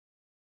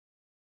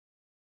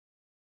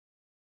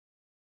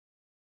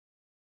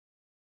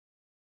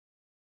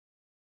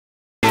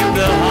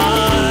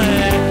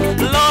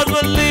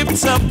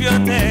lift up your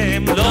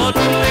name. Lord,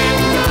 we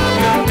lift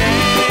up your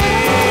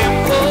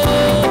name.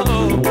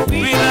 Oh,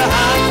 with a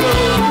heart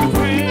full of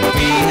praise,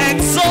 be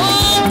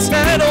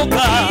exalted, oh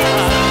God.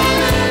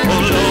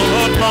 Oh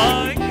Lord,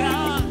 my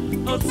God,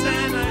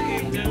 Hosanna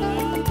in the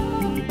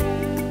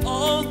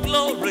all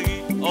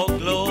glory, all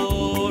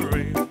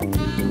glory,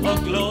 all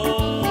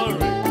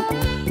glory,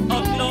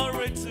 all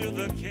glory to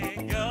the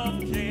King of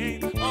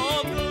Kings.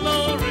 All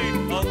glory,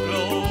 all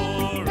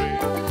glory,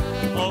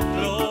 all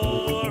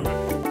glory,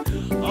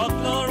 all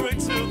glory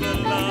to the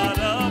Lord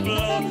of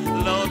Lords.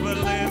 Lord, we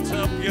lift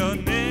up your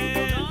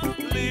name,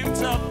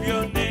 lift up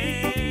your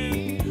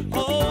name.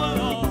 Oh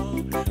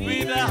Lord,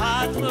 with a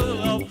heart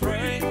full of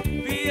praise,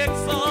 be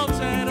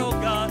exalted, oh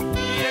God,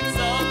 be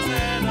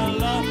exalted, oh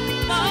Lord,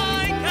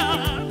 my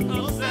God,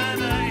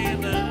 Hosanna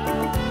in the.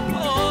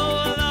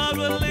 Oh Lord,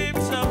 we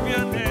lift up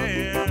your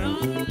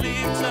name,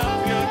 lift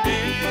up your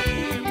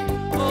name.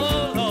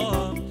 Oh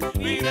Lord,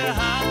 with a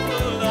heart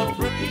full of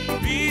praise,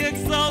 be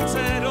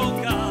exalted, oh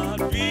God,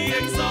 be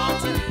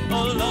exalted,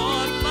 oh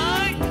Lord,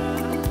 my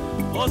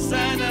God,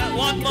 Hosanna.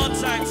 One more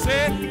time,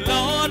 say,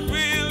 Lord,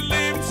 we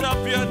lift up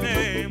your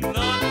name, Lord.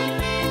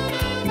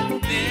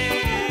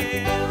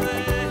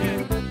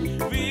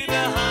 With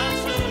a heart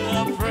full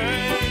of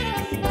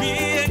praise, be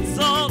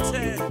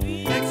exalted,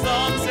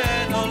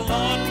 exalted, oh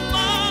Lord,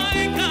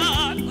 my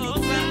God.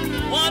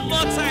 Hosanna. One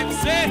more time,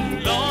 say,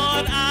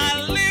 Lord,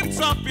 I lift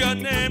up your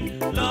name,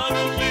 Lord, I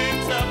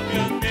lift up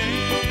your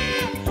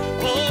name.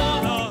 Oh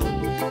Lord,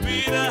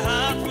 with a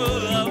heart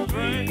full of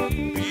praise,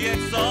 be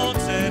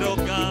exalted, oh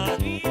God,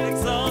 be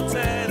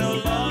exalted,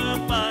 oh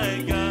Lord,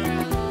 my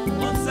God.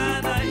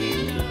 Hosanna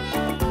in the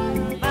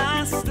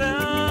Master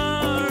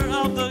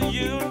of the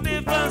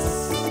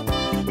universe,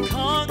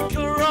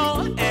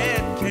 conqueror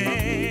and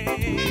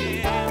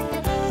king.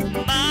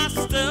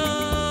 Master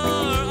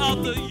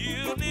of the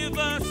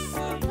universe,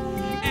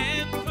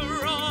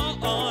 emperor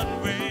on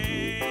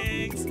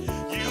wings.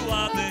 You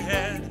are the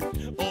head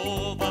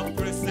over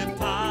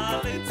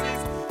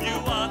principalities. You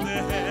are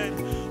the head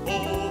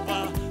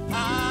over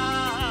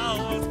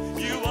powers.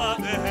 You are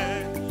the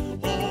head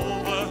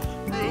over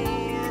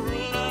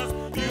rulers.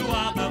 You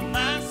are the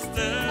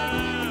master,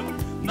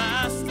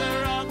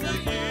 master of the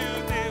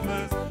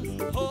universe.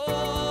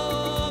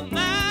 Oh,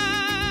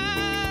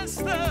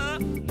 master,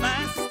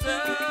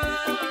 master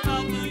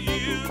of the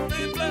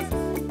universe,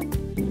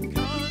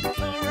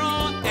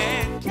 conqueror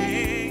and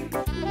king.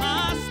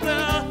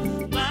 Master,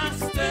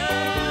 master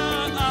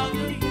of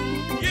the.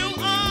 You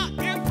are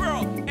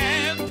emperor,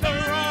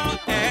 emperor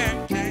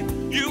and king.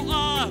 You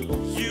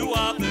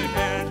are the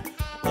head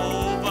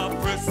over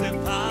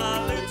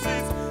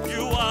principalities.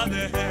 You are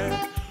the head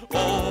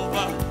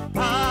over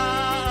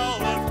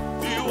power.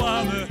 You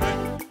are the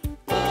head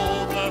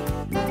over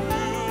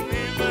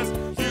universe.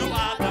 You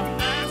are the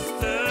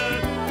master,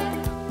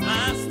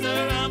 master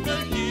of the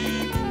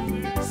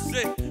universe.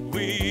 Say,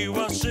 we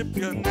worship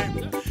your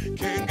name,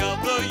 King of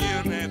the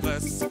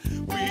universe.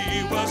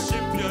 We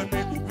worship your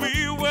name. We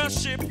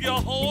worship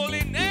your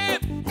holy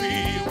name. We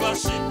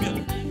worship your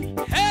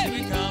hey,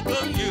 King of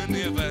the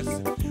universe.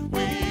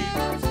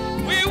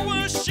 We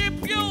worship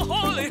your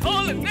holy,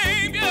 holy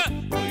name. Yeah,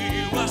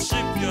 we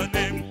worship your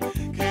name,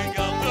 King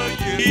of the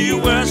universe. We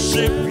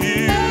worship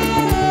you,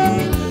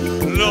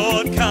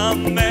 Lord.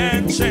 Come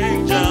and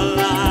change our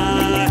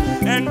life.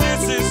 And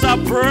this is our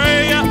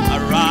prayer.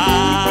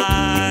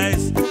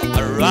 Arise,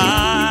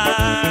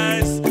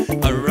 arise,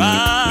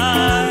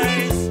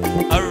 arise,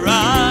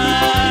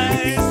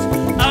 arise,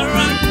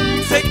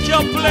 arise. Take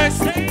your place,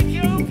 be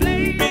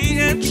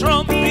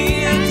enthroned,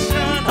 be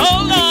enthroned.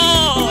 Oh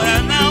Lord,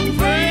 and now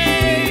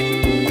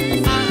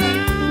praise,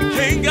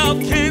 King of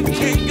kings,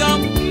 King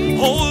of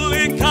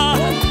holy God.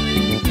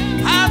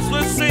 As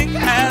we sing,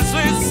 as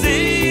we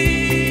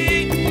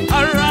sing,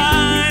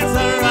 arise,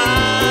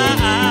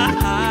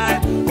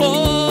 arise,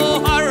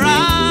 oh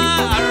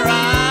arise,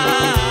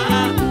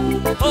 arise,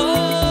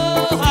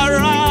 oh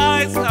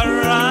arise,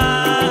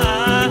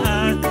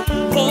 arise,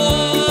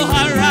 oh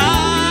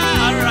arise,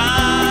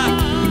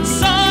 arise,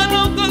 Son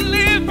of the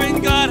living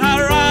God,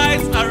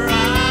 arise,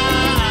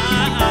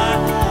 arise,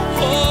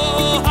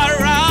 oh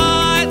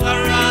arise,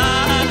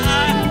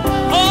 arise,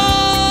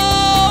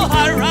 oh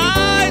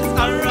arise,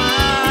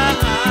 arise,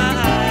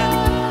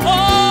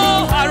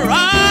 oh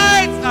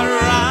arise,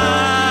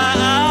 arise.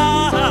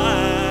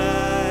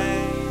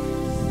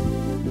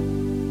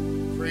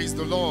 Praise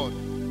the Lord.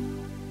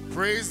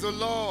 Praise the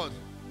Lord.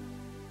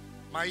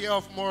 My year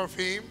of more of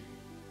Him.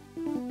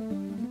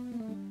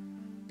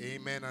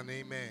 Amen and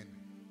amen.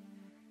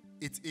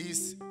 It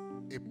is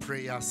a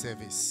prayer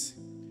service.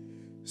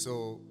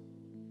 So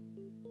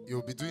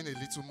you'll be doing a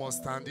little more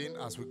standing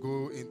as we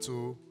go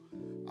into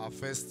our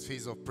first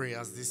phase of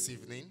prayers this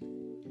evening.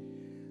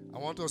 I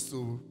want us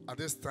to, at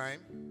this time,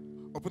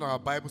 open our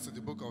Bibles to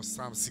the book of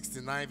Psalm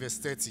 69, verse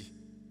 30.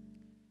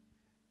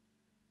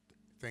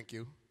 Thank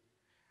you.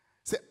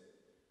 Say,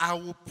 I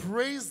will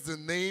praise the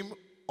name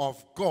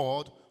of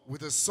God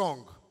with a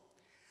song,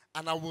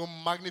 and I will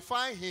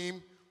magnify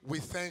Him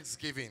with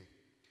thanksgiving.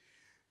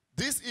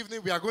 This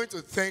evening we are going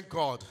to thank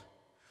God.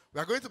 We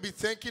are going to be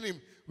thanking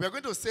him. We are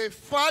going to say,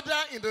 Father,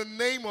 in the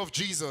name of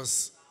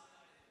Jesus.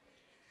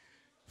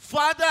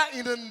 Father,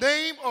 in the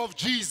name of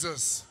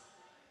Jesus.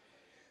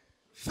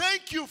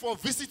 Thank you for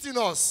visiting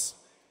us.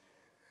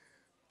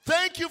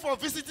 Thank you for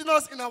visiting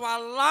us in our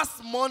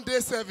last Monday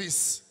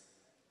service.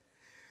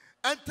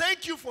 And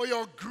thank you for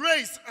your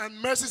grace and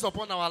mercies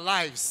upon our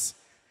lives.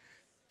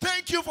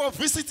 Thank you for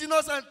visiting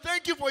us, and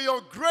thank you for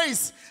your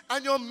grace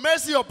and your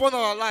mercy upon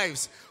our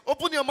lives.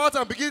 Open your mouth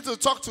and begin to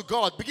talk to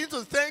God. Begin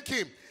to thank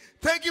him.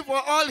 Thank you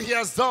for all he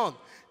has done.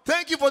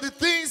 Thank you for the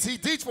things he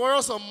did for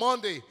us on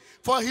Monday.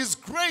 For his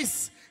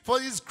grace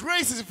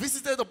is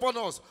visited upon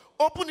us.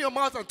 Open your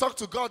mouth and talk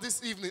to God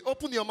this evening.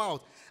 Open your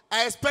mouth.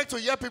 I expect to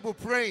hear people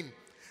praying.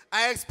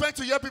 I expect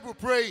to hear people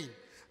praying.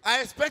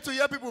 I expect to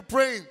hear people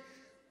praying.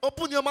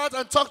 Open your mouth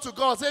and talk to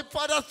God. Say,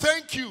 Father,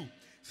 thank you.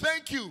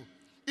 Thank you.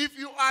 If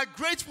you are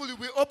grateful, you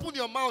will open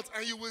your mouth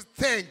and you will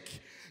thank.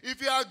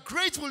 If you are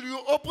grateful, you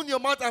will open your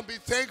mouth and be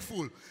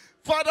thankful.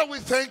 Father, we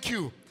thank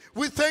you.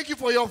 We thank you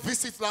for your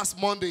visit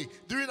last Monday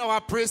during our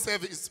prayer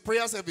service.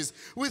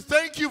 We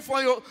thank you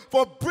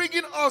for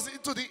bringing us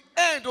into the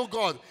end, oh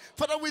God.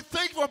 Father, we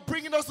thank you for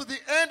bringing us to the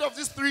end of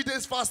this 3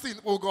 days fasting,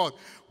 oh God.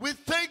 We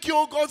thank you,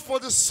 oh God,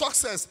 for the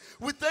success.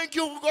 We thank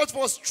you, oh God,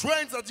 for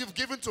strength that you've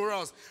given to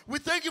us. We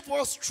thank you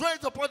for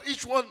strength upon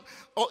each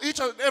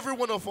and every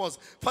one of us.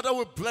 Father,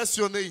 we bless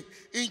your name.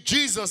 In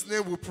Jesus'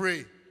 name we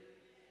pray.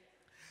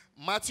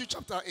 Matthew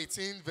chapter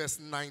 18, verse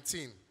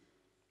 19.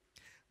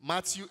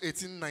 Matthew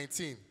 18,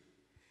 19.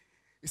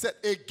 He said,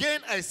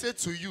 again I say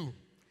to you,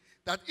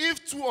 that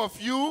if two of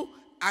you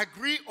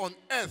agree on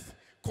earth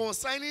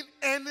concerning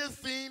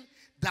anything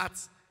that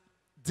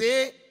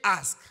they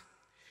ask,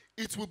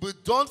 it will be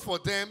done for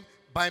them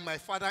by my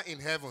Father in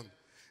heaven.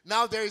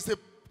 Now there is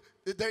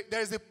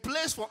a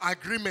place for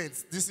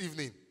agreement this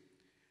evening.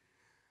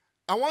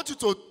 I want you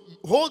to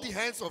hold the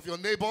hands of your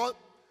neighbor.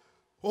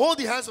 Hold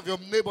the hands of your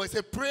neighbor. It's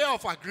a prayer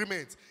of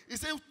agreement. He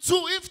said,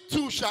 if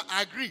two shall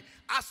agree,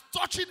 as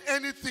touching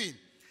anything,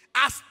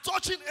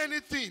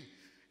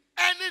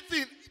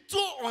 two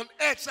on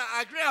earth shall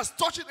agree as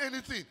touching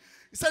anything.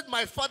 He said,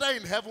 my Father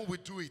in heaven will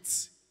do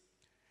it.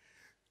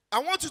 I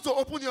want you to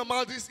open your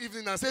mouth this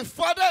evening and say,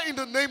 Father, in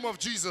the name of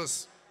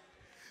Jesus,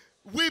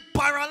 we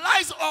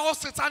paralyze all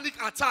satanic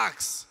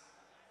attacks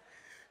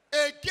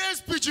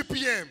against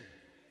PGPM,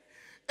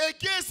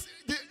 against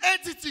the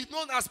entity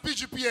known as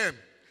PGPM,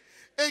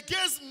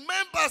 against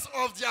members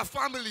of their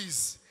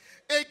families,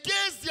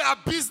 against their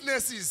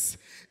businesses,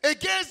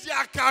 against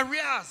their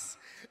careers,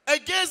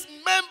 against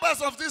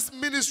members of this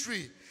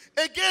ministry,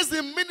 against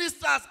the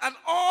ministers and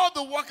all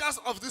the workers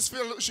of this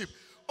fellowship.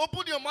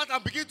 Open your mouth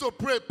and begin to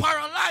pray.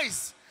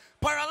 Paralyze.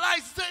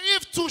 Paralyze. Say,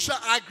 if two shall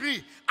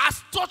agree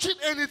as touching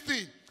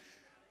anything.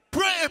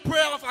 Pray a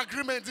prayer of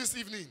agreement this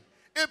evening.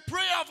 A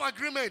prayer of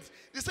agreement.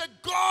 He said,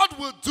 God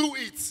will do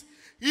it.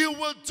 He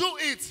will do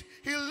it.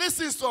 He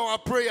listens to our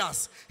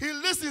prayers. He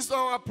listens to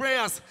our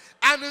prayers.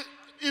 And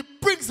He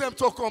brings them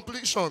to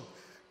completion.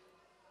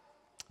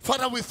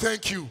 Father, we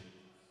thank you.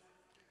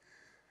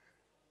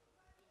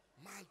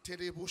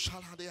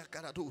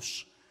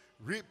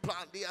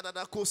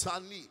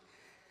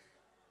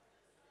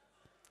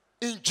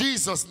 In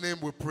Jesus' name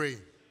we pray.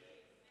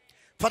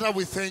 Father,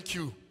 we thank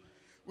you.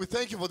 We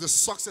thank you for the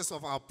success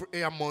of our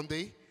prayer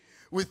Monday.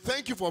 We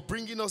thank you for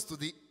bringing us to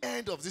the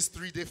end of this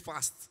 3-day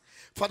fast.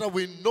 Father,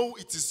 we know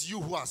it is you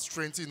who has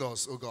strengthened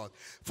us, oh God.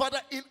 Father,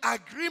 in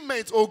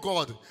agreement, oh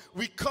God,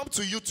 we come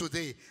to you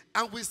today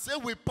and we say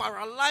we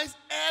paralyze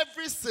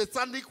every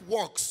satanic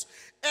works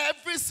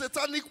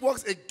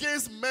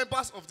against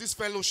members of this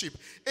fellowship,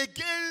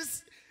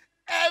 against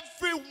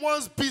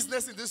everyone's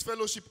business in this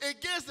fellowship,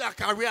 against their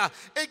career,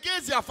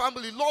 against their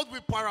family. Lord, we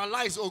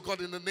paralyze, oh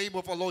God, in the name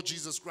of our Lord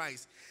Jesus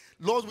Christ.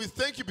 Lord, we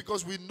thank you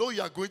because we know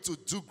you are going to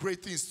do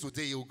great things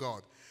today, oh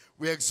God.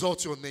 We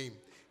exalt your name.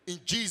 In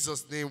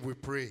Jesus' name we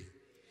pray.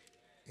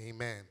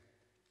 Amen.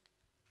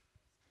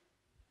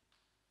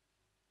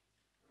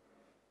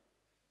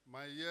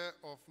 My year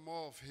of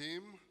more of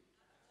him.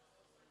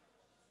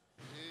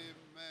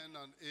 Amen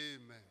and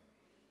amen.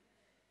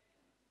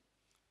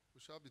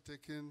 We shall be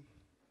taking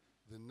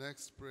the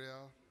next prayer.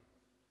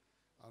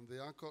 And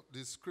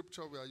the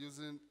scripture we are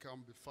using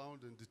can be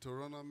found in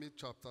Deuteronomy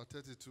chapter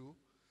 32,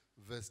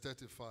 verse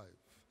 35.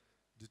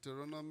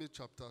 Deuteronomy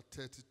chapter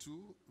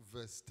 32,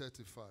 verse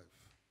 35.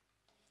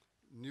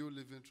 New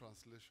Living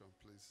Translation,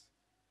 please.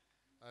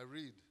 I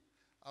read,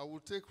 I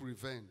will take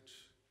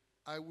revenge.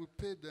 I will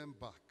pay them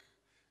back.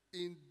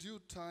 In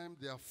due time,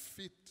 their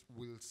feet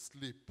will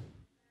slip.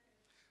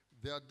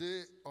 Their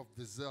day of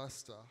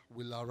disaster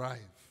will arrive,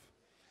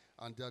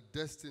 and their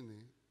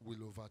destiny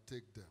will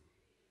overtake them.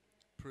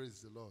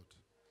 Praise the Lord.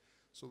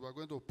 So we're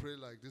going to pray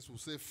like this. We'll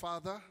say,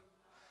 Father,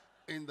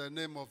 in the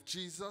name of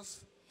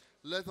Jesus,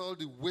 let all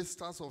the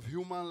wasters of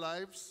human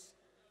lives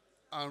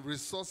and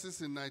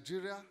resources in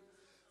Nigeria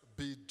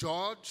be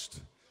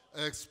judged,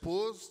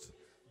 exposed,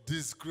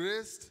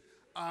 disgraced,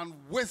 and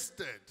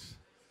wasted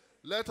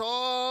Let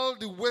all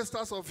the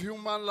wasters of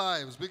human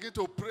lives begin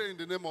to pray in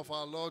the name of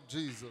our Lord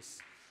Jesus.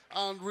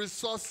 And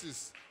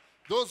resources,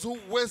 those who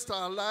waste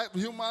our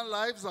human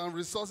lives and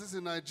resources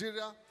in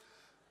Nigeria,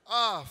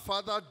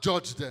 Father,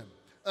 judge them,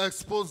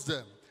 expose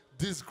them,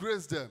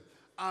 disgrace them,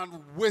 and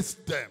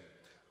waste them.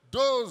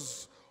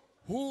 Those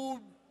who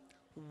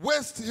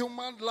waste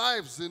human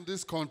lives in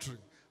this country,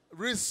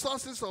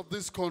 resources of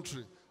this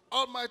country,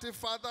 Almighty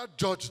Father,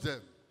 judge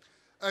them,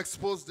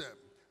 expose them,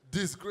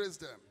 disgrace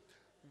them,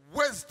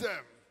 waste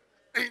them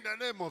in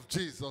the name of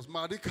Jesus.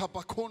 Marika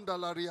pakonda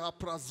laria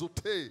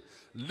prazote,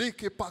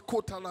 like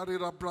pakota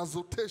laria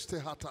brazote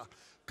stehata,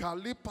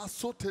 kalipa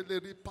sote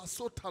leri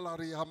pasota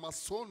laria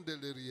masonde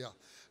leria,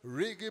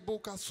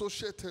 regibuka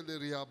soshete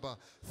leriaba.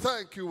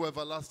 Thank you,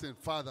 everlasting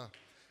Father.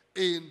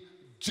 In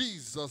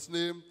Jesus'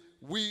 name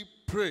we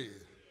pray.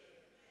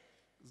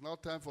 It's now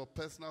time for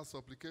personal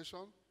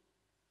supplication.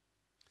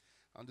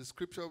 And the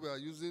scripture we are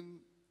using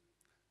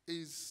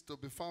is to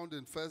be found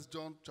in 1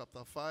 John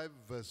chapter 5,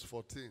 verse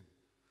 14.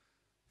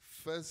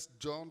 1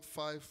 John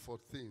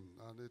 5:14,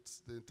 and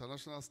it's the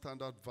International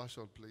Standard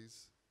Version,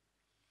 please.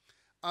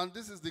 And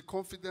this is the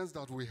confidence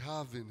that we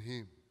have in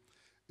him.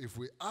 If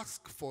we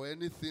ask for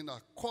anything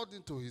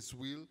according to his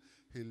will,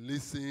 he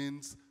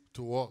listens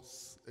to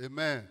us.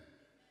 Amen.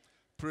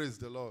 Praise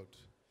the Lord.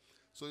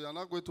 So you are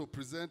now going to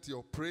present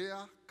your prayer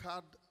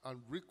card and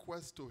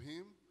request to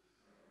him.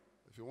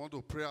 If you want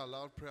to pray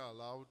aloud, pray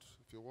aloud.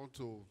 If you want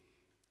to,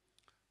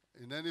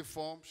 in any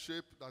form,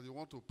 shape that you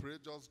want to pray,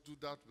 just do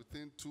that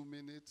within 2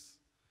 minutes.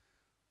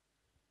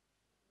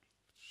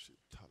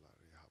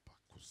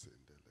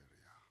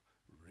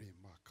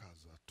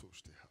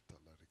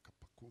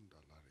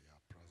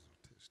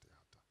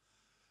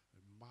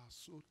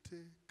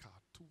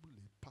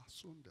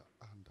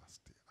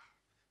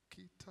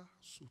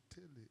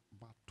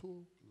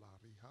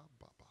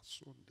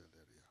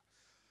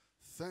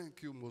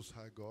 Thank you, Most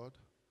High God.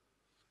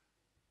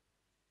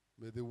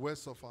 May the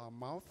words of our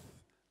mouth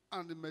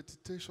and the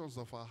meditations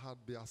of our heart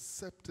be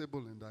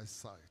acceptable in thy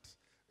sight.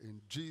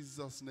 In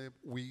Jesus' name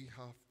we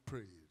have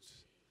prayed.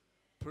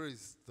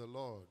 Praise the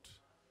Lord.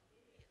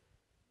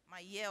 My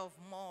year of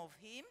more of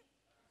him.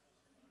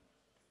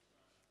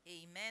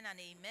 Amen and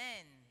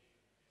amen.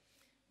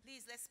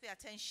 Please, let's pay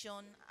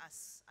attention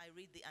as I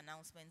read the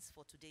announcements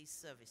for today's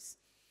service.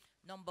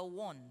 Number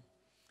 1,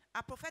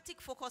 our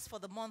prophetic focus for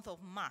the month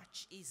of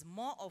March is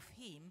more of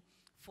him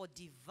for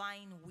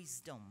divine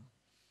wisdom.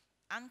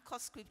 Anchor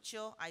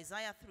scripture,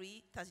 Isaiah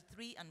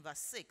 3:33 and verse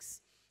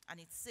 6. And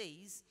it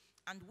says,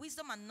 and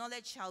wisdom and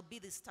knowledge shall be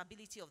the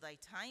stability of thy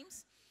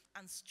times,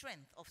 and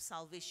strength of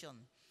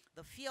salvation.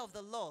 The fear of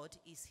the Lord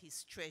is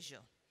his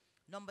treasure.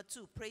 Number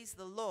 2, praise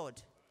the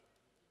Lord.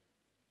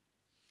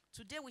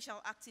 Today we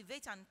shall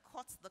activate and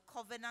cut the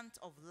covenant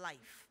of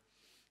life.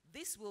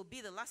 This will be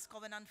the last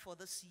covenant for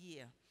this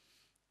year.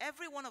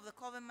 Every one of the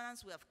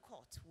covenants we have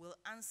cut will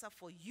answer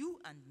for you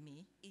and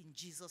me in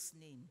Jesus'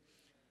 name.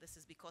 This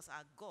is because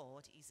our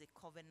God is a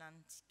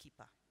covenant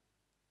keeper.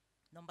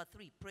 Number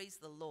 3, praise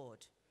the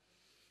Lord.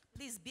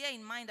 Please bear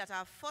in mind that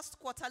our first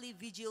quarterly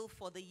vigil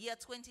for the year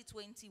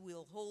 2020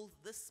 will hold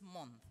this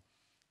month.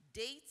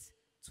 Date,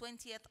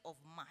 20th of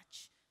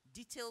March.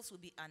 Details will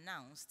be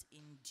announced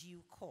in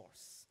due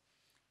course.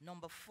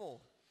 Number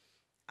 4,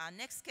 our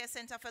next Care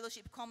Center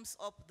Fellowship comes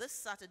up this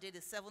Saturday, the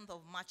 7th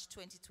of March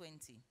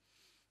 2020.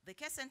 The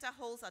Care Center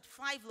holds at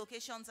 5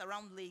 locations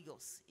around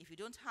Lagos. If you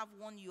don't have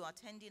one you are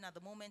attending at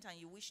the moment and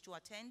you wish to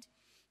attend,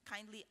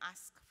 kindly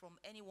ask from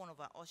any one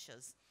of our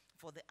ushers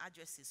for the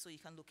addresses so you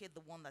can locate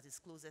the one that is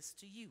closest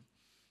to you.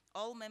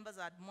 All members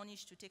are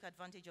admonished to take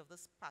advantage of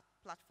this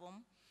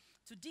platform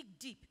to dig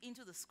deep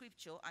into the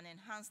scripture and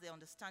enhance their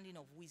understanding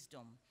of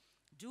wisdom.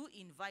 Do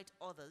invite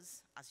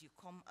others as you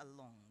come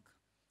along.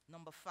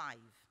 Number 5,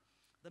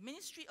 the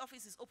ministry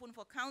office is open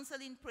for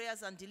counseling,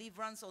 prayers, and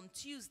deliverance on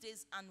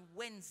Tuesdays and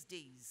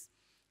Wednesdays.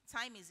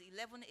 Time is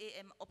 11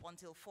 a.m. up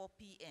until 4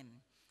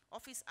 p.m.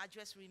 Office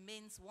address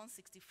remains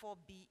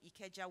 164B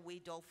Ikeja Way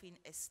Dolphin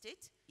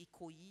Estate,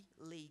 Ikoyi,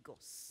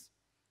 Lagos.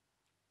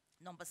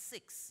 Number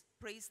 6,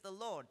 praise the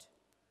Lord.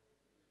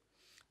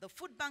 The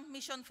food bank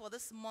mission for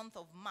this month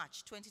of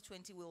March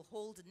 2020 will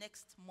hold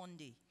next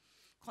Monday.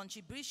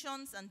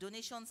 Contributions and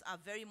donations are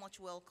very much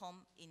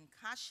welcome in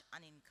cash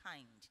and in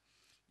kind.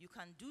 You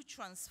can do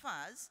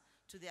transfers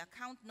to the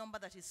account number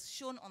that is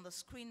shown on the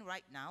screen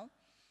right now.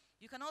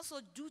 You can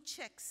also do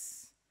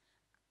checks,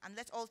 and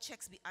let all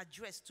checks be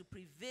addressed to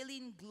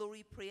Prevailing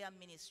Glory Prayer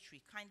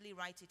Ministry. Kindly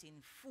write it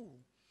in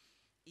full.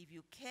 If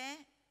you care,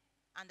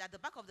 and at the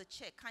back of the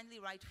check, kindly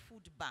write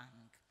food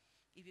bank.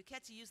 If you care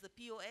to use the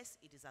POS,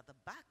 it is at the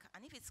back.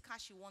 And if it's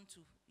cash you want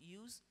to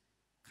use,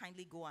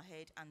 kindly go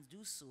ahead and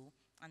do so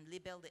and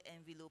label the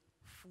envelope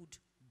food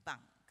bank.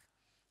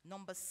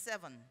 Number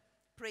 7,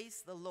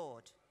 praise the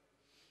Lord.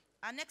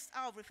 Our next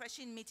hour of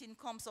refreshing meeting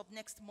comes up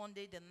next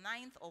Monday, the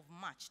 9th of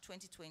March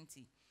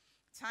 2020.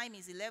 Time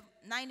is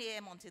 9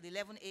 a.m. until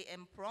 11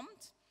 a.m.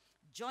 prompt.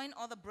 Join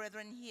other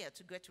brethren here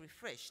to get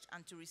refreshed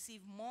and to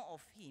receive more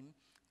of him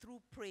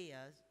through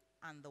prayers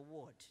and the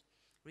word.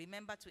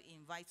 Remember to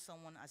invite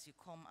someone as you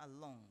come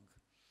along.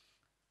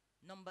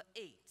 Number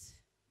 8,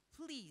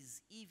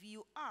 please, if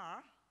you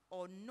are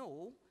or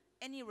know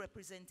any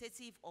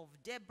representative of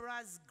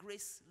Deborah's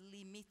Grace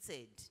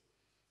Limited,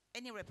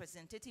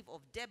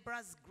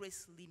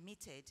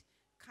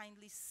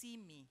 kindly see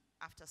me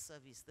after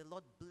service. The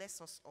Lord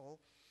bless us all.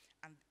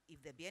 And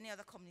if there be any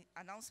other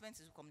announcements,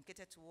 it will be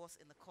communicated to us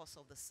in the course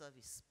of the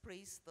service.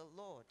 Praise the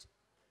Lord.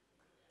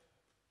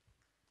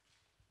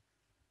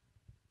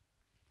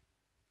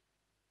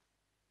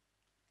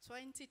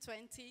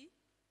 "2020,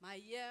 my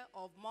year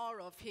of more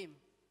of Him."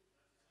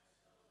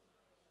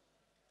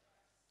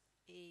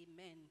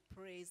 Amen.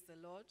 Praise the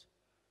Lord.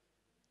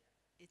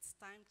 It's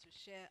time to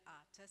share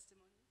our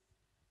testimonies.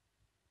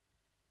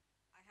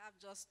 I have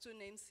just 2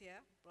 names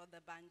here, Brother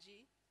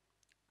Banji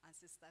and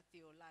Sister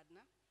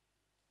Theoladna.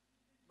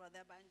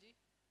 Brother Banji.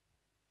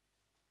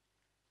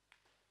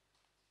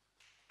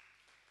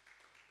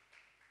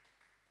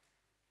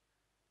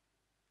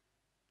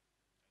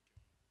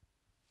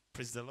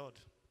 Praise the Lord.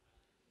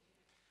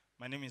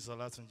 My name is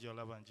Olatunji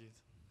Olabanji.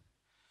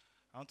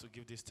 I want to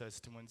give this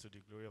testimony to the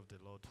glory of the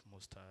Lord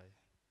Most High,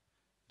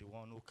 the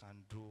one who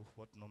can do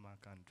what no man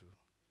can do.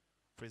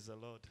 Praise the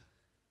Lord.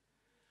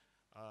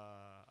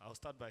 I'll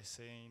start by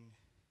saying,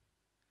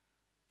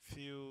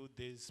 few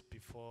days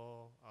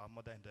before our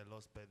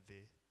mother-in-law's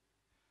birthday,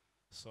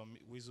 some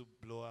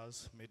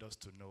whistleblowers made us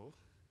to know.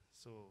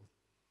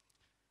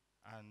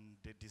 And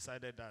they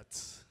decided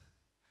that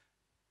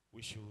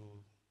we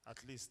should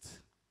at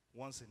least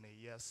once in a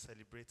year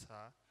celebrate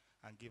her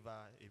and give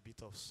her a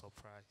bit of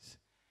surprise.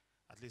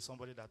 At least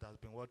somebody that has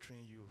been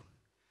watering you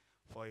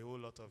for a whole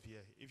lot of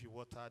years. If you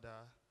watered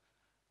her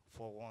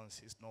for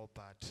once, it's not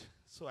bad.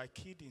 So I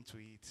keyed into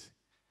it.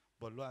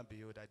 But lo and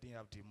behold, I didn't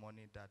have the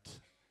money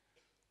that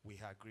we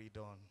agreed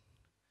on.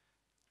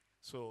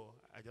 So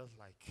I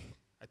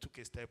took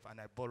a step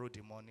and I borrowed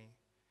the money.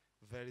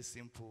 Very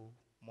simple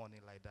money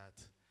like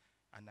that.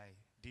 And I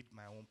did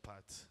my own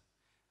part.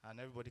 And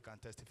everybody can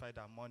testify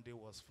that Monday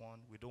was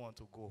fun. We don't want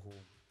to go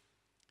home.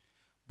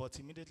 But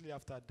immediately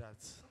after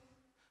that,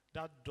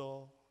 that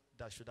door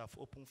that should have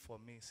opened for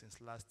me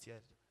since last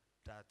year,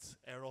 that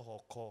error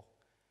occurred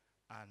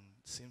and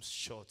seems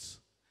short,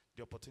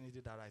 the opportunity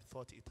that I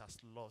thought it has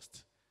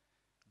lost,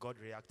 God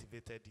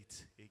reactivated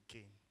it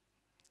again.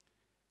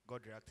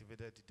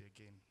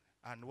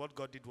 And what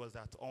God did was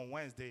that on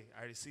Wednesday,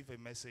 I received a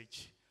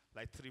message,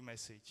 like 3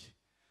 messages.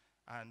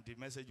 And the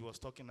message was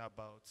talking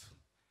about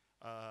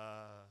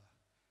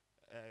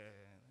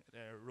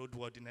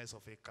roadworthiness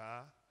of a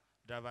car,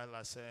 driver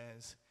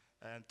license,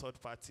 and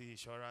third-party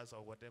insurance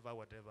or whatever.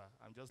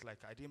 I'm just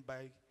like, I didn't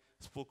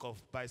spoke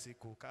of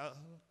bicycle, car,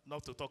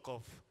 not to talk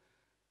of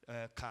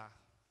car.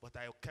 But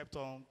I kept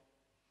on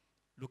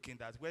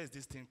looking at where is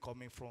this thing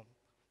coming from.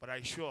 But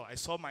I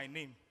saw my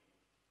name.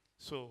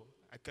 So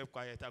I kept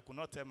quiet. I could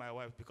not tell my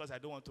wife because I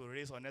don't want to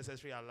raise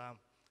unnecessary alarm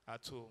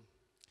at home.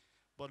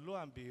 But lo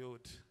and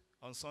behold,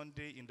 on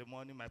Sunday in the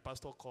morning, my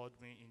pastor called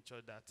me in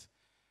church that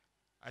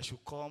I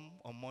should come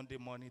on Monday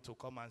morning to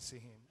come and see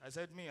him. I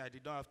said, I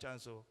did not have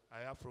chance, so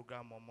I have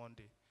program on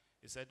Monday.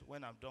 He said,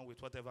 when I'm done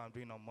with whatever I'm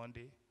doing on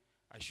Monday,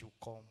 I should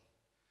come.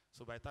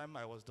 So by the time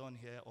I was done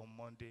here on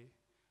Monday,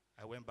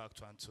 I went back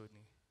to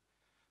Anthony.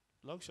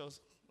 Long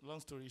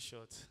story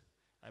short,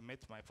 I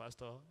met my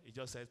pastor. He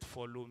just said,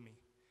 follow me.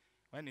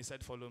 When he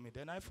said, follow me,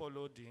 then I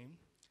followed him.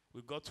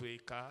 We got to a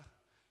car.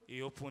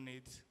 He opened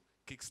it,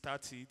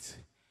 kickstarted it,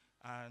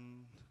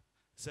 and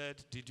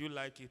said, did you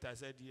like it? I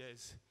said,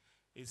 yes.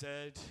 He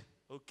said,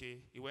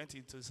 okay. He went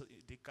into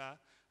the car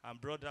and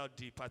brought out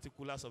the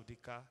particulars of the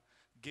car,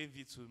 gave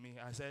it to me.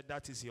 I said,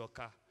 that is your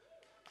car.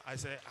 I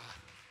said,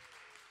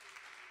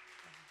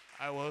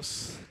 I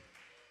was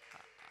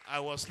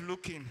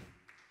looking.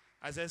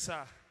 I said,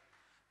 sir,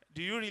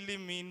 do you really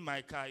mean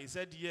my car? He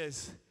said,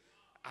 yes.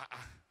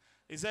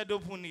 He said,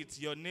 open it,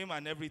 your name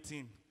and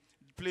everything,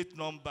 plate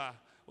number,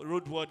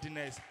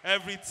 roadworthiness,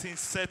 everything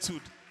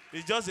settled.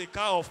 It's just a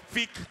car of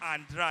pick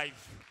and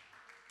drive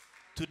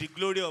to the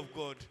glory of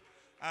God.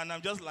 And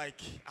I'm just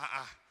like,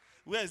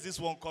 where is this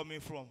one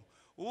coming from?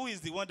 Who is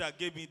the one that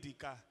gave me the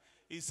car?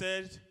 He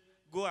said,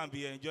 go and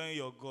be enjoying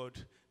your God.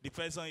 The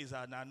person is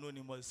an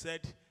anonymous.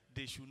 Said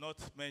they should not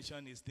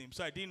mention his name.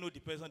 So I didn't know the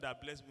person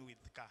that blessed me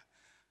with the car.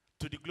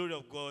 To the glory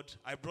of God,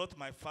 I brought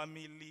my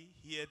family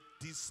here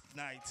this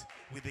night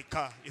with the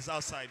car. It's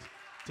outside.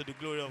 To the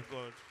glory of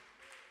God.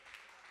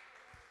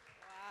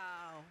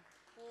 Wow.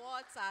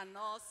 What an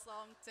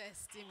awesome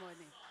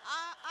testimony.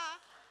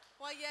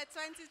 For year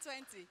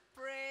 2020.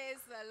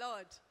 Praise the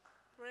Lord.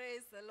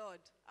 Praise the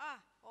Lord.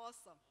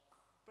 Awesome.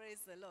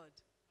 Praise the Lord.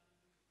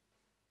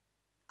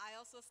 I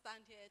also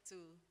stand here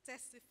to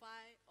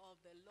testify of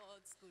the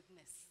Lord's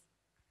goodness.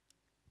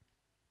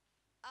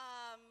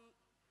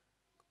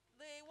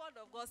 The word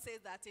of God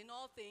says that in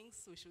all things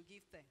we should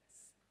give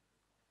thanks.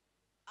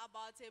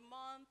 About a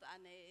month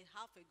and a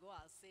half ago,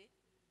 I'll say,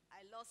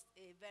 I lost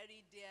a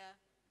very dear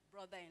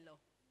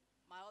brother-in-law,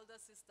 my older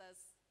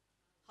sister's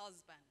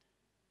husband.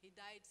 He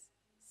died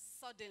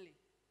suddenly.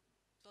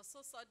 It was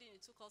so sudden, it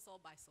took us all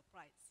by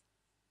surprise.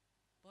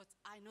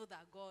 I know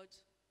that God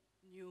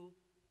knew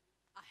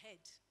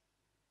ahead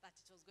that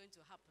it was going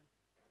to happen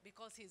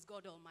because he's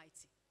God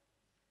Almighty.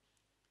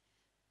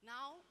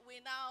 Now,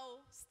 we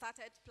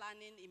started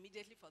planning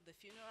immediately for the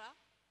funeral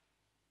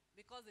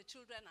because the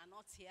children are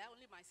not here.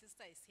 Only my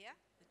sister is here.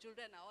 The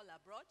children are all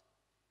abroad.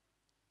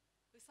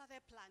 We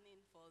started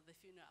planning for the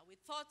funeral. We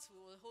thought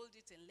we will hold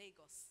it in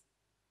Lagos,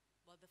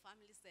 but the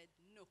family said,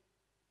 no,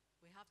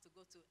 we have to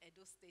go to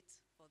Edo State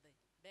for the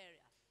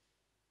burial.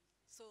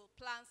 So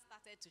plans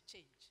started to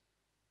change.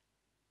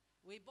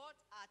 We bought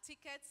our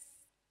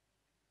tickets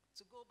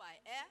to go by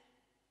air,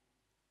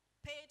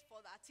 paid for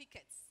our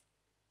tickets.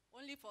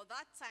 Only for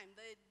that time,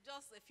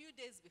 just a few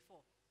days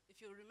before,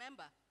 if you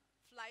remember,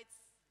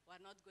 flights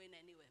were not going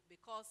anywhere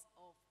because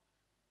of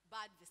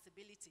bad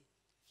visibility.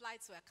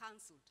 Flights were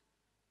canceled.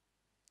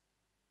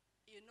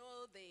 You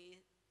know the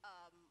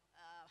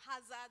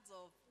hazards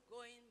of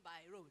going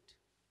by road.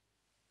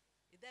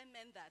 It then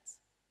meant that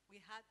we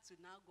had to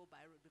now go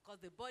by road because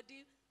the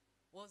body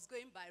was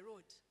going by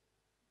road.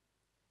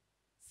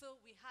 So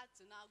we had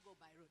to now go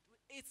by road.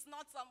 It's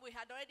not we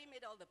had already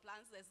made all the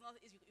plans.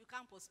 You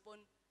can't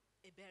postpone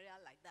a burial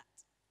like that.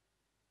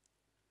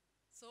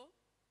 So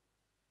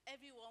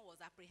everyone was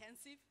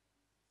apprehensive.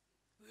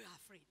 We were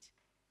afraid,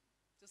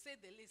 to say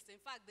the least. In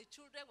fact, the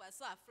children were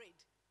so afraid.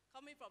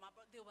 Coming from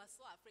abroad, they were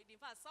so afraid. In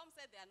fact, some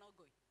said they are not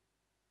going.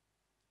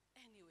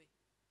 Anyway,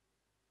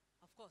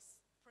 of course,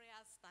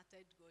 prayers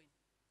started going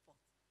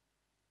forth.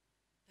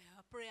 There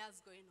were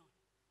prayers going on.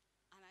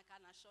 And I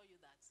can assure you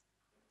that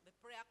the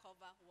prayer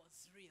cover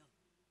was real.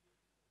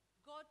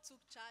 God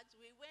took charge.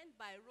 We went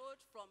by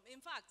road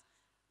in fact,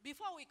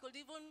 before we could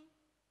even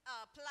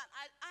plan,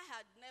 I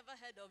had never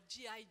heard of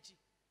GIG.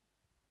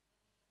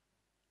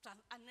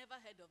 I never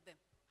heard of them.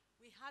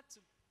 We had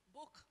to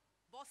book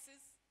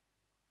buses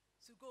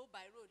to go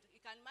by road. You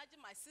can imagine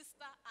my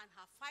sister and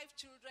her 5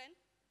 children,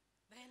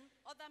 then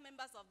other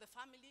members of the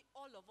family,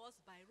 all of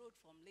us by road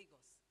from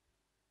Lagos.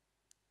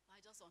 I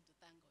just want to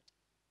thank God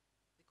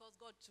because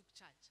God took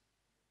charge.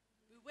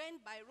 We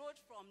went by road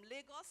from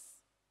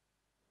Lagos,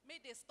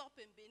 made a stop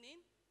in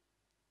Benin,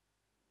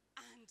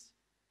 and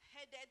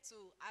headed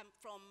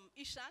from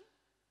Ishan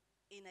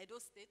in Edo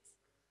State,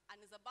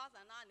 and it's about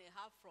an hour and a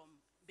half from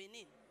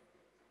Benin.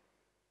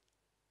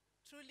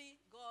 Truly,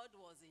 God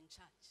was in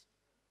charge.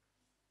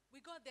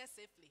 We got there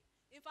safely.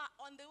 In fact,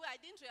 on the way, I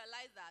didn't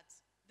realize that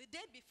the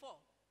day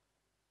before,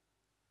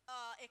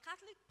 a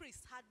Catholic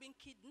priest had been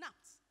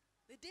kidnapped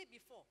the day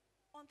before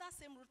on that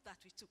same route that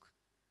we took.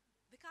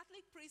 The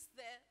Catholic priest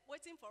there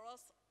waiting for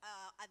us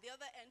at the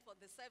other end for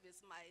the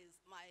service. My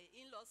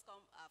in-laws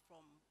come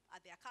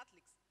they are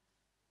Catholics.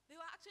 They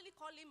were actually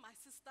calling my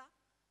sister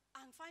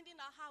and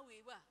finding out how we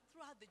were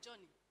throughout the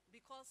journey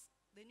because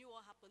they knew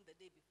what happened the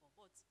day before.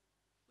 But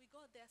we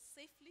got there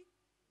safely.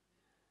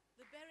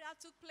 The burial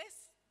took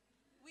place.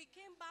 We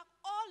came back,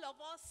 all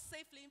of us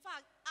safely. In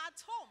fact, at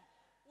home,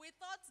 we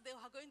thought they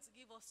were going to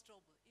give us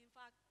trouble. In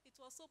fact, it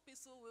was so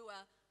peaceful, we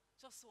were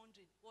just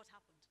wondering what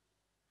happened.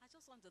 I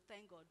just want to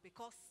thank God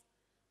because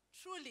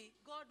truly,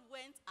 God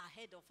went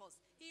ahead of us.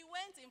 He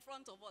went in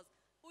front of us.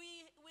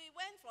 We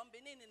went from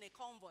Benin in a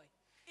convoy.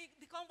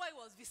 The convoy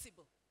was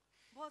visible,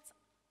 but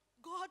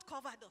God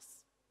covered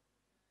us.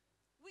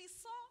 We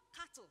saw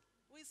cattle.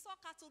 We saw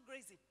cattle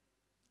grazing.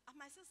 And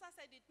my sister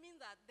said it means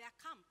that their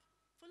camp,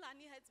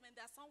 Fulani headsmen,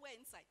 they are somewhere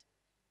inside.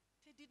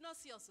 They did not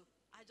see us.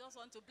 I just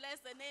want to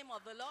bless the name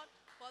of the Lord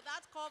for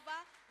that cover.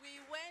 We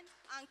went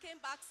and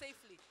came back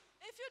safely.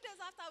 A few days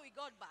after we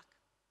got back,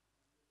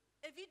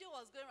 a video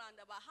was going around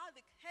about how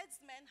the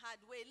headsmen had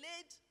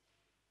waylaid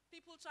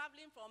people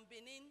traveling from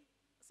Benin,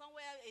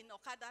 somewhere in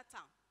Okada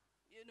town.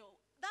 You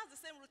know, that's the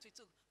same route we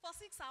took. For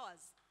 6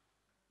 hours,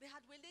 they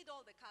had waylaid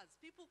all the cars.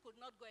 People could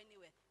not go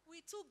anywhere.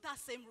 We took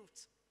that same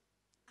route,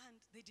 and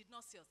they did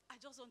not see us. I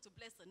just want to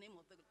bless the name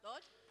of the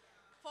Lord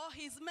for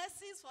his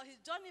mercies, for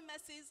his journey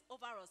mercies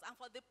over us, and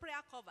for the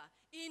prayer cover.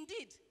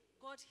 Indeed,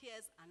 God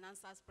hears and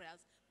answers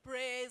prayers.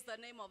 Praise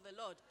the name of the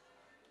Lord.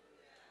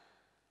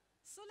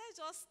 So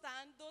let's just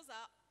stand. Those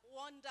are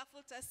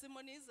wonderful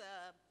testimonies.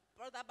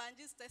 Brother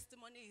Banji's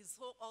testimony is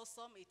so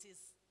awesome. It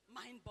is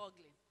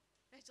mind-boggling.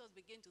 Let's just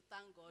begin to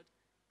thank God.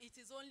 It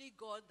is only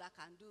God that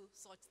can do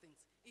such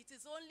things. It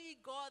is only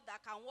God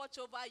that can watch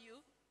over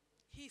you.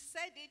 He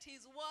said it.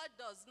 His word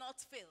does not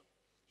fail.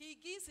 He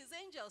gives his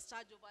angels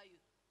charge over you.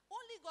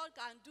 Only God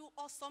can do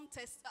awesome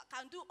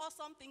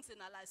things in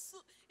our lives. So,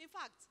 in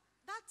fact,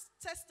 that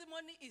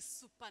testimony is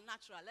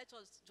supernatural. Let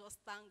us just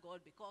thank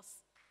God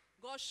because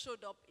God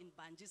showed up in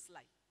Banji's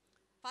life.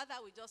 Father,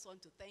 we just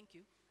want to thank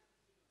you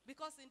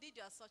because indeed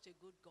you are such a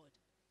good God.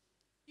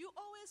 You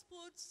always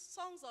put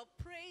songs of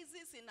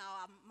praises in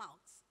our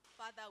mouths.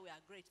 Father, we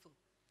are grateful.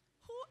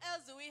 Who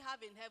else do we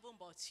have in heaven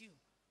but you?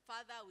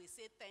 Father, we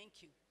say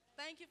thank you.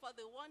 Thank you for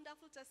the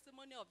wonderful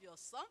testimony of your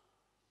son.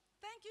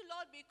 Thank you,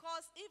 Lord,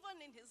 because even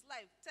in his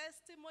life,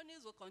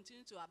 testimonies will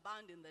continue to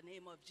abound in the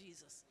name of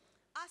Jesus.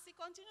 As he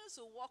continues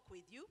to walk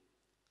with you,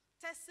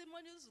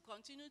 testimonies will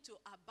continue to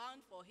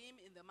abound for him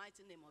in the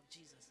mighty name of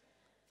Jesus.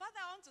 Father,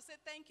 I want to say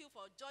thank you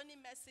for journey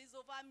mercies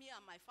over me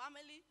and my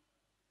family.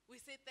 We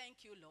say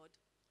thank you, Lord.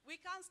 We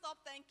can't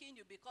stop thanking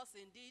you because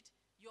indeed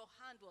your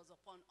hand was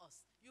upon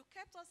us. You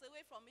kept us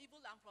away from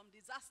evil and from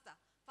disaster.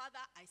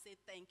 Father, I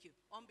say thank you.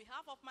 On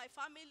behalf of my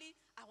family,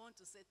 I want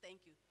to say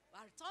thank you.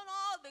 I return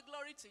all the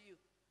glory to you.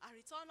 I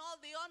return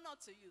all the honor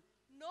to you.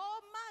 No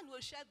man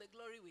will share the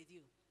glory with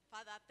you.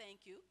 Father,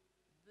 thank you.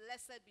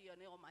 Blessed be your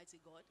name,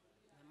 Almighty God.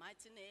 In the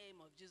mighty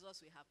name of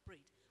Jesus, we have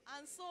prayed.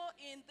 And so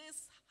in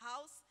this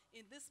house,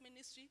 in this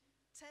ministry,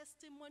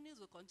 testimonies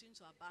will continue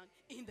to abound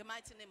in the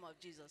mighty name of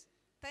Jesus.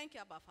 Thank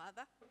you, Abba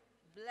Father.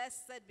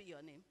 Blessed be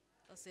your name.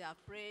 Because we have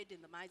prayed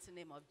in the mighty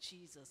name of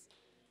Jesus.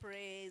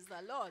 Praise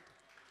the Lord.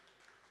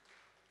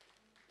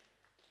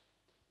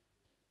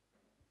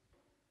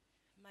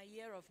 My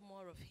year of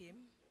more of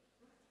him.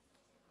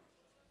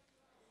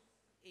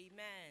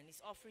 Amen.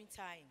 It's offering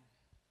time.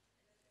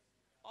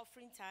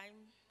 Offering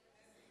time.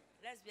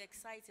 Let's be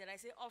excited. I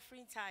say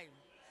offering time.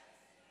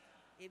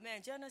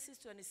 Amen. Genesis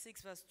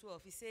 26 verse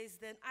 12. It says,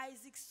 then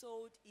Isaac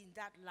sowed in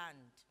that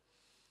land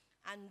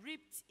and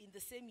reaped in the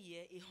same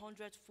year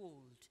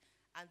 100-fold.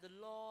 And the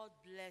Lord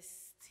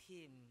blessed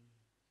him.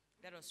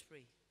 Let us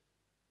pray.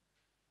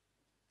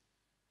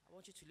 I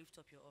want you to lift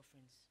up your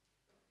offerings.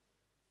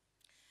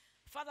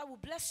 Father, we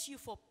bless you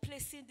for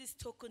placing this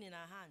token in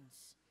our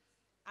hands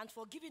and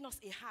for giving us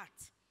a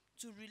heart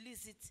to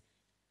release it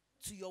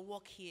to your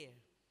work here.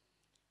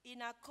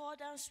 In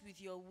accordance with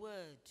your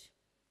word,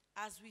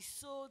 as we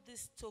sow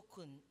this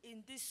token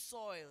in this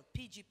soil,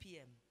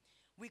 PGPM,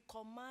 we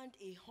command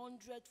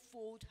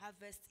 100-fold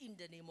harvest in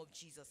the name of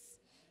Jesus.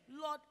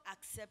 Lord,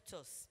 accept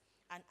us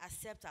and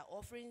accept our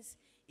offerings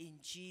in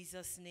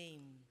Jesus'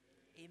 name.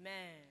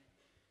 Amen.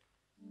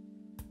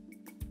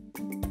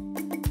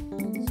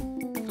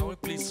 Can we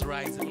please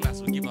rise even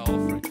as we give our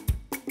offering?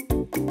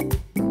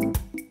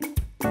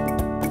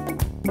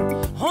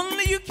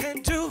 Only you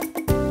can do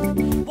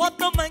what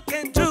no man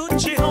can do,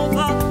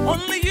 Jehovah.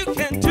 Only you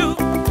can do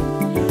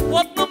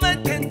what no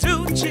man can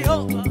do,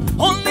 Jehovah.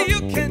 Only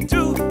you can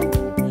do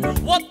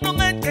what no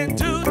man can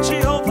do,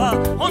 Jehovah.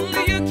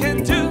 Only you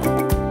can do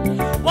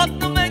what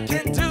no man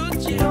can do,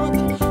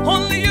 Jehovah.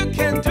 Only you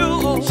can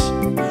do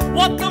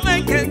what no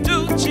man can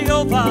do,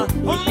 Jehovah.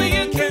 Only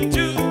you can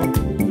do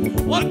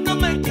what no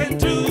man can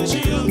do,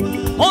 Jehovah.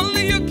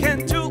 Only you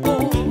can do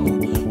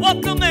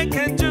what no man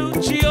can do,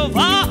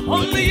 Jehovah.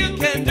 Only you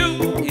can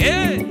do,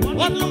 yeah,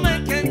 what no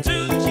man can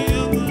do,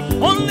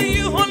 Jehovah. Only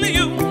you, only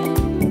you,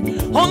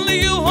 only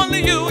you,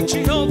 only you,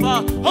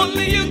 Jehovah.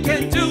 Only you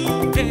can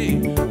do, hey,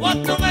 what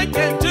no man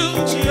can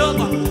do,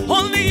 Jehovah.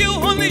 Only you,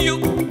 only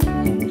you,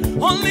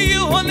 only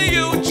you, only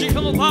you,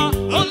 Jehovah.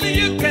 Only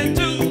you can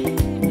do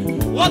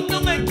what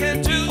no man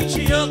can do,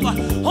 Jehovah.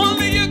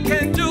 Only you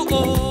can do,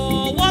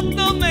 oh, what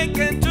no man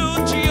can do,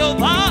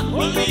 Jehovah.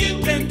 Only you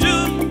can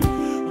do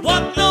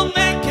what no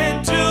man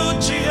can do,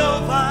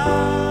 Jehovah.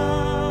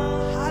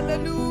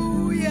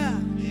 Hallelujah.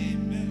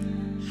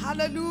 Amen.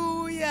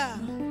 Hallelujah.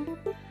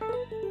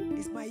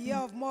 It's my year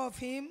of more of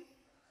him.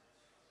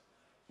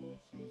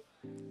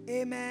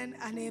 Amen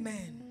and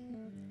amen.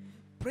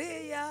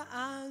 Prayer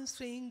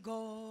answering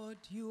God,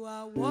 you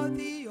are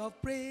worthy of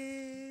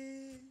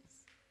praise.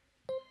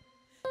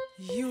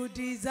 You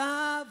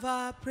deserve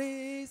our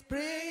praise.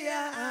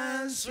 Prayer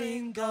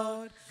answering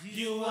God,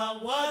 You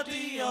are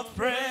worthy of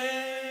praise.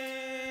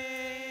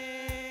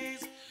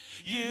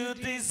 You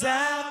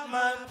deserve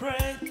my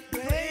praise.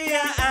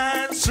 Prayer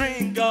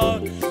answering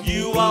God.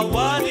 You are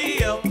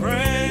worthy of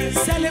praise.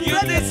 Celebrate You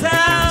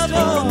deserve,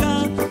 oh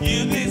God.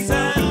 You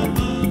deserve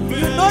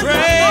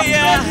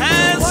prayer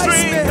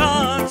answering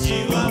God.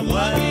 You are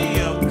worthy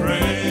of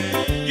praise.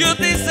 You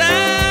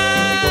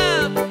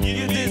deserve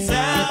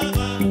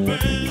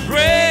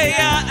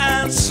prayer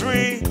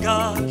answering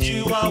God.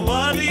 You are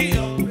worthy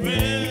of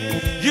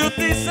praise. You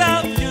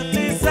deserve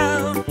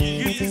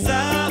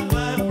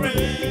my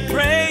praise.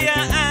 Prayer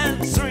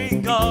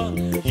answering God.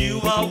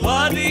 You are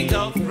worthy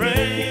of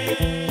praise.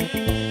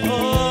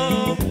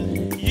 Oh,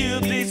 you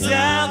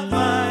deserve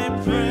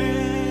my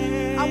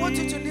praise. I want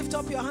you to lift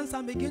up your hands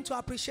and begin to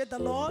appreciate the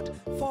Lord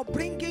for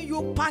bringing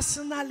you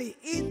personally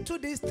into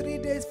these 3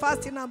 days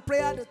fasting and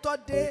prayer. The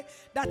third day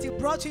that he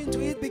brought you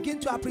into it, begin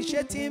to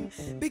appreciate him.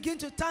 Begin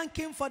to thank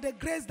him for the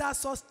grace that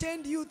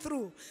sustained you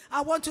through.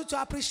 I want you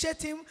to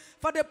appreciate him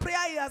for the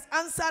prayer he has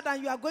answered,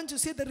 and you are going to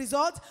see the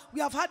result.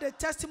 We have had a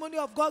testimony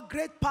of God's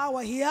great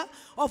power here,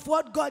 of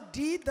what God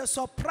did, the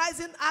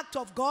surprising act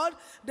of God,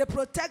 the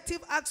protective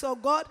acts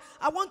of God.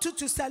 I want you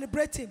to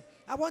celebrate him.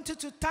 I want you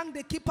to thank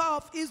the keeper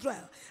of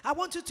Israel. I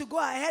want you to go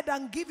ahead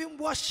and give him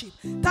worship.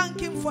 Thank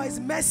him for his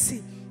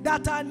mercy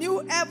that are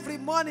new every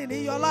morning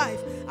in your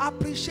life.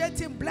 Appreciate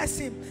him, bless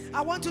him.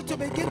 I want you to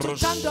begin to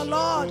thank the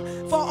Lord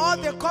for all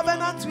the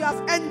covenants we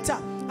have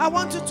entered. I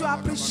want you to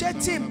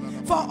appreciate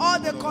him for all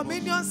the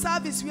communion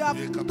service we have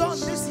done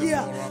this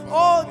year.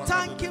 Oh,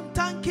 thank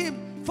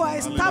him for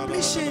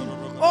establishing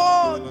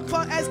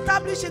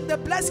the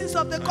blessings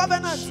of the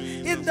covenant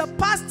in the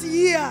past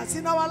years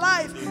in our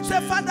life. Say,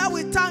 Father,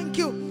 we thank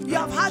you. You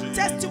have had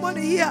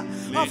testimony here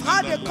of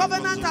how the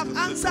covenant have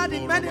answered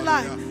in many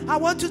lives. I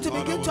want you to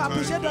begin to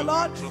appreciate the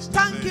Lord.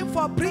 Thank Him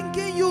for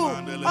bringing you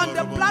on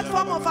the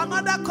platform of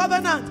another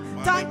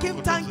covenant. Thank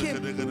Him,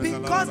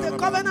 because the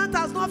covenant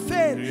has not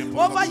failed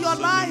over your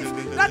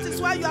life. That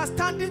is why you are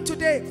standing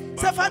today.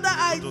 Say, Father,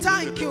 I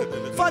thank you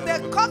for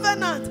the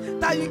covenant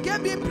that you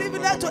gave me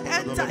privilege to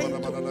enter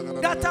into,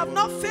 that have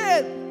not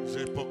failed,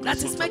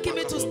 that is making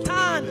me to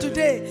stand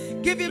today.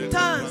 Give Him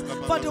thanks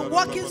for the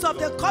workings of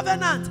the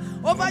covenant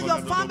over your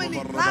family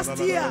last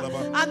year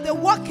and the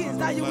workings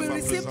that you will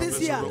receive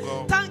this year.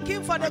 Thank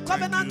Him for the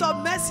covenant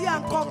of mercy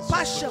and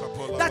compassion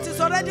that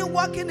is already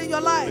working in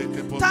your life.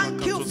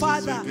 Thank you,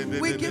 Father.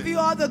 We give you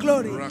all the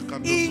glory.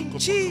 In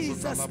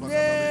Jesus'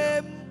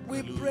 name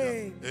we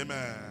pray.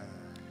 Amen.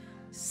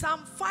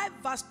 Psalm 5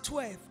 verse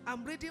 12.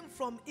 I'm reading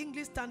from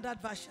English Standard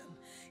Version.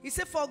 He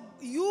said, for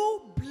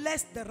you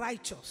bless the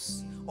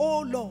righteous, O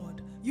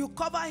Lord. You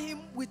cover him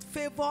with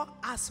favor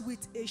as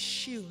with a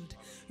shield.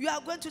 You are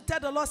going to tell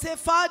the Lord, say,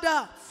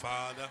 Father,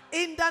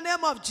 in the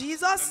name of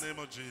Jesus,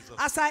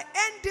 as I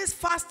end this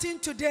fasting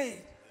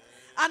today,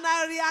 and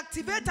I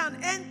reactivate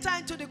and enter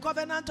into the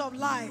covenant of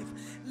life,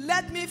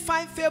 let me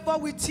find favor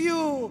with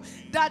you,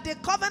 that the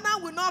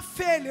covenant will not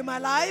fail in my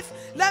life.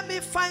 Let me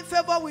find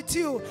favor with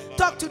you.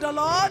 Talk to the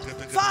Lord.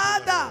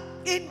 Father,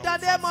 in the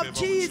name of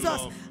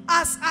Jesus,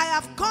 as I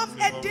have come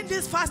ending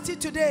this fasting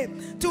today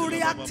to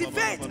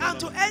reactivate and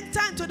to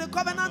enter into the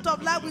covenant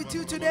of life with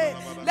you today,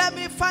 let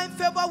me find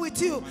favor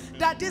with you,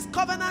 that this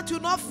covenant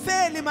will not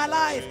fail in my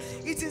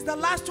life. It is the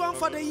last one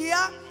for the year.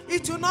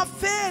 It will not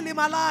fail in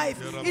my life.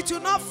 It will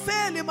not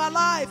fail in my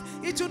life.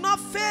 It will not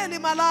fail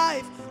in my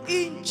life.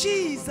 In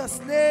Jesus'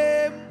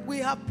 name we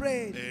have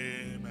prayed.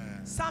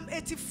 Amen. Psalm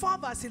 84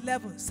 verse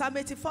 11. Psalm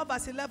 84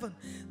 verse 11.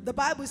 The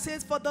Bible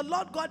says, for the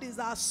Lord God is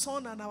our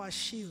sun and our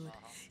shield.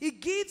 He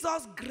gives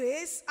us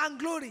grace and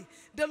glory.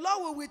 The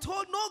Lord will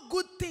withhold no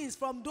good things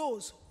from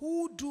those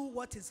who do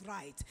what is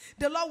right.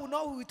 The Lord will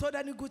not withhold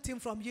any good thing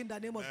from you in the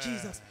name of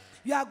Jesus.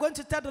 You are going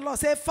to tell the Lord,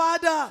 say,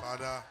 Father,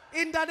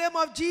 in the name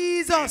of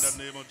Jesus,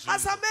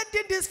 as I'm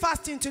ending this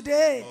fasting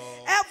today,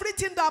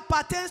 everything that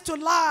pertains to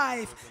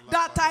life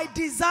that I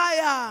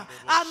desire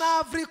and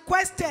have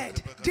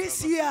requested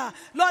this year,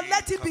 Lord,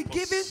 let it be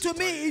given to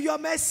me in your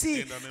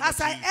mercy.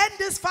 As I end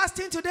this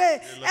fasting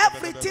today,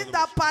 everything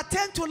that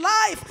pertains to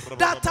life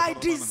that I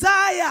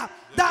desire,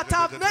 that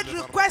I've made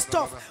request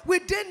of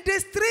within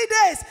these 3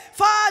 days,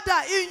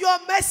 Father, in your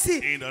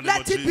mercy,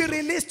 let it be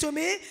released to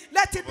me.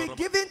 Let it be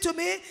given to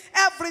me.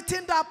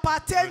 Everything that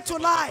pertains to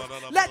life,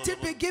 let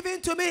it be given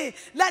to me.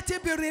 Let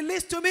it be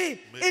released to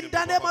me. In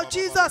the name of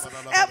Jesus,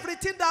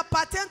 everything that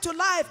pertains to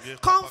life,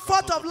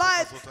 comfort of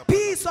life,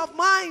 peace of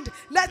mind,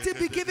 let it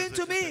be given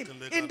to me.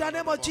 In the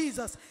name of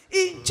Jesus.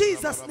 In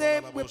Jesus'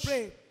 name we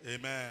pray.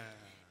 Amen.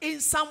 In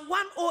Psalm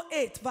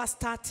 108 verse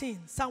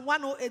 13, Psalm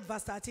 108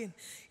 verse 13,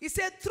 he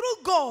said,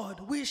 through God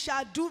we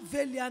shall do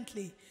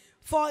valiantly,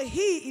 for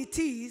he it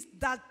is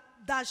that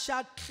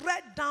shall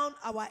tread down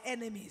our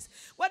enemies.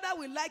 Whether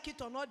we like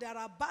it or not, there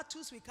are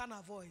battles we can't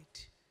avoid.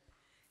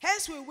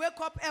 Hence we wake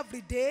up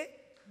every day,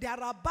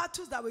 there are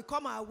battles that will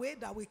come our way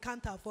that we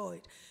can't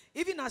avoid.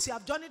 Even as you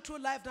have journeyed through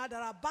life now, there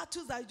are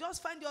battles that you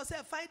just find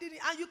yourself fighting it,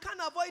 and you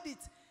can't avoid it.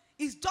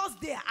 It's just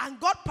there, and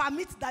God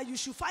permits that you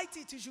should fight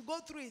it, you should go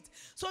through it.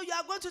 So you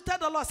are going to tell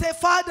the Lord, say,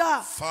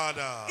 Father,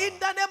 in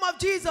the name of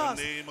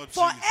Jesus,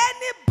 for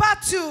any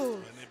battle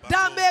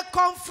that may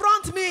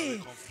confront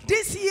me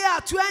this year,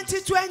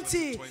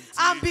 2020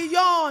 and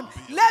beyond,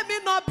 let me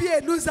not be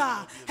a loser.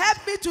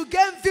 Help me to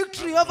gain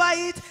victory over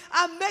it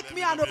and make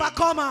me an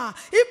overcomer.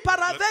 If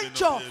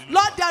peradventure,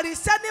 Lord, there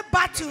is any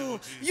battle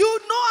you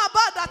know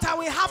about that I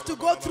will have to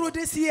go through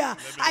this year,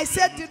 I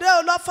said today,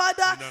 oh Lord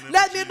Father,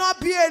 let me not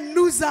be a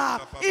loser.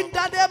 In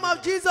the name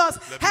of Jesus,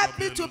 help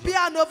me to be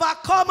an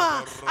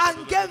overcomer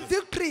and gain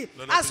victory.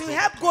 As you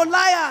help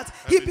Goliath,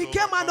 he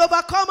became an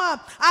overcomer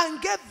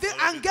and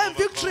gained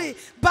victory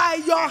by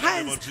your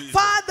hands.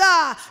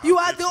 Father, you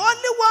are the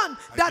only one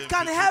that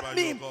can help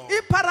me.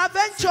 In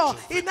peradventure,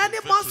 in any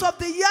month of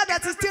the year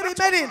that is still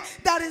remaining,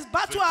 there is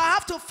battle I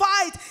have to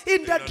fight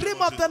in the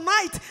dream of the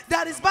night.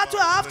 There is battle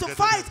I have to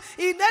fight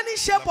in any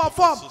shape or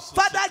form.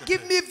 Father,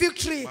 give me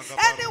victory.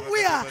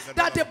 Anywhere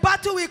that the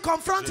battle will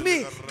confront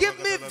me, give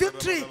me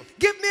victory.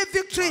 Give me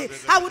victory.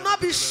 I will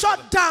not be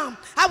shut down.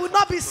 I will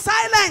not be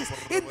silenced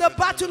in the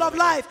battle of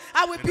life.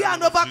 I will be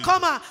an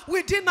overcomer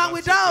within and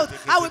without.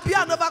 I will be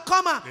an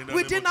overcomer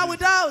within and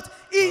without.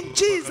 In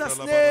Jesus'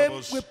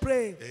 name we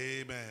pray.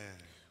 Amen.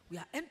 We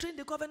are entering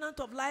the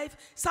covenant of life.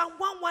 Psalm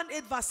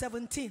 118 verse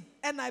 17.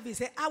 NIV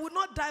says, I will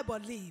not die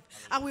but live,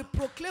 and will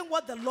proclaim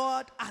what the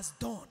Lord has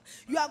done.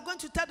 You are going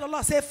to tell the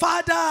Lord, say,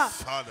 Father,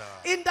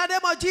 in the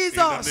name of Jesus,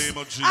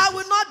 I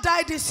will not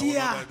die this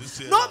year.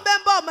 No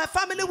member of my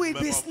family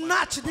will be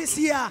snatched this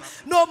year.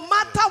 No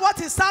matter what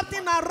is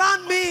happening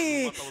around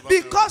me,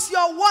 because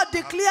your word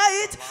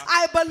declare it,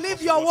 I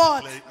believe your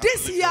word.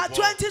 This year,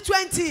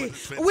 2020,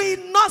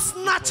 will not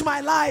snatch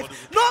my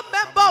life. No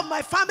member of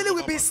my family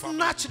will be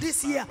snatched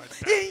this year.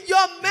 In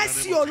your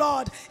mercy, O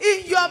Lord.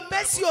 In your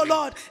mercy, O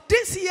Lord.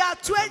 This year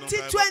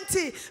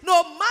 2020,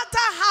 no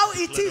matter how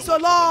it is, O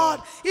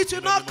Lord, it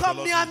will not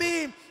come near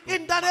me.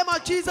 In the name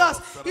of Jesus,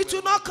 it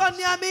will not come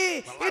near me.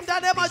 In the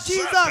name of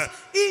Jesus,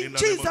 in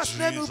Jesus'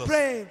 name we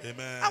pray.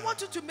 Amen. I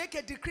want you to make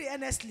a decree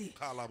earnestly.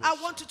 I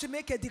want you to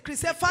make a decree.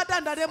 Say, Father,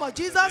 in the name of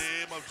Jesus,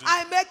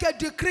 I make a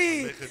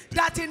decree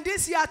that in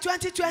this year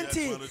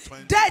 2020,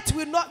 death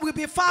will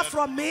be far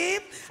from me.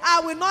 I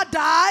will not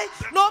die.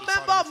 No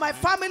member of my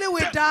family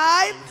will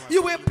die.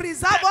 You will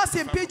preserve us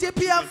in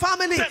PGPM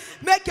family.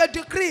 Make a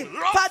decree.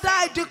 Father,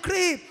 I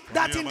decree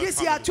that in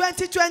this year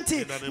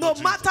 2020, no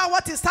matter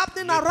what is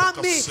happening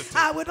around me,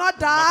 I will not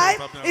die.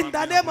 In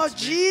the name of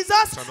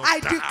Jesus, I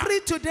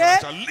decree today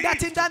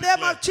that in the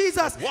name of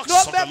Jesus,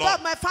 no member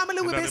of my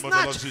family will be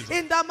snatched.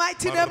 In the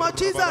mighty name of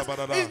Jesus,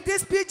 in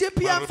this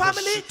PGPM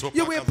family,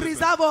 you will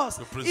preserve us.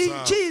 In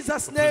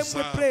Jesus' name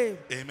we pray.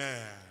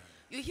 Amen.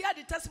 You hear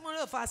the testimony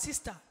of our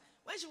sister.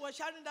 When she was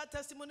sharing that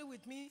testimony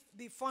with me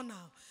before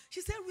now,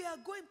 she said, we are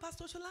going,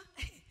 Pastor Shola.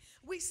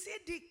 We see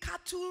the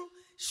cattle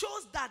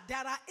shows that there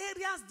are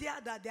areas there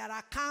that there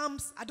are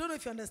camps. I don't know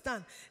if you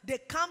understand. The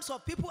camps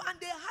of people. And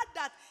they had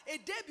that a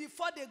day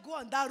before they go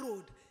on that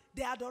road.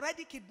 They had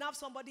already kidnapped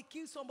somebody,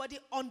 killed somebody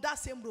on that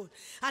same road.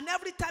 And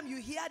every time you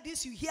hear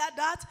this, you hear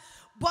that.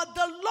 But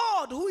the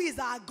Lord, who is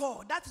our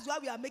God, that is why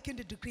we are making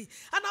the decree.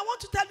 And I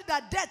want to tell you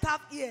that death has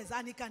ears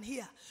and he can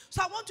hear.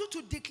 So I want you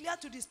to declare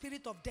to the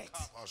spirit of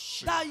death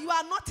that you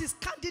are not his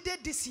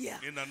candidate this year.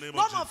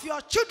 None of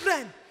your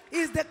children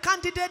is the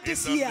candidate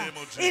this year.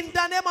 In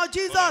the name of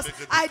Jesus,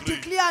 I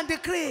declare and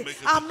decree,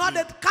 I'm not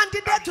a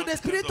candidate to the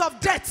spirit of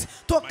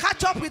death to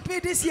catch up with me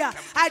this year.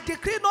 I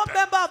decree no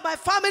member of my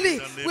family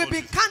will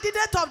be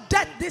candidate of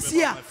death this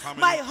year.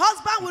 My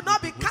husband will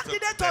not be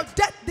candidate of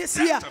death this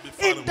year.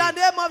 In the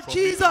name of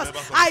Jesus,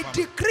 I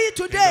decree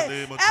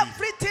today,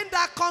 everything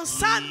that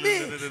concerns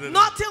me,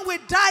 nothing will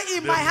die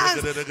in my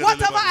hands.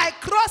 Whatever I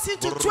cross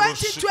into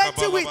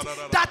 2020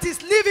 with that is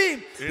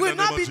living will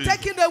not be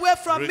taken away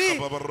from me.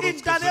 In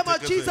the name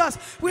of Jesus,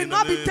 will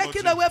not be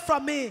taken away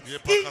from me.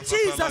 In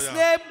Jesus'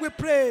 name we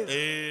pray.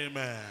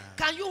 Amen.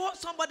 Can you hold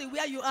somebody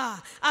where you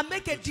are and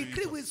make a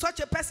decree with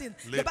such a person?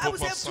 The Bible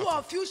says, two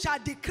of you shall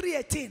decree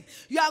a thing.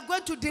 You are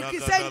going to decree,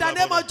 say in the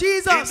name of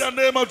Jesus. In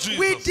the name of Jesus.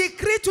 We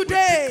decree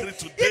today, even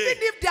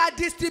if they are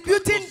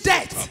distributing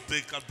debt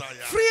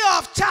free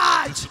of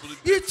charge,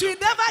 it will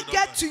never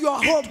get to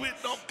your home.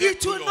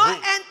 It will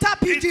not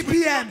enter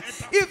PGPM.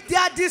 If they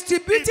are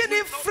distributing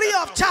it free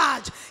of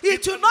charge,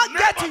 it will not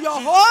get to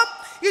your home.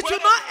 It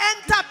will not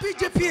enter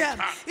PGPM.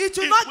 It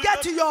will not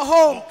get to your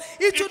home.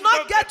 It will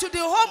not get to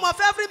the home of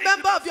every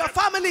member of your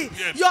family,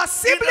 your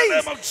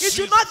siblings. It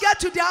will not get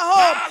to their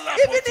home.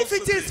 Even if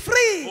it is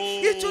free,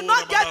 it will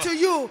not get to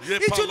you.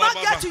 It will not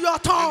get to your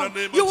tongue.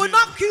 You will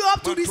not queue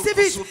up to receive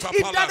it.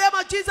 In the name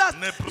of Jesus,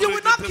 you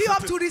will not queue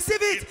up to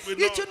receive it.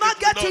 It will not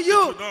get to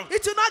you.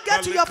 It will not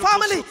get to your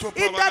family.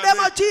 In the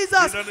name of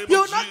Jesus, you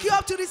will not queue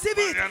up to receive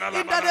it.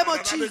 In the name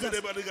of Jesus.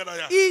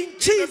 In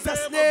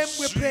Jesus' name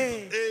we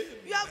pray.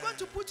 You are going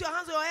to put your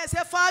hands on your head and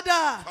say,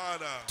 Father,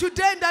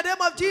 today in the name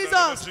of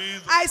Jesus,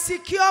 I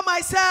secure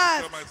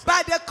myself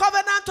by the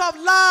covenant of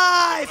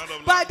life.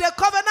 By the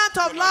covenant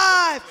of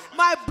life,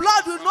 my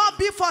blood will not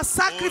be for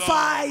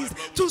sacrifice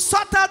to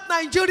sort out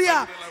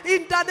Nigeria.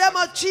 In the name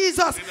of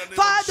Jesus,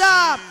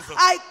 Father,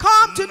 I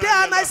come today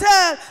and I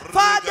say,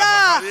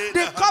 Father,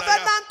 the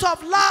covenant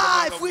of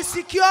life will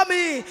secure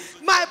me.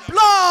 My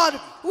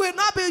blood will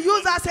not be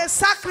used as a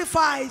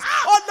sacrifice,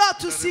 or not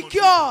to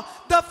secure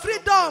the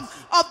freedom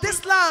of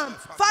this land.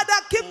 Father,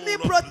 keep me,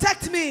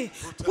 protect me.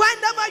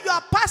 Whenever you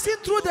are passing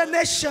through the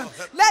nation,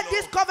 let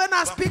this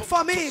covenant speak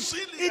for me.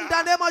 In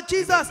the name of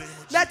Jesus,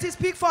 let it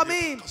speak for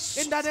me.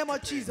 In the name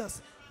of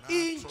Jesus.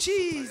 In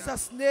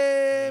Jesus'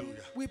 name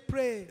we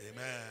pray.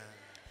 Amen.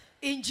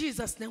 In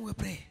Jesus' name we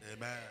pray.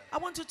 Amen. I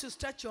want you to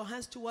stretch your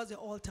hands towards the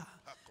altar.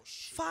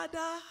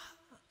 Father,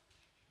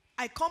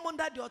 I come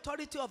under the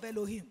authority of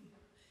Elohim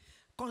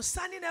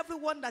concerning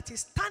everyone that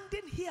is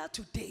standing here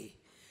today.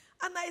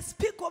 And I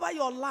speak over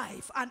your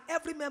life and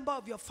every member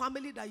of your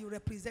family that you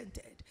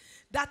represented,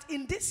 that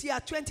in this year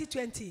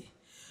 2020,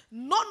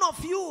 none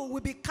of you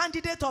will be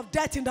candidate of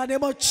death in the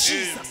name of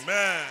Jesus.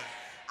 Amen.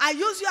 I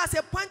use you as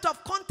a point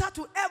of contact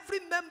to every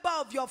member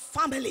of your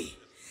family.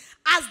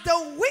 As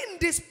the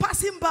wind is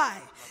passing by,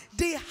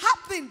 the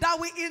happening that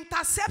will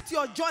intercept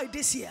your joy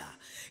this year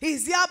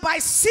is hereby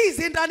seized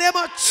in the name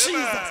of Jesus.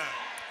 Amen.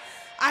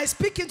 I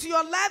speak into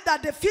your life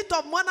that the feet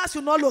of mourners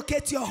will not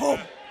locate your home.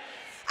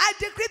 I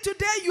decree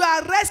today you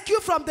are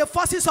rescued from the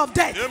forces of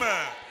death.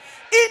 Amen.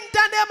 In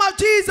the name of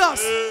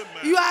Jesus, Amen.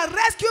 you are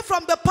rescued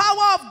from the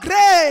power of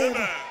grave.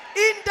 Amen.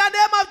 In the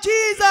name of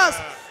Jesus,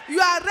 Amen. you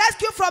are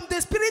rescued from the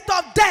spirit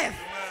of death.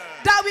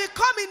 Amen. That will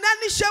come in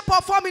any shape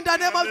or form in the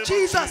name of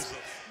Jesus.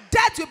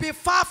 Death will be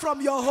far from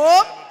your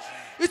home.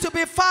 It will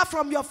be far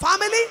from your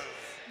family.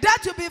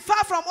 Death will be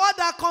far from all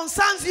that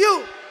concerns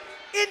you.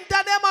 In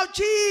the name of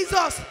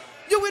Jesus,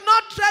 you will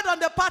not tread on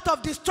the path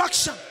of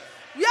destruction.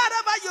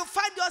 Wherever you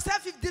find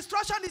yourself, if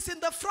destruction is in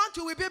the front,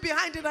 you will be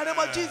behind in the name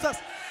of Jesus.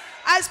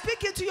 I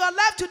speak into your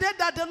life today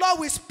that the Lord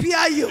will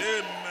spare you.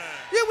 Amen.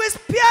 He will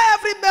spare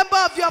every member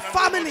of your In the name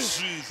of family.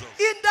 Jesus.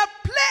 In the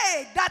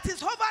plague that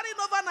is hovering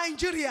over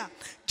Nigeria,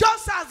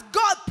 just as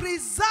God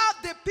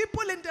preserved the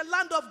people in the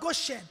land of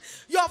Goshen,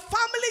 your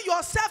family,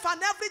 yourself,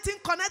 and everything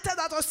connected,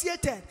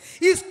 associated,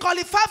 is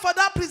qualified for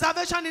that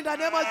preservation in the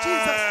name of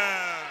Jesus.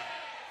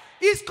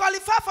 Is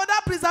qualified for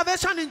that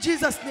preservation in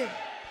Jesus' name.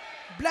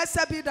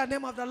 Blessed be the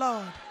name of the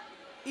Lord.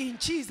 In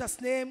Jesus'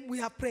 name we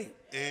have prayed.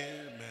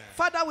 Amen.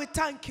 Father, we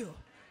thank you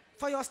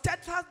for your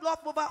steadfast love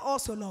over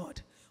us, O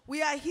Lord.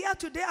 We are here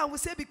today and we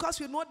say because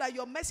we know that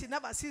your mercy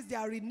never ceases, they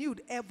are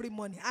renewed every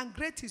morning. And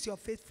great is your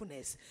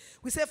faithfulness.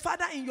 We say,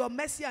 Father, in your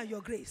mercy and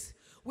your grace,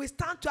 we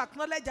stand to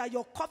acknowledge that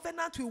your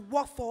covenant will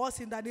work for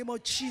us in the name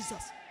of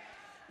Jesus.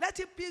 Let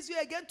it please you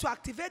again to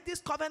activate this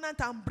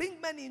covenant and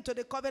bring many into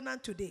the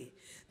covenant today.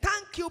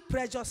 Thank you,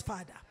 precious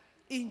Father.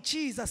 In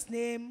Jesus'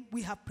 name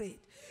we have prayed.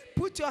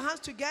 Put your hands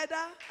together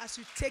as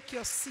you take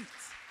your seat.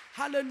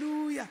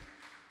 Hallelujah.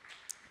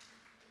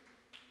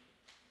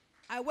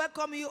 I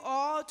welcome you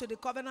all to the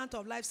Covenant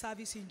of Life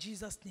service in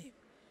Jesus' name.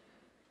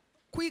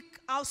 Quick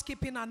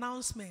housekeeping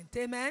announcement.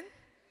 Amen.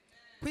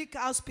 Quick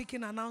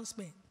housekeeping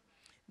announcement.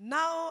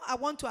 Now I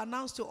want to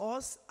announce to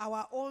us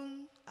our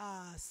own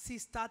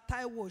sister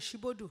Taiwo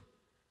Shibodu.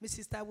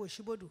 Mrs. Taiwo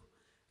Shibodu.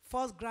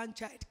 First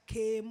grandchild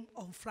came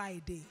on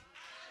Friday.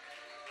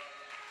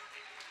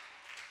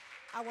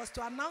 I was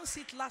to announce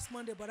it last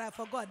Monday, but I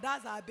forgot.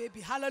 That's our baby.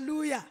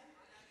 Hallelujah.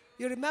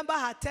 You remember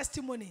her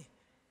testimony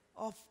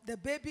of the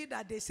baby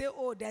that they say,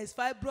 oh, there is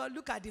fibroid.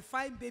 Look at the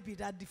fine baby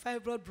that the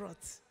fibroid brought.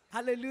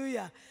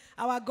 Hallelujah.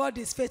 Our God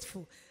is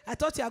faithful. I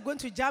thought you are going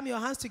to jam your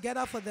hands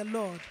together for the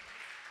Lord.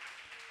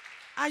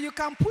 And you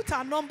can put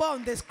her number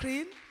on the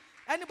screen.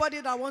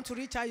 Anybody that wants to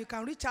reach her, you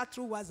can reach her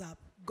through WhatsApp.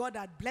 God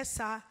had blessed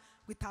her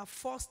with her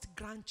first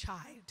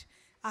grandchild.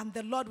 And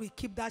the Lord will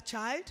keep that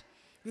child.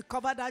 We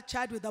cover that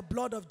child with the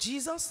blood of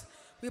Jesus.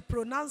 We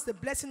pronounce the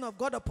blessing of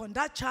God upon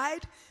that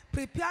child,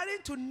 preparing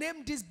to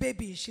name this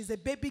baby. She's a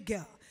baby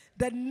girl.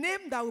 The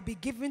name that will be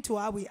given to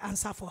her will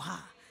answer for her.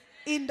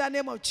 In the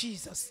name of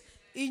Jesus.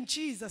 In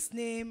Jesus'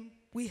 name,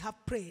 we have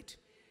prayed.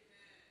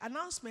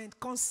 Announcement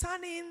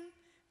concerning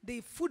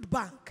the food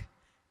bank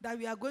that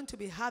we are going to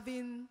be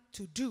having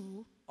to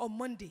do on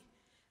Monday.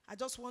 I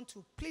just want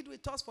to plead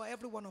with us for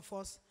every one of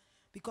us,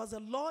 because the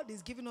Lord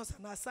is giving us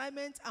an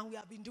assignment and we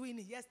have been doing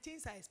it. Yes,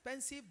 things are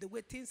expensive the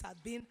way things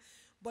have been,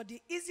 but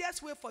the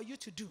easiest way for you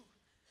to do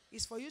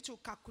is for you to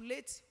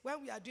calculate,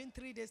 when we are doing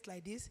 3 days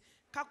like this,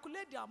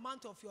 calculate the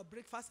amount of your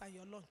breakfast and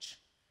your lunch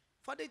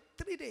for the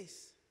 3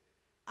 days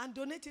and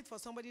donate it for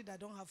somebody that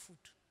don't have food.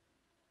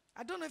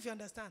 I don't know if you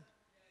understand.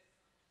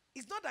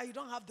 It's not that you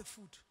don't have the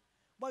food,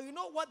 but you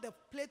know what the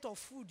plate of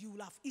food you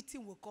will have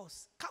eaten will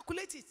cost.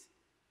 Calculate it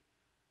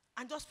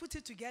and just put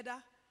it together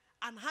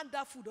and hand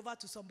that food over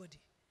to somebody.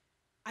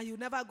 And you'll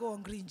never go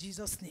hungry in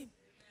Jesus' name.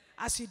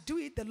 As you do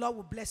it, the Lord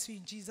will bless you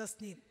in Jesus'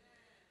 name.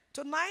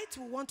 Tonight,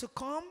 we want to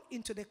come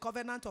into the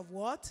covenant of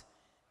what?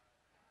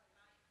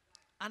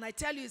 And I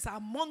tell you, it's a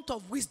month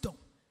of wisdom.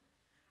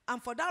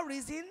 And for that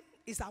reason,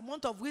 it's a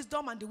month of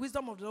wisdom, and the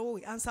wisdom of the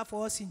Lord will answer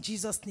for us in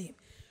Jesus' name.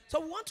 So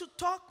we want to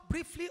talk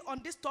briefly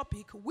on this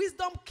topic,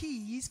 wisdom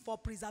keys for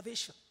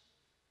preservation.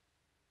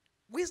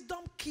 Wisdom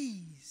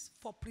keys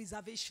for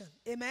preservation.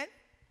 Amen.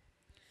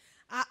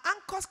 Our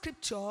anchor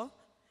scripture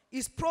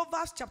is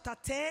Proverbs chapter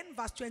 10,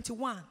 verse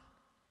 21.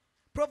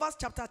 Proverbs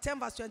chapter 10,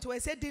 verse 21.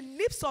 It said, the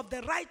lips of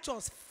the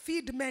righteous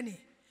feed many,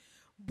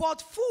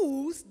 but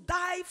fools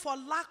die for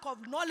lack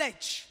of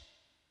knowledge.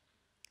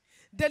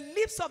 The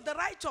lips of the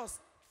righteous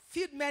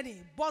feed many,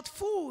 but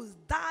fools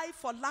die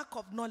for lack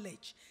of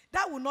knowledge.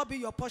 That will not be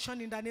your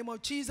portion in the name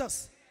of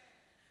Jesus.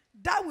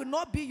 That will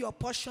not be your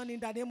portion in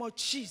the name of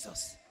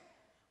Jesus.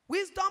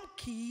 Wisdom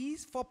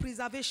keys for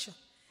preservation.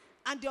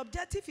 And the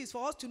objective is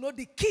for us to know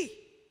the key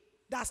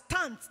that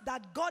stands,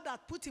 that God has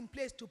put in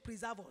place to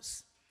preserve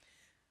us.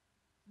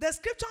 The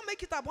scripture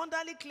makes it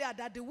abundantly clear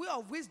that the way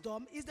of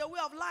wisdom is the way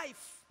of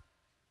life.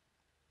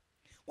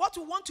 What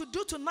we want to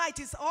do tonight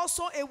is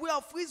also a way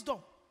of wisdom.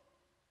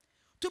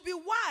 To be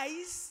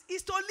wise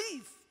is to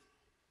live.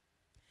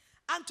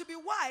 And to be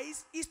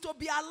wise is to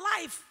be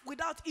alive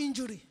without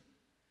injury,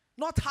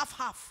 not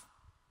half-half.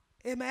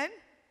 Amen?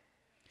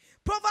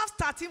 Proverbs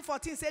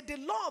 13:14 said, the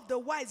law of the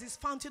wise is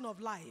fountain of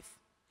life,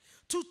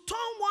 to turn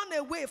one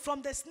away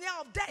from the snare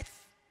of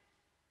death.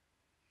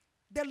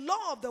 The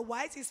law of the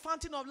wise is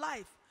fountain of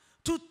life,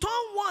 to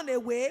turn one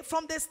away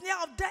from the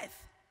snare of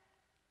death.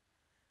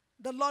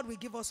 The Lord will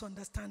give us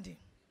understanding.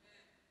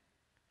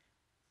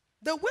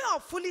 The way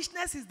of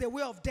foolishness is the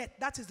way of death.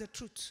 That is the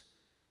truth.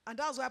 And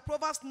that's why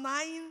Proverbs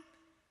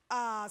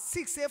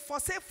 9:6 says,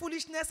 forsake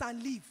foolishness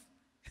and live,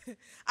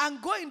 and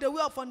go in the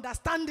way of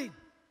understanding.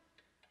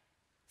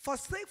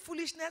 Forsake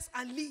foolishness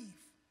and live.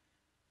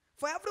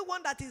 For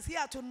everyone that is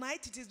here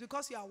tonight, it is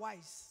because you are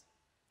wise.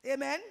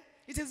 Amen?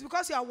 It is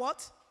because you are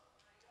what?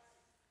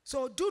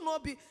 So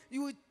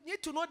you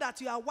need to know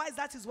that you are wise.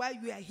 That is why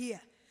you are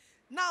here.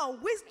 Now,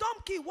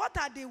 wisdom key. What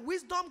are the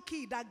wisdom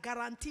key that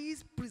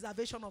guarantees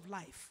preservation of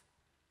life?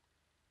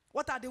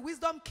 What are the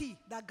wisdom key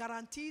that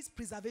guarantees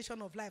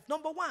preservation of life?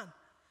 Number one,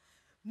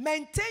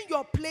 maintain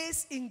your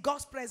place in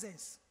God's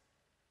presence.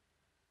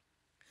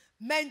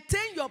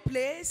 Maintain your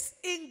place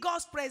in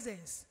God's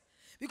presence.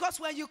 Because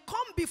when you come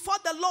before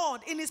the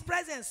Lord in his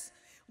presence,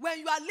 when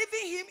you are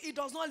leaving him, he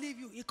does not leave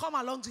you. He comes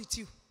along with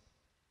you.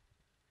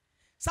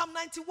 Psalm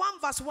 91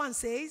 verse 1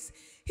 says,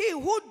 he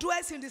who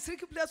dwells in the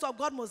secret place of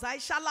God Most High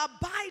shall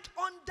abide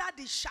under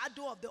the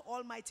shadow of the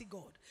Almighty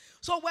God.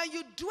 So when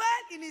you dwell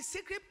in his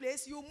secret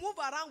place, you move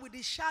around with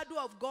the shadow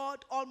of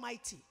God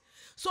Almighty.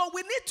 So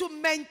we need to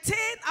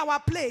maintain our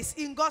place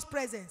in God's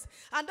presence.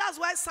 And that's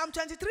why Psalm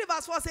 23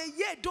 verse 4 says,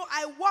 yea, though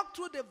I walk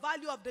through the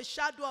valley of the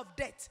shadow of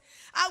death,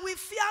 I will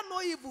fear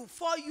no evil,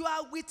 for you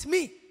are with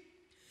me.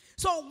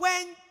 So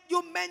when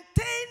you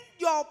maintain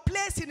your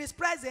place in his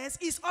presence,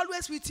 he's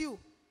always with you.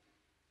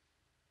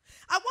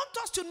 I want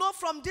us to know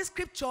from this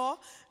scripture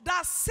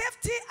that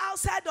safety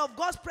outside of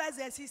God's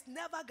presence is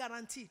never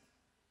guaranteed.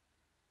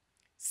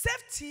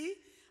 Safety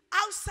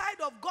outside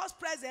of God's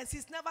presence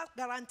is never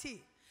guaranteed.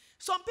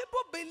 Some people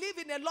believe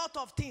in a lot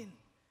of things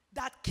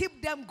that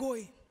keep them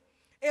going.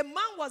 A man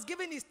was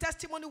giving his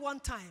testimony one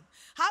time,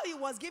 how he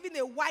was given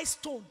a white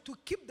stone to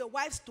keep the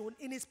white stone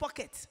in his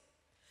pocket.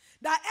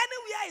 That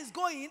anywhere he's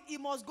going, he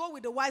must go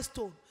with the white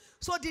stone.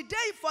 So the day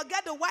he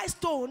forget the white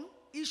stone,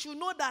 he should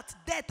know that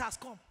death has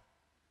come.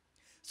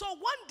 So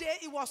one day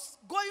he was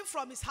going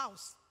from his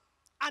house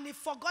and he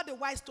forgot the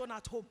white stone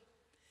at home.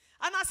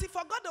 And as he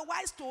forgot the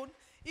white stone,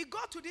 he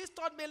got to this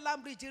third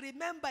mainland bridge. He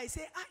remembered, he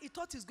said, he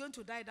thought he's going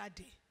to die that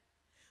day.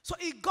 So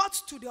he got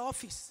to the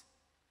office.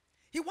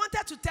 He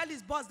wanted to tell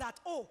his boss that,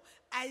 oh,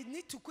 I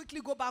need to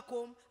quickly go back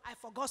home. I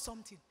forgot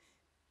something.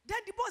 Then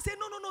the boss said,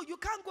 no, you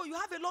can't go. You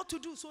have a lot to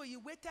do. So he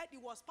waited. He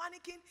was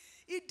panicking.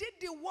 He did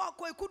the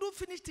work, or he couldn't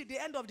finish till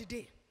the end of the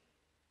day.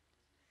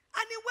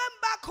 And he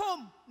went back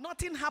home.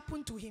 Nothing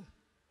happened to him.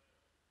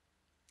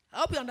 I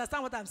hope you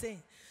understand what I'm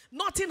saying.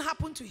 Nothing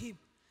happened to him.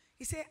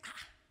 He said,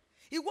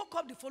 He woke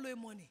up the following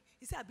morning.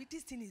 He said,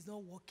 this thing is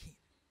not working.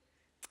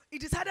 He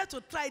decided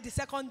to try it the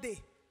second day.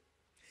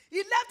 He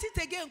left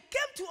it again,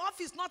 came to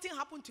office, nothing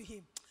happened to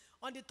him.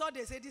 On the third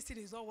day, he said, this thing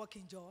is not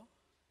working, Joe.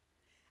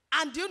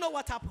 And do you know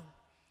what happened?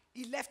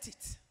 He left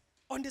it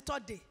on the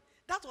third day.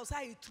 That was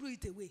how he threw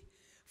it away.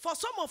 For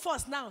some of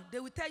us now, they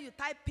will tell you,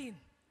 type in,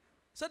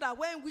 so that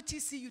when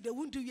witches see you, they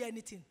won't do you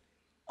anything.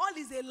 All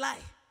is a lie.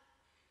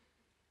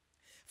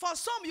 For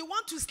some, you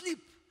want to sleep.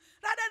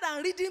 Rather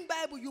than reading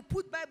Bible, you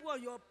put Bible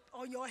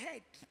on your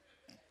head.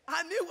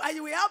 And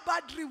you will have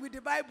bad dream with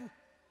the Bible.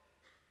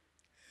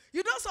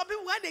 You know some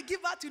people, when they give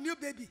out to new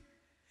baby,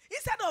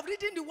 instead of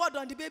reading the word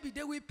on the baby,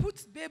 they will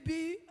put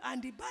baby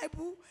and the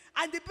Bible,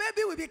 and the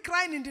baby will be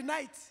crying in the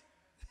night.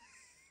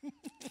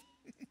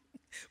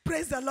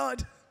 Praise the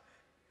Lord.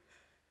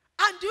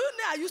 And do you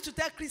know, I used to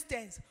tell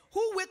Christians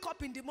who wake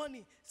up in the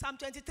morning, Psalm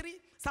 23,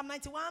 Psalm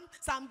 91,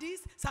 Psalm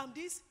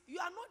this, you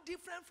are not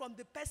different from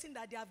the person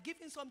that they have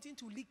given something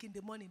to leak in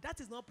the morning. That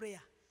is not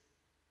prayer.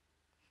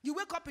 You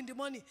wake up in the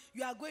morning,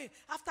 you are going,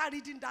 after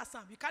reading that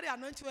psalm, you carry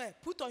anointing oil,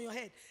 put on your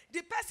head.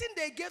 The person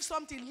they gave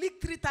something, leak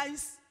 3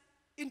 times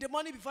in the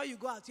morning before you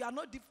go out.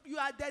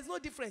 There's no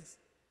difference.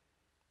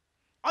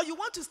 Or you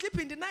want to sleep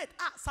in the night,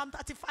 Psalm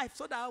 35,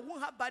 so that I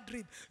won't have bad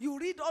dream. You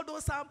read all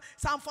those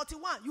Psalm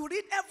 41, you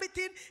read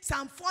everything,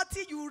 Psalm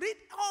 40, you read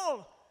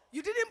all.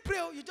 You didn't pray,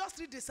 you just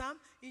read the psalm,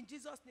 in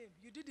Jesus' name.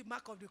 You did the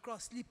mark of the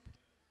cross, sleep.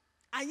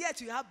 And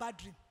yet you have bad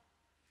dream.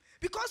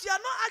 Because you are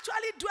not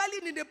actually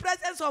dwelling in the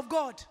presence of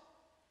God.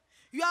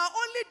 You are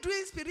only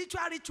doing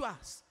spiritual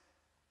rituals.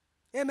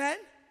 Amen?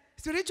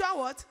 Spiritual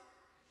what?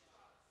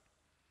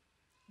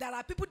 There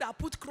are people that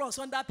put cross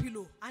under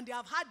pillow, and they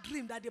have had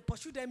dream that they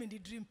pursue them in the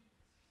dream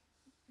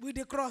with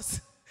the cross.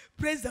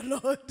 Praise the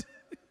Lord.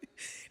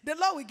 The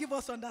Lord will give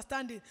us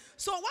understanding.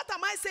 So what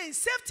am I saying?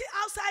 Safety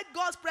outside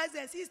God's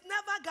presence is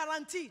never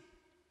guaranteed.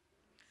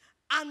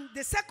 And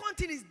the second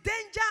thing is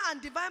danger and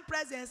divine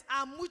presence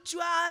are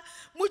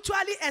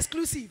mutually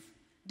exclusive.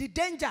 The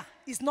danger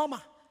is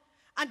normal.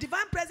 And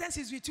divine presence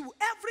is with you.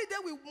 Every day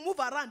we move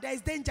around, there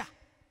is danger.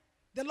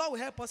 The Lord will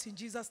help us in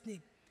Jesus'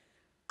 name.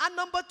 And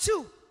number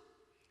 2,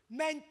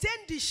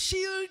 maintain the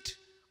shield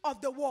of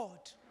the word.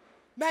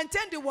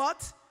 Maintain the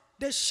what?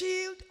 The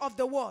shield of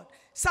the word.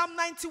 Psalm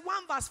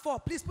 91 verse 4.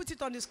 Please put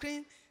it on the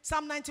screen.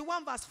 Psalm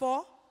 91 verse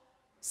 4.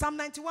 Psalm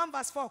 91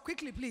 verse 4.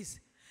 Quickly, please.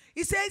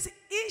 It says,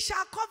 he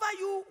shall cover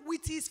you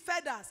with his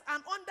feathers,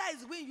 and under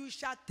his wing you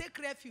shall take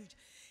refuge.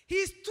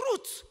 His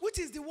truth, which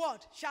is the word,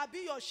 shall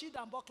be your shield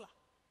and buckler.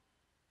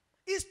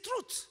 His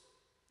truth.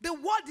 The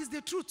word is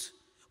the truth,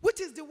 which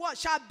is the word,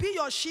 shall be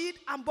your shield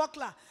and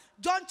buckler.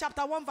 John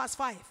chapter 1 verse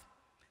 5.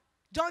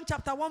 John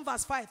chapter 1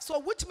 verse 5. So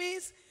which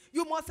means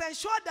you must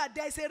ensure that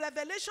there is a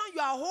revelation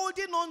you are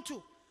holding on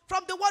to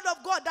from the word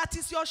of God that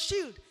is your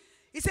shield.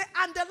 He said,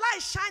 and the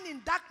light shine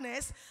in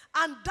darkness,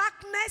 and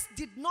darkness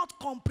did not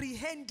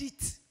comprehend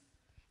it.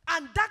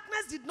 And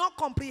darkness did not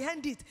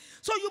comprehend it.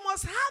 So you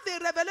must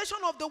have a revelation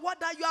of the word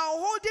that you are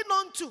holding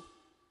on to.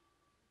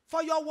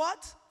 For your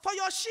what? For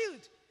your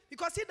shield.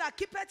 Because he that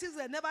keepeth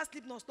Israel never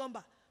sleep nor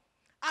slumber.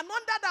 And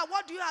under that,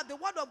 what do you have? The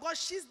word of God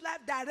shields life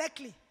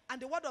directly.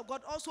 And the word of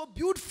God also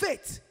builds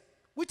faith,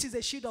 which is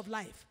a shield of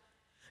life.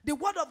 The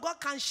word of God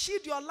can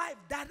shield your life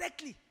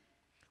directly.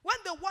 When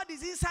the word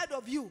is inside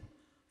of you,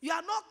 you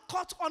are not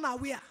caught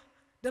unaware.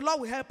 The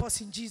Lord will help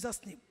us in Jesus'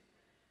 name.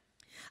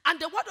 And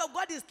the word of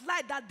God is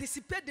light that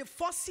dissipates the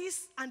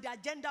forces and the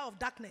agenda of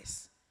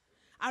darkness.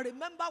 I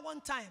remember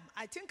one time,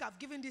 I think I've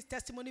given this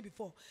testimony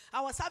before.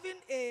 I was having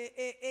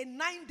a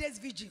 9 days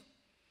vigil.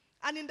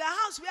 And in the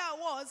house where I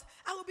was,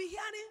 I would be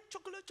hearing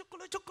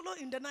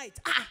chokolo in the night.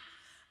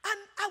 And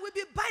I will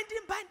be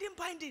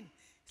binding.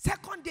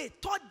 Second day,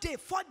 third day,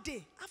 fourth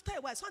day. After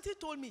a while, something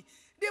told me,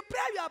 the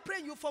prayer you are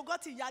praying, you've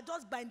forgotten. You are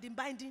just binding.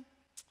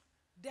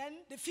 Then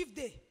the 5th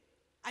day,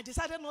 I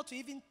decided not to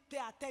even pay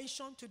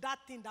attention to that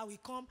thing that will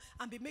come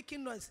and be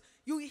making noise.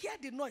 You will hear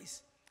the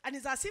noise. And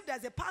it's as if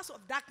there's a path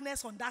of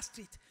darkness on that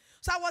street.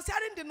 So I was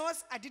hearing the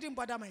noise. I didn't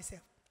bother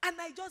myself. And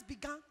I just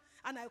began.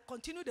 And I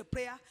continued the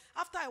prayer.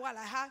 After a while,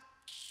 I heard,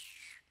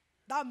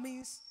 that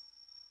means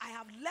I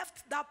have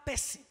left that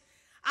person.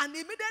 And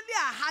immediately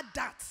I heard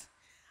that.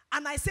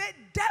 And I said,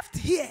 deaf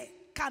ear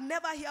can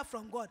never hear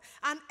from God.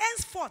 And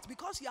henceforth,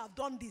 because you have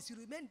done this, you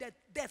remain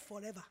deaf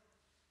forever.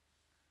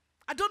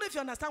 I don't know if you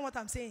understand what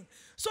I'm saying.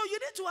 So you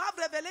need to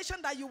have revelation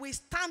that you will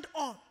stand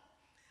on.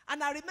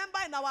 And I remember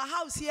in our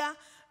house here,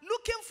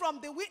 looking from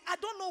the window, I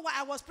don't know why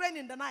I was praying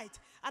in the night.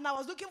 And I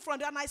was looking from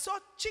there and I saw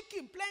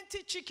chicken,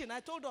 plenty chicken. I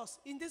told us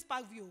in this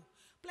park view,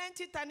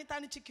 plenty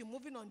tiny chicken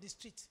moving on the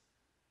street.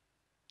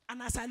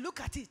 And as I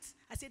look at it,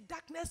 I said,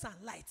 darkness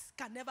and light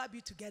can never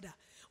be together.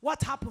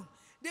 What happened?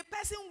 The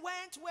person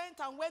went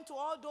to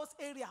all those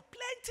areas.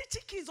 Plenty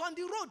chickens on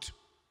the road.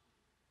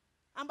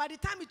 And by the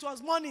time it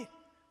was morning,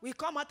 we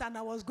come out and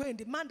I was going.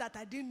 The man that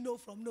I didn't know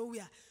from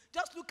nowhere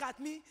just look at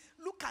me,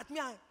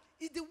 and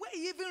it's the way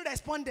he even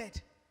responded.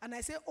 And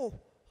I say, oh,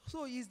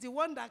 so he's the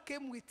one that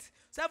came with.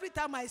 So every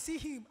time I see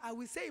him, I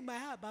will say in my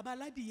heart, Baba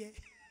Ladiye.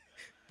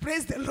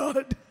 Praise the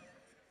Lord.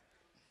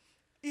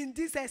 In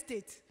this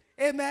estate.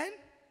 Amen.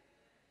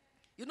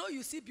 You know,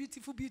 you see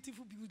beautiful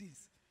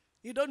buildings.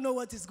 You don't know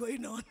what is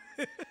going on.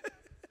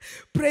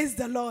 Praise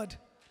the Lord.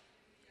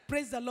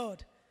 Praise the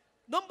Lord.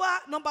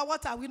 Number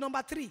what are we?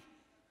 Number 3.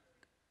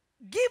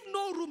 Give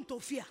no room to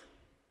fear.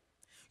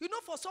 You know,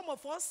 for some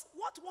of us,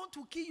 what want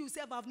to kill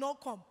yourself have not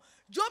come.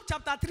 Job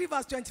chapter 3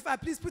 verse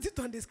 25. Please put it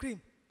on the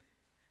screen.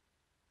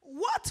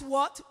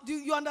 What? Do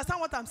you understand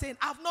what I'm saying?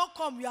 Have not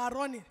come, you are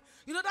running.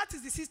 You know, that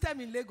is the system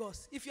in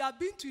Lagos. If you have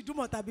been to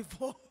Idumota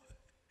before,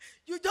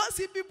 you just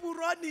see people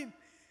running.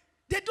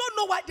 They don't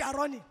know why they are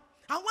running.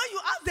 And when you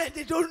ask them,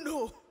 they don't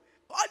know.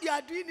 All you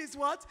are doing is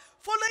what?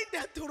 Following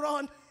them to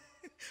run.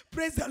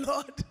 Praise the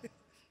Lord.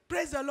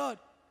 Praise the Lord.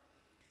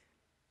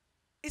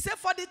 He said,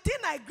 for the thing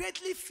I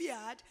greatly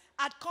feared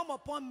had come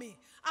upon me,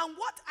 and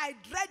what I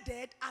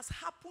dreaded has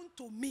happened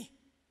to me.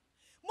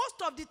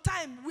 Most of the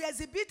time, we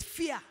exhibit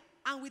fear,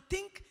 and we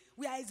think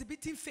we are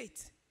exhibiting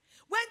faith.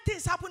 When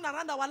things happen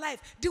around our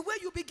life, the way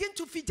you begin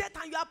to fidget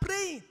and you are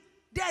praying,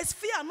 there is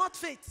fear, not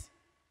faith.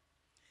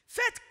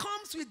 Faith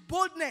comes with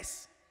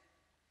boldness.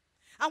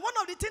 And one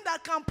of the things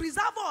that can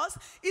preserve us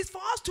is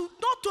for us to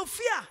not to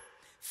fear.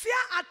 Fear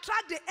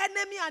attracts the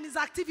enemy and his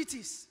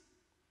activities.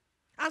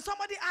 And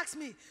somebody asked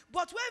me,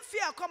 but when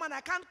fear comes and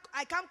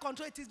I can't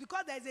control it, it's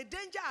because there is a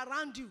danger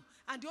around you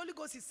and the Holy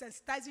Ghost is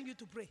sensitizing you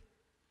to pray.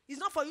 It's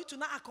not for you to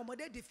now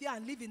accommodate the fear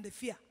and live in the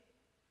fear.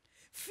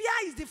 Fear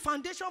is the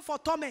foundation for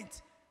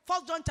torment.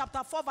 1 John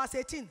chapter 4 verse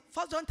 18.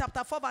 1 John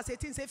chapter 4 verse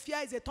 18 says fear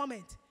is a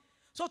torment.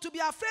 So to be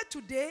afraid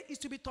today is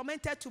to be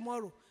tormented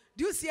tomorrow.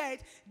 Do you see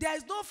it? There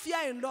is no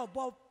fear in love,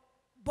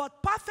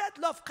 but perfect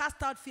love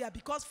casts out fear,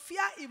 because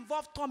fear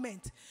involves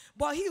torment.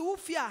 But he who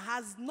fears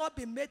has not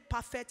been made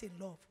perfect in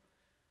love.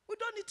 We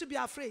don't need to be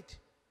afraid.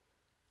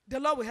 The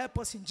Lord will help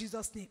us in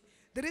Jesus' name.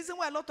 The reason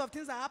why a lot of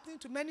things are happening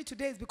to many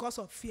today is because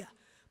of fear.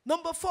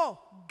 Number 4,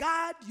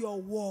 guard your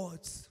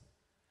words.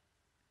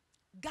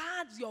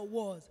 Guard your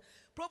words.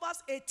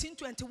 Proverbs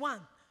 18:21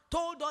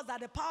 told us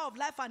that the power of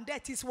life and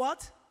death is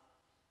what?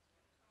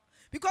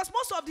 Because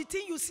most of the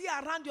things you see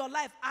around your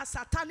life are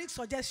satanic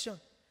suggestion.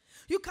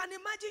 You can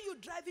imagine you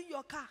driving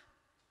your car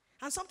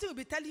and something will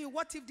be telling you,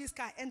 what if this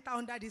car enter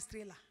under this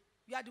trailer?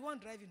 You are the one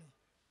driving.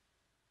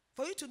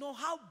 For you to know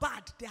how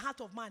bad the heart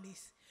of man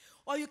is.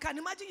 Or you can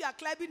imagine you are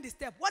climbing the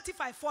step. What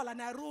if I fall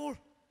and I roll?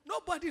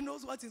 Nobody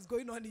knows what is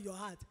going on in your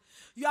heart.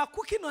 You are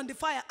cooking on the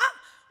fire.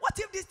 What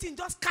if this thing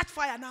just catch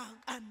fire now?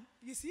 And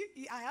you see,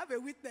 I have a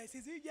witness.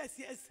 You see,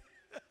 yes.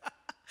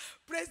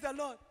 Praise the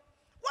Lord.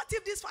 What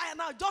if this fire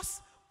now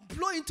just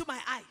blow into my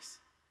eyes?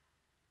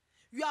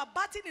 You are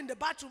bathing in the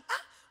bathroom.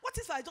 What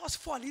if I just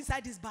fall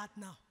inside this bath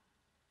now?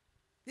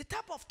 The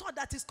type of thought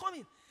that is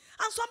coming.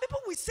 And some people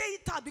will say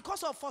it out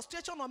because of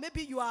frustration, or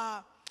maybe you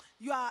are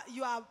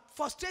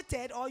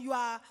frustrated, or you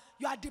are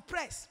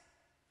depressed.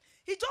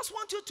 He just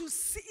wants you to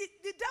see.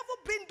 The devil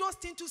brings those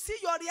things to see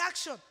your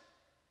reaction,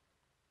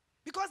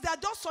 because they are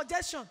just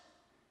suggestions.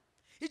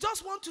 He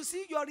just wants to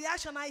see your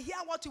reaction and hear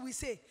what you will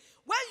say.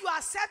 When you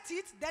accept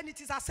it, then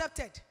it is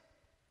accepted.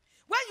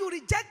 When you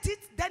reject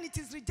it, then it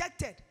is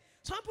rejected.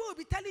 Some people will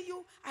be telling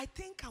you, I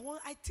think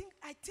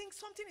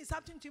something is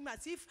happening to me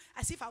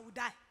as if I would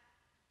die.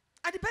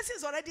 And the person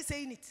is already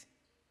saying it.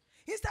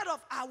 Instead of,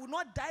 I will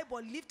not die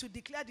but live to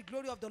declare the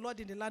glory of the Lord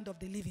in the land of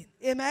the living.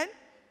 Amen?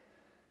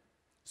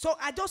 So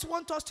I just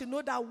want us to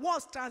know that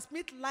words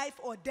transmit life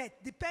or death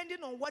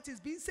depending on what is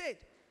being said.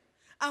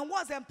 And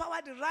words empower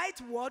the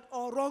right word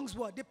or wrong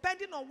word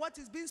depending on what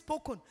is being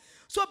spoken.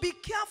 So be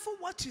careful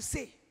what you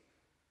say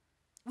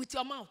with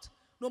your mouth,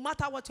 no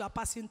matter what you are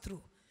passing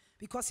through.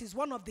 Because it's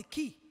one of the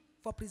key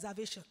for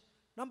preservation.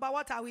 Number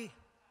what are we?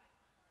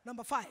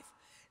 Number 5.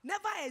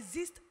 Never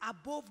exist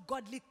above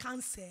godly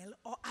counsel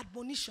or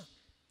admonition.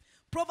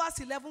 Proverbs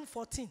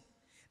 11:14.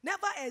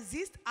 Never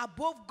exist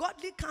above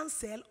godly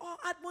counsel or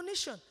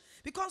admonition.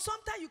 Because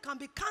sometimes you can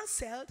be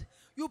counseled,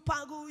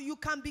 you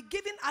can be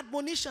given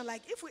admonition.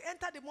 Like if we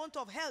enter the month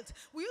of health,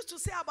 we used to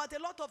say about a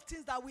lot of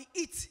things that we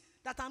eat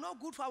that are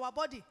not good for our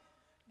body.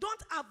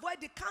 Don't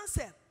avoid the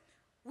counsel.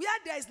 Where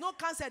there is no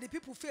counsel, the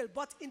people fail.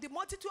 But in the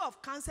multitude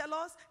of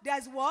counselors, there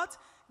is what?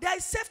 There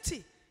is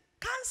safety.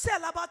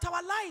 Counsel about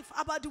our life,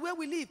 about the way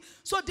we live.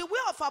 So the way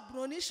of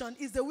admonition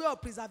is the way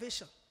of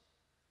preservation.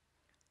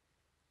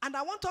 And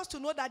I want us to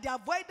know that the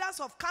avoidance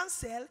of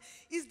counsel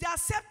is the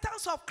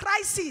acceptance of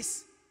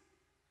crisis.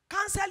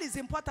 Counsel is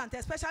important,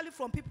 especially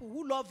from people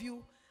who love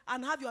you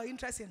and have your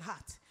interest in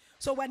heart.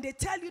 So when they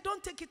tell you,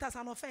 don't take it as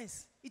an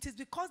offense. It is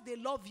because they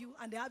love you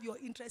and they have your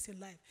interest in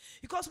life.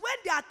 Because when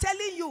they are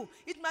telling you,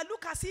 it might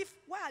look as if,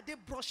 why are they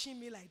brushing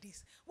me like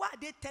this? Why are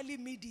they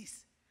telling me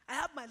this? I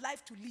have my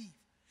life to live.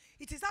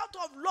 It is out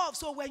of love.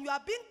 So when you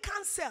are being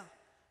counseled,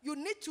 you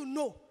need to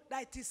know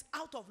that it is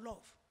out of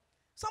love.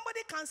 Somebody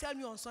counseled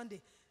me on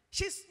Sunday.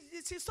 She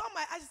saw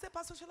my eyes. She said,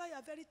 Pastor Shola, you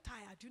are very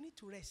tired. You need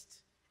to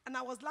rest. And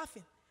I was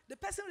laughing. The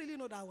person really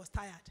knew that I was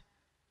tired.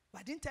 But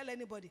I didn't tell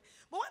anybody.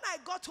 But when I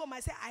got home, I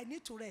said, I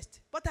need to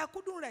rest. But I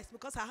couldn't rest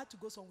because I had to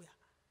go somewhere.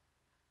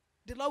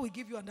 The Lord will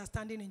give you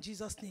understanding in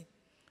Jesus' name.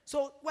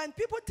 So when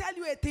people tell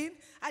you a thing,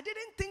 I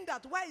didn't think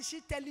that, why is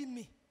she telling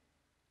me?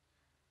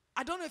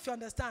 I don't know if you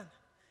understand.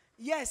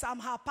 Yes, I'm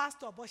her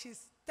pastor, but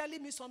she's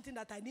telling me something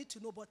that I need to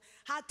know. But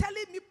her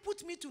telling me,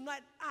 put me to know,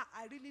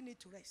 I really need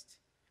to rest.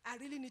 I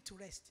really need to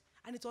rest.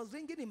 And it was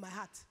ringing in my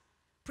heart.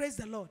 Praise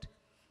the Lord.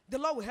 The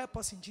Lord will help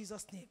us in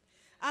Jesus' name.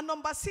 And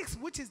number 6,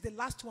 which is the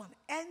last one,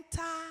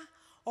 enter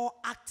or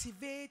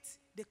activate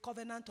the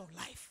covenant of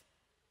life.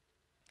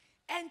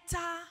 Enter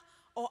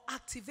or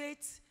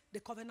activate the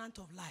covenant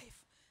of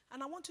life.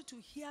 And I want you to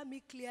hear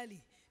me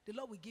clearly. The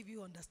Lord will give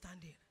you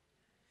understanding.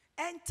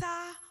 Enter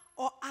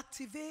or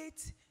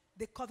activate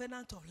the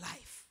covenant of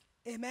life.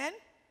 Amen?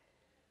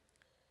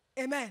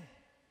 Amen.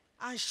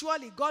 And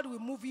surely God will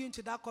move you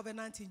into that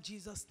covenant in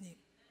Jesus' name.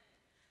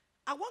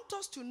 I want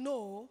us to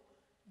know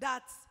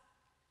that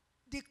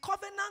the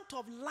covenant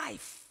of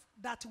life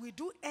that we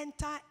do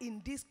enter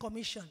in this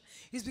commission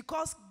is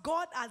because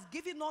God has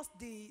given us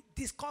the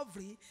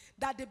discovery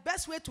that the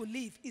best way to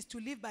live is to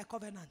live by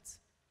covenant.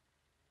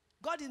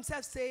 God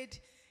himself said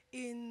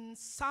in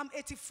Psalm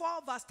 84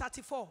 verse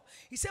 34,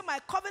 he said, my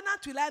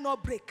covenant will I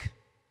not break.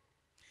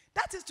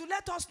 That is to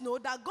let us know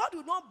that God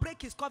will not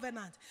break his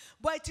covenant,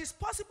 but it is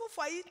possible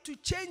for him to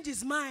change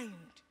his mind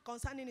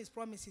concerning his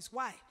promises.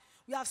 Why?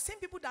 We have seen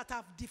people that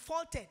have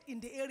defaulted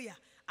in the area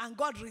and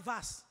God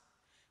reversed.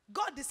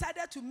 God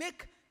decided to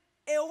make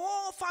a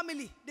whole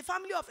family, the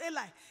family of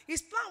Eli.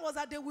 His plan was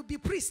that they would be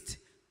priests.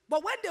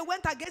 But when they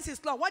went against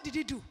his law, what did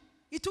he do?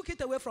 He took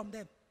it away from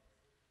them.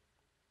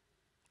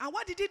 And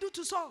what did he do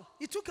to Saul?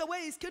 He took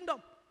away his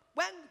kingdom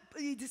when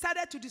he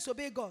decided to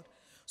disobey God.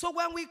 So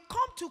when we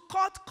come to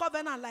court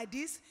covenant like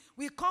this,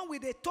 we come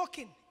with a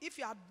token. If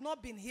you have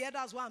not been here,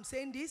 that's why I'm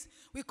saying this.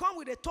 We come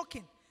with a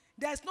token.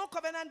 There is no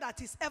covenant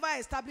that is ever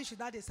established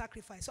without a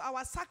sacrifice. So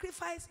our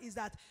sacrifice is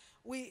that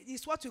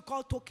is what we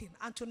call token.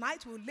 And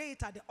tonight we'll lay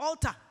it at the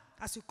altar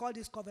as we call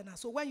this covenant.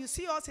 So when you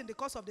see us in the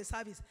course of the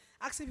service,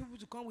 asking people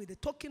to come with the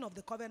token of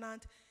the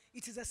covenant,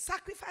 it is a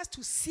sacrifice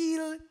to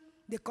seal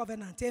the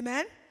covenant.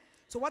 Amen?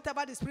 So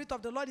whatever the Spirit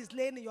of the Lord is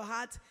laying in your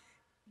heart,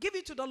 give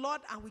it to the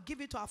Lord and we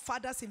give it to our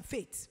fathers in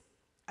faith.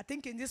 I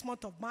think in this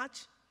month of March,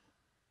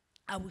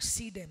 I will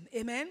see them.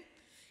 Amen?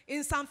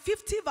 In Psalm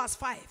 50 verse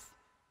 5,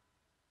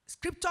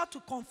 scripture to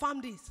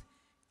confirm this.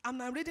 I'm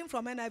reading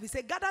from NIV.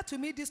 Say, gather to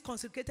me these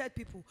consecrated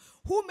people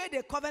who made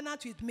a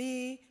covenant with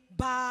me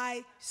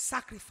by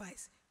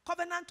sacrifice.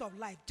 Covenant of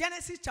life.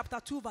 Genesis chapter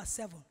 2 verse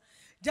 7.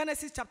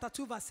 Genesis chapter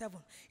 2 verse 7.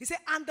 He said,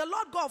 and the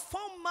Lord God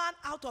formed man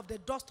out of the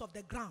dust of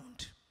the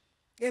ground.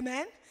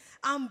 Amen.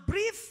 And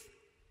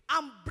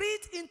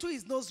breathed into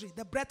his nostril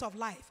the breath of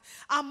life.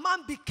 And man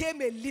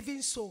became a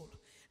living soul.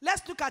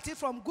 Let's look at it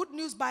from Good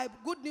News Bible,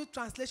 Good News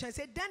Translation. It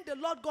said, then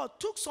the Lord God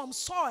took some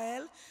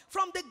soil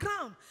from the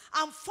ground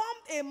and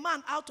formed a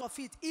man out of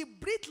it. He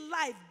breathed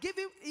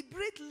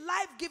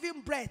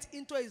life-giving breath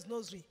into his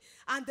nostril.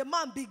 And the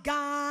man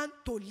began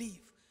to live.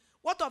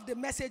 What of the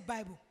Message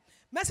Bible?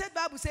 Message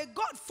Bible says,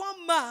 God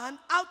formed man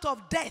out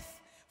of death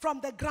from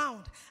the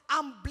ground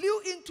and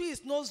blew into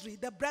his nostril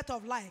the breath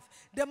of life.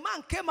 The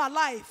man came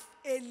alive,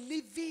 a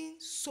living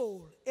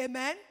soul.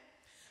 Amen?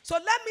 So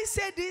let me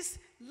say this.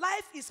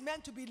 life is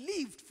meant to be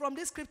lived from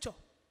this scripture.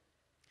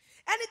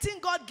 Anything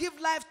God gives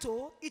life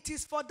to, it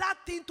is for that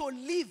thing to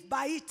live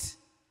by it.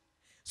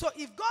 So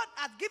if God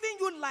has given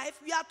you life,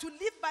 you have to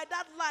live by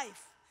that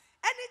life.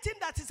 Anything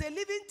that is a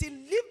living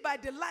thing, live by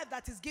the life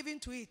that is given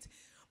to it.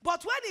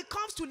 But when it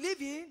comes to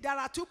living, there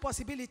are two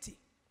possibilities.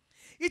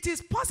 It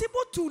is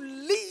possible to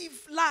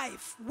live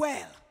life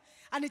well,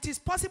 and it is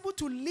possible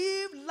to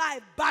live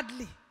life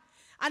badly,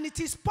 and it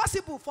is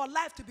possible for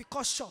life to be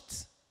cut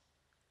short.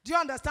 Do you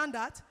understand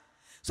that?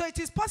 So it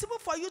is possible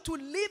for you to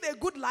live a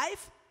good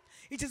life.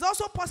 It is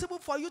also possible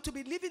for you to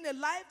be living a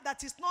life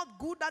that is not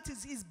good, that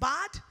is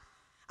bad.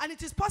 And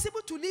it is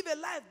possible to live a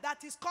life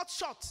that is cut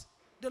short.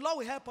 The Lord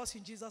will help us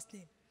in Jesus'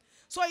 name.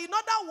 So in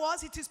other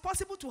words, it is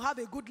possible to have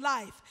a good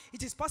life.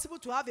 It is possible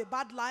to have a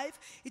bad life.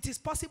 It is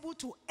possible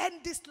to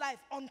end this life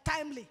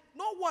untimely.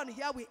 No one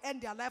here will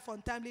end their life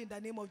untimely in the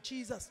name of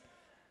Jesus.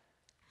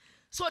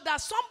 So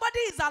that somebody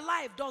is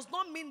alive does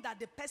not mean that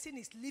the person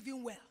is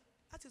living well.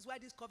 That is why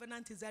this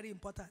covenant is very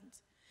important.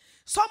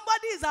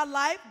 Somebody is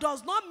alive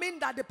does not mean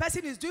that the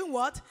person is doing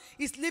what?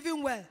 Is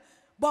living well.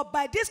 But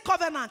by this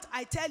covenant,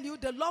 I tell you,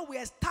 the Lord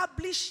will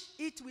establish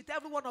it with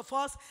every one of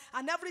us,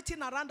 and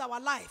everything around our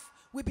life.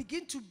 We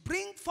begin to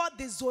bring forth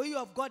the Zoe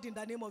of God in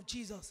the name of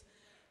Jesus.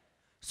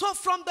 So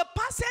from the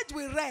passage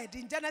we read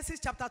in Genesis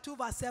chapter 2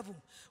 verse 7,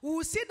 we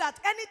will see that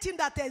anything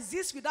that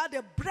exists without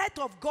the breath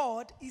of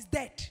God is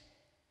dead.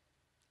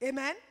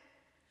 Amen?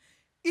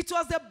 It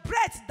was the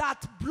breath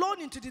that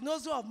blown into the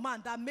nostril of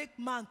man that made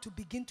man to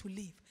begin to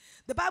live.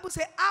 The Bible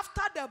says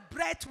after the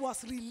breath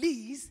was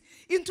released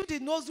into the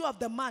nostril of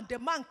the man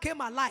came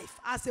alive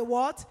as a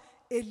what?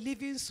 A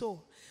living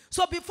soul.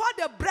 So before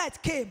the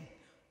breath came,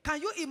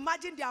 can you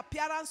imagine the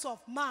appearance of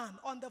man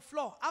on the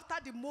floor after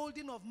the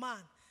molding of man?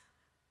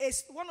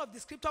 One of the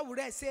scriptures we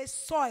read says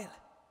soil.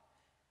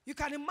 You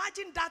can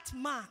imagine that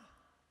man.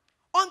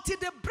 Until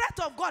the breath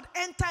of God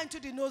entered into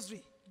the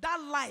nostril, that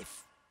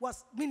life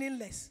was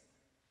meaningless.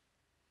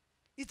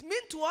 It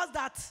means to us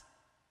that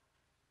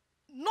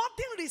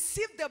nothing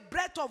received the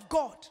breath of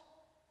God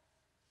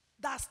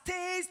that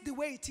stays the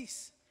way it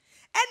is.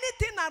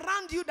 Anything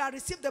around you that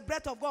receives the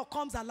breath of God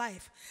comes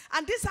alive.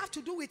 And this has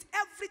to do with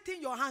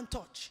everything your hand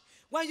touch.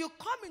 When you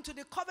come into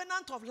the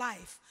covenant of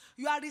life,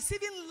 you are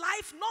receiving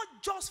life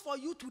not just for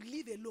you to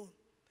live alone,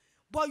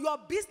 but your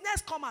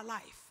business come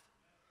alive.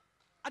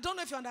 I don't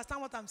know if you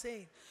understand what I'm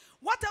saying.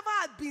 Whatever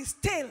had been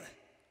stale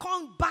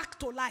comes back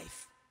to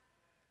life.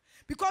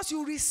 Because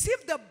you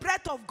receive the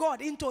breath of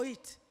God into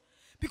it.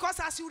 Because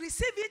as you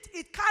receive it,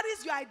 it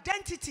carries your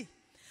identity.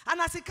 And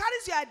as it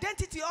carries your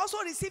identity, you also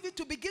receive it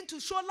to begin to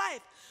show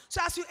life.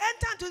 So as you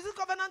enter into this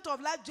covenant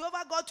of life,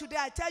 Jehovah God, today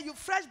I tell you,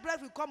 fresh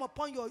breath will come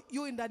upon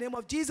you in the name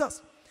of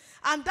Jesus.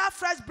 And that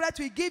fresh breath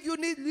will give you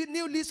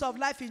new lease of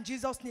life in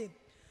Jesus' name.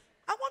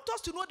 I want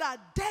us to know that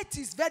death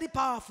is very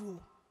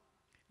powerful.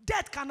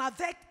 Death can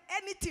affect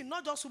anything,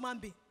 not just human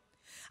being.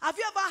 Have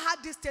you ever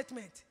heard this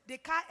statement? The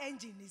car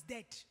engine is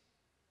dead.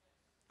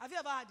 Have you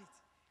ever heard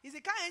it? Is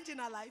the car engine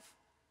alive?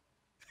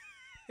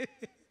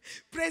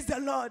 Praise the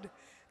Lord.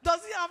 Does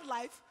it have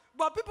life?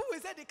 But people will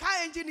say the car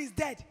engine is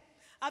dead.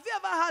 Have you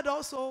ever heard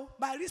also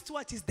my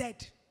wristwatch is dead?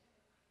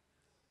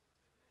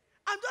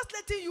 I'm just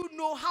letting you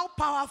know how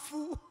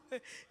powerful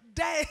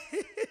death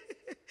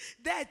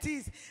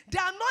is. They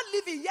are not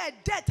living,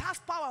 yet death has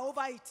power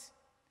over it.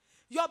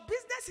 Your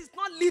business is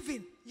not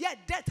living, yet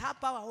death has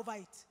power over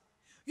it.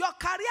 Your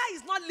career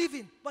is not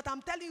living, but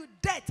I'm telling you,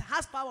 death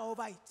has power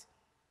over it.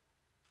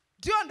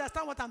 Do you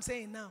understand what I'm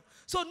saying now?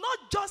 So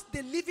not just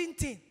the living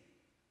thing.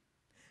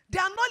 They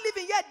are not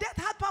living yet. Death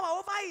has power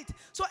over it.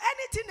 So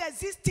anything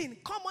existing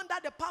come under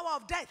the power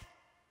of death.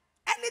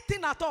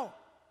 Anything at all.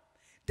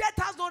 Death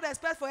has no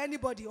respect for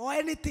anybody or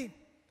anything.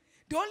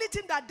 The only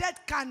thing that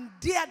death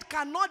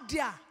cannot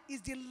dare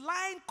is the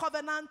line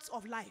covenant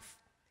of life.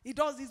 It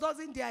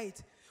doesn't dare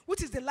it,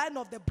 which is the line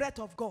of the breath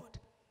of God.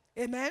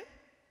 Amen?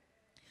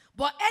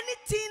 But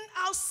anything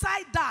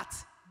outside that,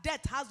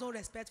 death has no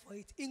respect for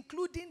it,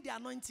 including the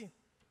anointing.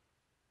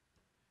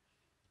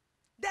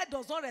 Death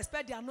does not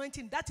respect the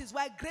anointing. That is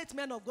why great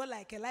men of God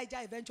like Elijah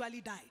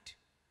eventually died.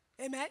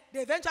 Amen? They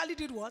eventually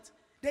did what?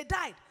 They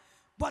died.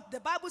 But the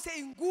Bible says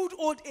in good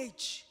old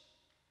age.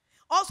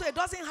 Also, it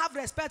doesn't have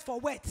respect for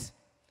wealth.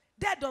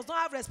 Death does not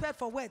have respect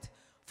for wealth.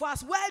 For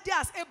as wealthy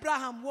as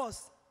Abraham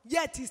was,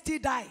 yet he still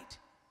died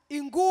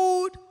in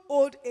good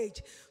old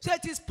age. So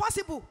it is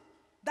possible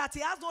that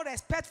he has no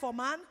respect for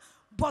man,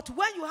 but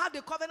when you have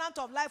the covenant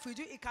of life with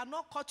you, it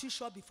cannot cut you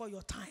short before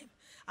your time.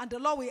 And the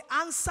Lord will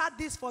answer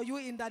this for you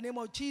in the name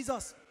of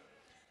Jesus.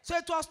 So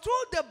it was through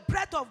the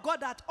breath of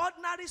God that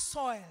ordinary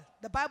soil,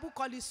 the Bible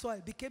calls it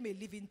soil, became a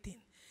living thing.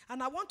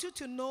 And I want you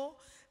to know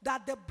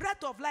that the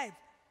breath of life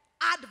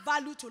add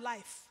value to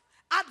life.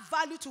 Add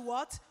value to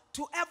what?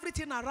 To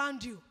everything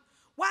around you.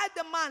 While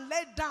the man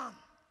laid down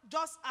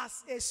just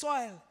as a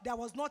soil, there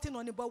was nothing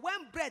on it. But when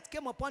breath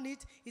came upon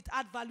it, it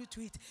add value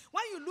to it.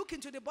 When you look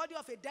into the body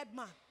of a dead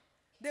man,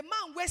 the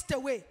man wastes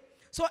away.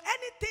 So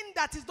anything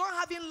that is not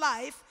having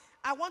life,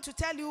 I want to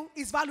tell you,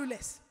 is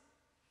valueless.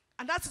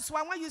 And that is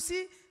why when you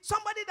see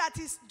somebody that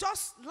is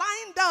just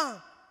lying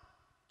down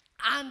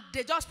and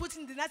they just put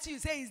in the next thing you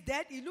say is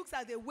dead, it looks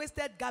like a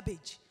wasted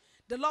garbage.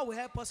 The Lord will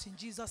help us in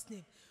Jesus'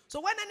 name. So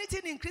when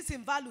anything increases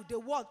in value, the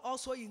word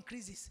also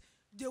increases.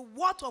 The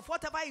word of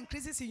whatever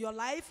increases in your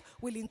life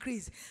will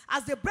increase.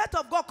 As the breath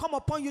of God come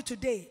upon you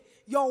today,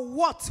 your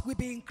worth will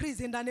be increased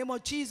in the name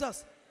of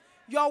Jesus.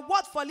 Your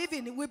worth for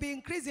living will be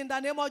increased in the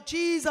name of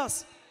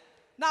Jesus.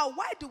 Now,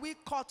 why do we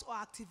cut or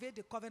activate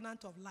the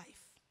covenant of life?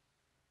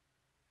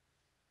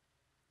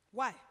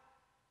 Why?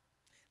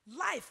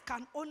 Life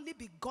can only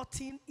be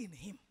gotten in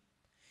him.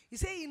 He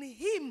said in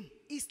him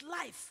is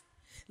life.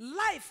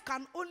 Life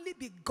can only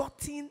be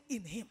gotten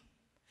in him.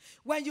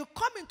 When you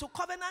come into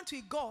covenant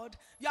with God,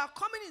 you are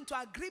coming into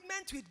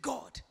agreement with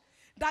God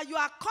that you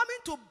are coming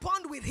to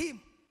bond with him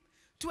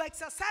to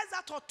exercise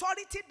that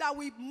authority that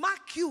will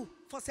mark you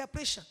for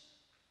separation.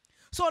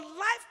 So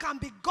life can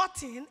be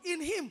gotten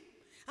in him.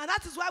 And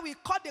that is why we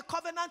cut the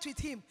covenant with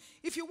him.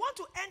 If you want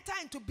to enter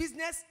into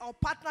business or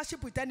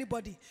partnership with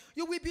anybody,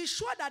 you will be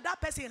sure that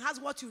that person has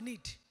what you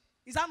need.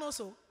 Is that not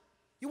so?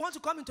 You want to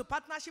come into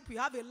partnership, you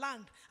have a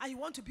land, and you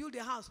want to build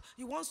a house.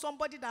 You want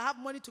somebody that have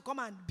money to come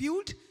and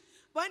build.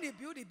 When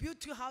they build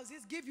 2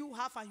 houses, give you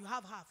half and you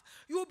have half.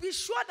 You will be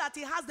sure that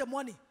he has the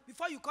money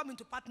before you come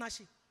into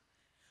partnership.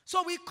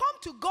 So we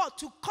come to God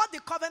to cut the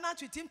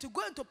covenant with him, to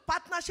go into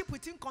partnership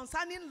with him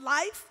concerning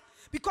life,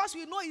 because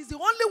we know he's the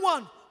only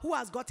one who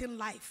has gotten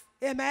life.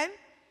 Amen?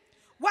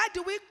 Why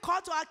do we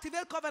cut or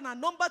activate covenant?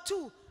 Number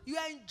 2, you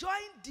are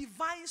enjoying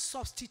divine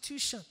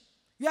substitution.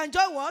 You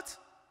enjoy what?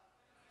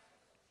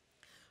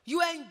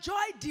 You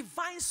enjoy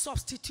divine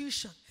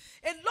substitution.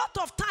 A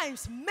lot of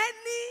times,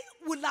 many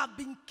will have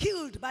been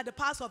killed by the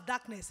powers of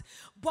darkness,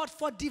 but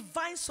for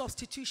divine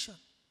substitution.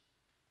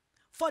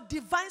 For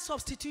divine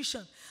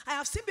substitution. I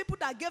have seen people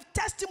that gave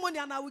testimony,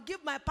 and I will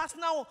give my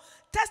personal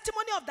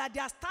testimony of that. They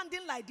are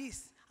standing like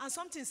this, and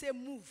something say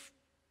move.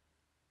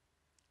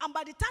 And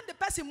by the time the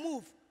person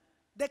moved,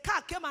 the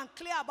car came and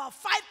cleared about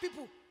 5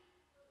 people,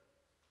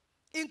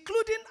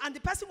 including, and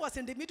the person was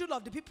in the middle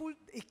of the people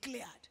it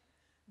cleared.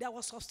 There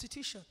was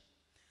substitution.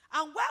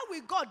 And why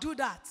will God do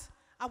that?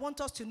 I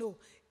want us to know.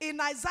 In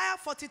Isaiah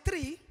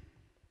 43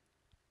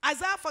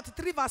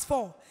 verse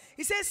 4,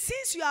 he says,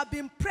 since you have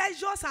been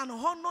precious and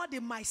honored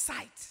in my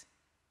sight,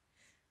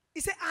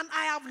 he said, and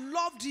I have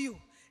loved you,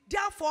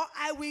 therefore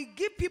I will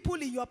give people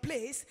in your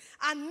place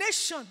a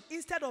nation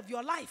instead of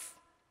your life.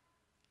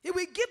 He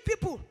will give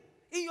people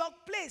in your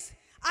place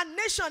a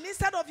nation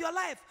instead of your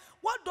life.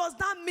 What does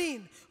that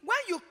mean? When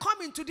you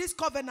come into this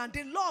covenant,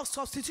 the law of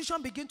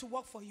substitution begins to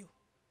work for you.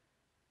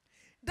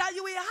 That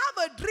you will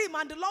have a dream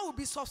and the Lord will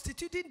be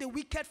substituting the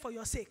wicked for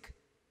your sake.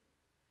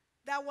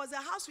 There was a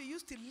house we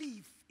used to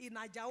live in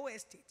Ajao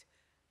Estate.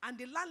 And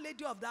the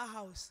landlady of that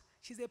house,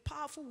 she's a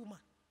powerful woman.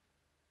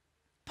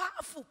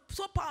 Powerful,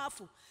 so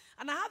powerful.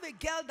 And I have a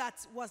girl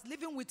that was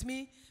living with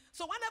me.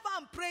 So whenever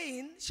I'm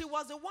praying, she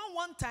was the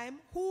one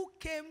time who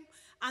came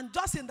and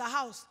just in the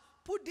house,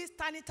 put these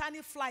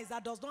tiny flies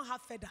that does not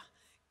have feather,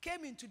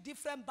 came into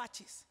different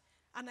batches.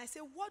 And I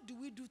said, what do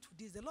we do to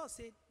this? The Lord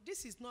said,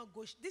 this is not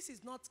Goshen, this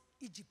is not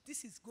Egypt,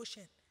 this is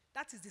Goshen.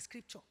 That is the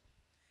scripture.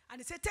 And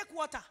he said, take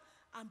water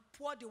and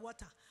pour the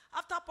water.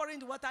 After pouring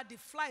the water, the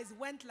flies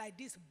went like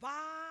this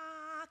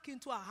back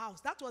into our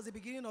house. That was the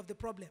beginning of the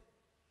problem.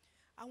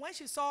 And when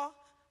she saw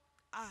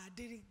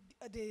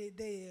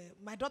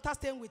my daughter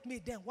staying with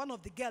me then, one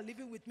of the girls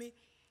living with me,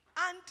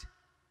 and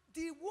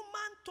the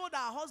woman told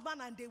her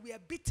husband and they were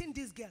beating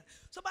this girl.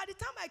 So by the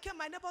time I came,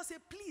 my neighbor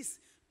said, please,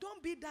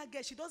 don't beat that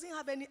girl. She doesn't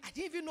have any, I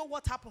didn't even know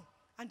what happened.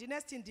 And the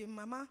next thing, the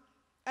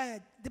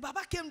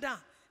Baba came down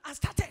and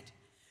started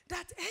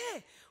that,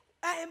 hey,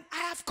 I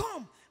have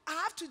come. I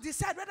have to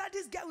decide whether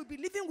this girl will be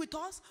living with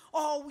us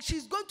or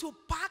she's going to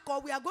park or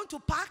we are going to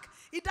park.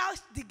 Either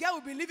the girl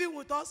will be living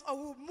with us or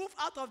we'll move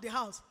out of the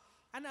house.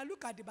 And I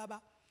look at the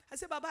Baba. I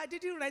say, Baba, I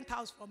didn't rent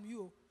house from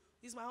you.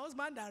 It's my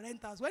husband that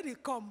rent house. When he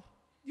come,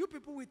 you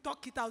people will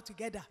talk it out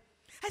together.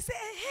 I say,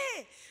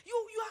 hey, you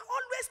are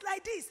always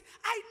like this.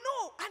 I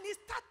know. And he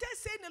started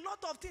saying a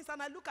lot of things.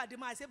 And I look at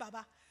him and I say,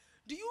 Baba,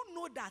 do you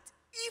know that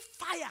if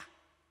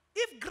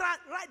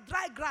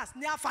dry grass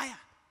near fire,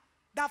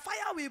 the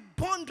fire will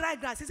burn dry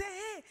grass? He said,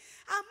 hey,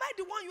 am I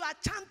the one you are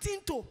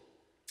chanting to?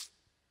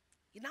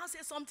 He now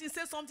says something,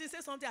 say something.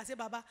 I say,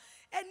 Baba,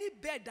 any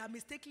bird that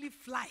mistakenly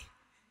fly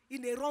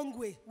in a wrong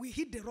way will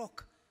hit the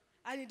rock.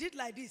 And he did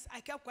like this.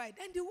 I kept quiet.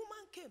 And the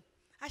woman came.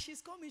 As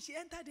she's coming, she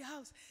entered the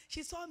house.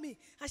 She saw me.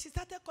 And she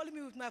started calling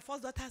me with my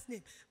first daughter's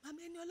name.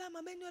 Mama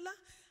Eniola.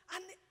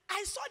 And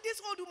I saw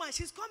this old woman.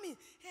 She's coming.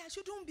 Hey, I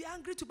shouldn't be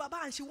angry to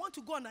Baba. And she wants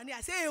to go on her knee.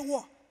 I say, hey,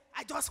 what?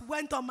 I just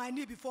went on my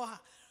knee before her.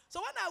 So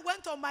when I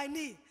went on my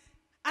knee,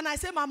 and I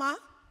say, Mama,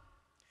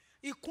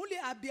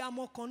 ìkúnlẹ̀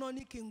abiyamọ kan náà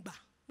ní kí n gbà.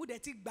 Mo dẹ̀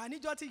ti gbà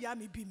níjọ́ tí ìyá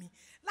mi bí mi.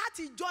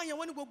 Láti ìjọ́ yẹn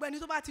wọ́n ní gbogbo ẹni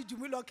tó bá ti jù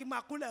mí lọ kí n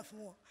máa kúnlẹ̀ fún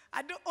wọn.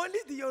 Only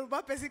the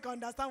Yoruba person can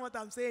understand what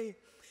I'm saying.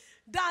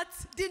 That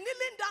the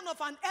kneeling down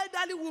of an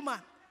elderly woman,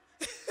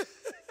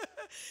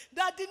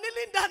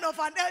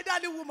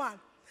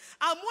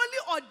 I'm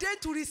only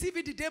ordained to receive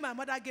it the day my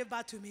mother gave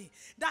birth to me.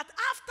 That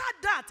after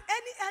that,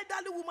 any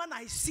elderly woman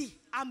I see,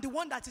 I'm the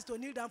one that is to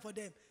kneel down for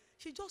them.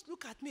 She just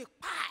look at me,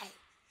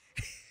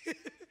 pie.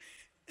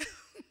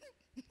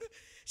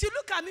 She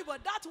look at me,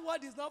 but that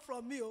word is not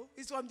from me.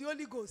 It's from the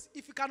Holy Ghost.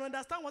 If you can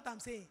understand what I'm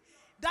saying.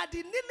 That the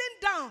kneeling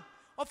down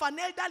of an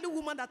elderly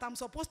woman that I'm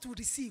supposed to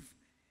receive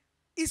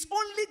is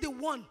only the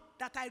one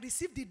that I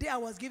received the day I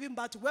was giving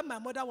birth to, when my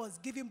mother was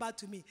giving birth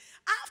to me.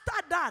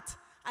 After that,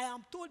 I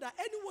am told that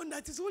anyone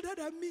that is older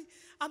than me,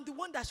 I'm the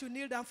one that should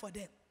kneel down for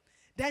them.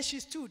 Then she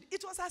stood.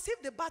 It was as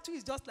if the battle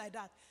is just like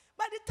that.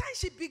 By the time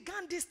she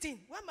began this thing,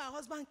 when my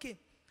husband came,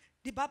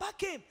 the Baba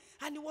came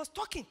and he was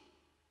talking.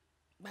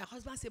 My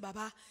husband said,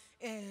 Baba,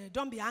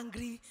 don't be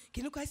angry.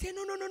 I said,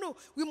 no.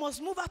 We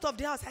must move out of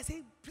the house. I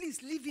said,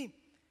 please leave him.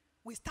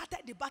 We started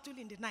the battle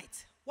in the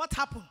night. What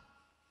happened?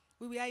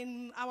 We were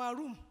in our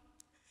room.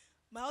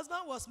 My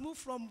husband was moved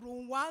from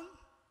room 1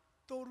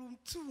 to room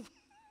 2.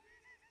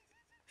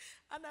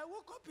 And I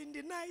woke up in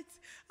the night.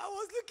 I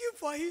was looking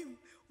for him.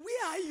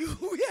 Where are you?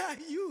 Where are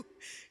you?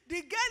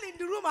 The girl in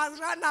the room has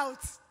run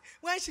out.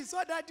 When she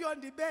saw Daddy on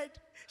the bed,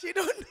 she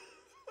don't know.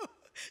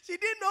 She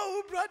didn't know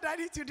who brought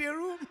Daddy to the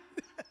room.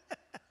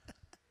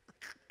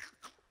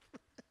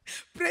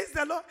 Praise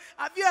the Lord.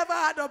 Have you ever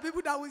heard of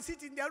people that will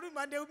sit in their room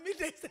and they will meet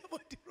themselves on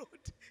the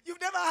road?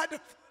 You've never heard of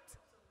it.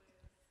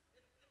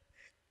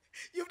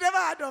 You've never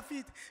heard of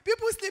it.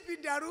 People sleep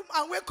in their room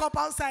and wake up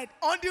outside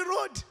on the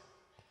road.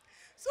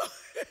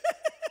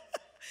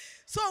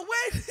 So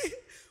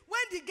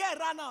when the girl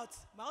ran out,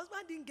 my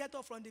husband didn't get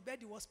up from the bed.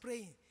 He was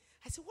praying.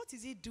 I said, what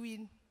is he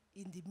doing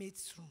in the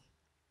maid's room?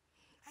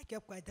 I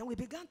kept quiet. Then we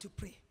began to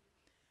pray.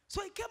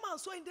 So he came out.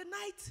 So in the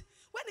night,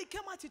 when he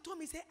came out, he told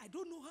me, he said, I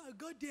don't know how I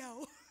got there.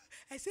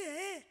 I said,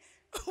 hey,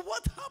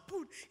 what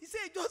happened? He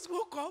said he just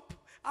woke up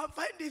and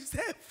find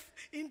himself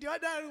in the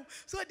other room.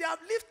 So they have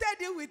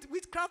lifted him with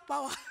witchcraft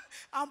power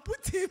and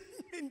put him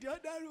in the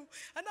other room.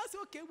 And I said,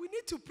 okay, we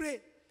need to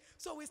pray.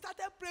 So we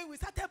started praying.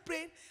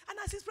 And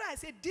as he's praying, I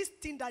said, this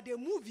thing that they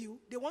move you,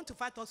 they want to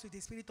fight us with the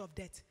spirit of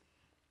death.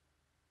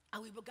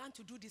 And we began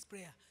to do this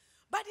prayer.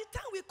 By the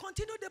time we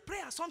continued the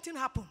prayer, something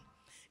happened.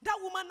 That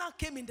woman now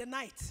came in the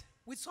night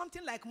with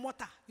something like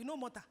mortar. You know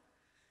mortar?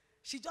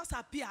 She just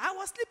appeared. I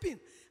was sleeping.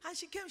 And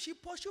she came, she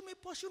pursued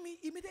me.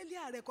 Immediately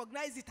I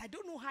recognized it. I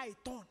don't know how it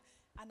turned.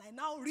 And I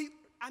now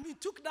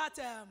took that,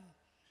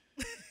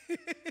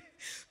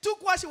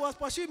 took what she was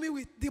pursuing me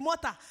with, the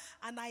mortar,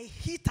 and I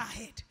hit her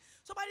head.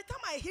 So by the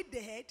time I hit the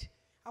head,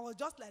 I was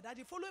just like that.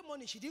 The following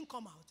morning, she didn't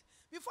come out.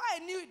 Before I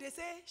knew it, they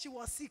say she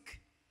was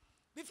sick.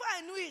 Before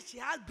I knew it, she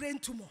had brain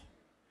tumor.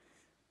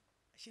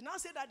 She now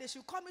said that they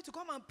should call me to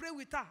come and pray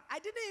with her. I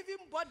didn't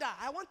even bother.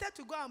 I wanted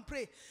to go and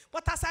pray.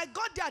 But as I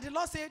got there, the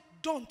Lord said,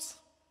 don't.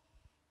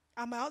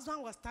 And my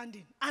husband was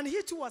standing. And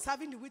he too was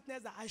having the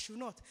witness that I should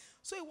not.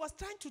 So he was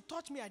trying to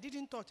touch me. I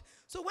didn't touch.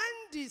 So when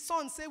the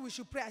son said we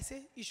should pray, I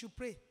said, he should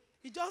pray.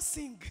 He just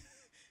sing.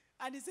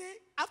 And he said,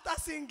 after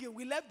singing,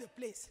 we left the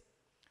place.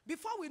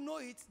 Before we know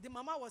it, the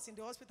mama was in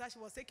the hospital. She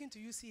was taken to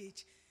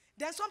UCH.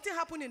 Then something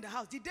happened in the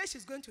house. The day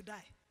she's going to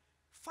die,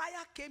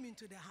 fire came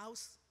into the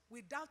house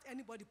without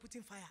anybody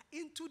putting fire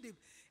into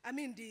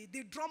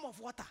the drum of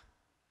water.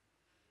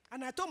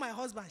 And I told my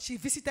husband, she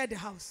visited the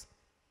house.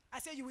 I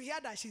said, you will hear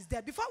that she's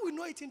dead. Before we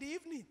know it, in the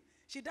evening,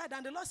 she died.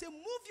 And the Lord said,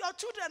 move your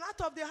children out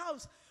of the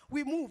house.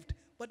 We moved.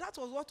 But that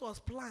was what was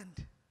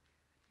planned.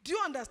 Do you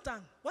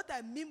understand what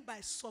I mean by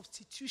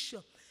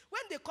substitution?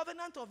 When the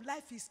covenant of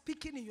life is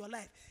speaking in your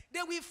life, they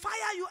will fire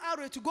you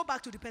arrow to go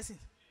back to the person.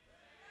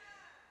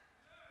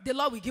 The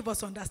Lord will give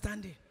us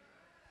understanding.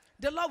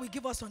 The Lord will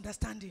give us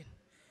understanding.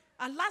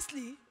 And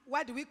lastly,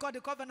 why do we call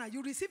the covenant?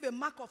 You receive a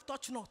mark of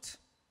touch not.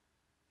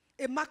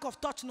 A mark of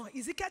touch not.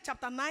 Ezekiel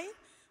chapter 9,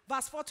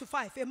 verse 4 to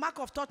 5. A mark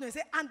of touch not. It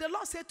says, and the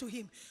Lord said to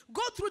him,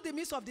 go through the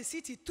midst of the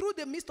city, through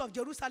the midst of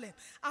Jerusalem,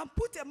 and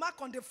put a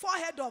mark on the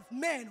forehead of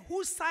men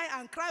who sigh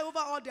and cry over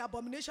all the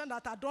abominations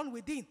that are done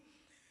within.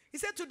 He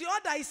said to the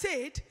other, he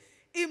said,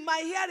 in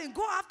my hearing,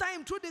 go after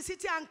him through the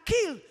city and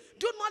kill.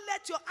 Do not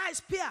let your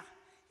eyes peer.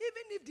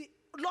 Even if the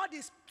Lord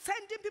is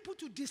sending people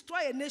to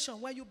destroy a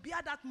nation, when you bear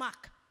that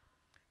mark,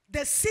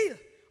 the seal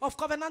of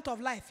covenant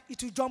of life,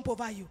 it will jump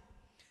over you.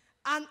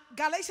 And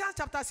Galatians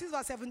chapter 6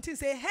 verse 17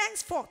 says,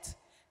 henceforth,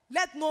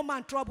 let no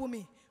man trouble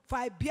me, for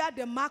I bear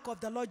the mark of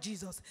the Lord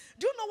Jesus.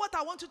 Do you know what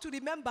I want you to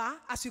remember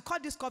as you call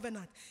this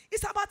covenant?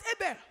 It's about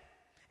Abel.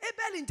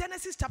 Abel in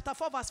Genesis chapter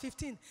 4 verse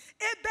 15.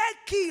 Abel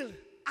killed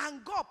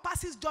and God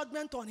passes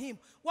judgment on him.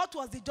 What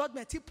was the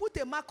judgment? He put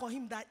a mark on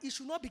him that he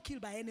should not be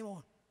killed by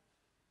anyone.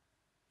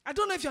 I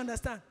don't know if you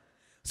understand.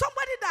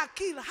 Somebody that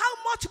killed, how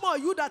much more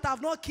you that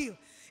have not killed?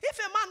 If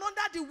a man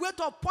under the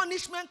weight of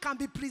punishment can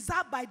be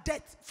preserved by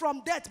death,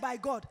 from death by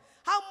God,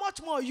 how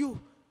much more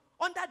you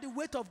under the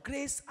weight of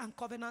grace and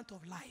covenant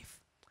of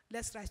life?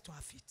 Let's rise to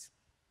our feet.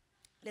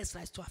 Let's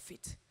rise to our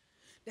feet.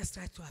 Let's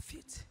rise to our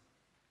feet.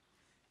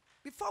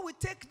 Before we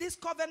take this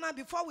covenant,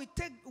 before we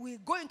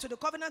go into the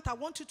covenant, I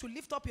want you to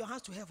lift up your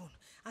hands to heaven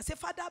and say,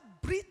 Father,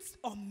 breathe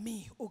on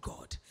me, oh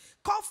God.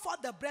 Call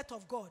forth the breath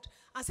of God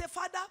and say,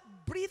 Father,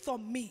 breathe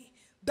on me.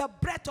 The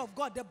breath of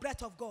God, the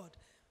breath of God.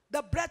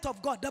 The breath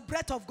of God, the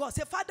breath of God.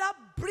 Say, Father,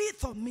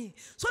 breathe on me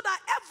so that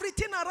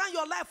everything around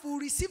your life will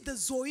receive the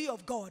Zoe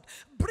of God.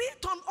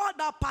 Breathe on all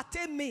that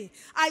pertain me.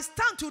 I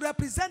stand to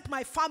represent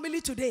my family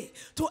today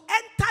to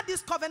enter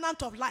this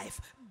covenant of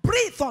life.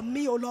 Breathe on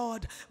me, O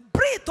Lord.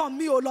 Breathe on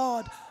me, O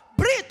Lord.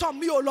 Breathe on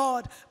me, O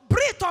Lord.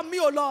 Breathe on me,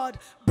 O Lord.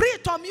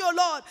 Breathe on me, O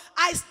Lord.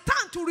 I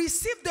stand to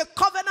receive the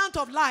covenant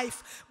of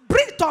life.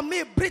 Breathe on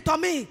me, breathe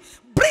on me.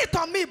 Breathe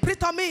on me,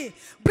 breathe on me.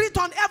 Breathe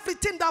on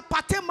everything that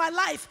pertain my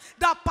life,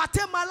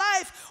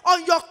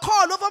 on your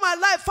call over my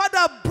life.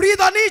 Father, breathe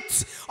on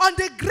it. On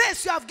the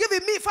grace you have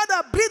given me,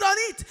 Father, breathe on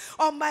it.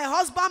 On my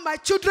husband, my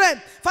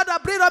children, Father,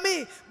 breathe on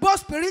me.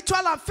 Both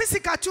spiritual and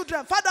physical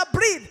children, Father,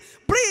 breathe.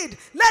 Breathe.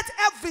 Let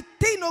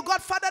everything, oh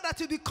God, Father, that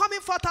will be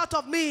coming forth out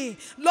of me,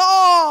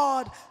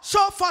 Lord,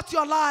 show forth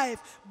your life.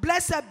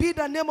 Blessed be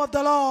the name of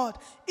the Lord.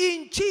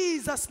 In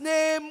Jesus'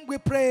 name we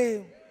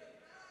pray.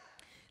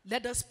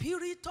 Let the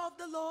Spirit of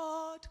the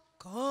Lord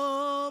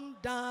come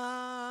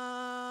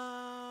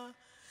down.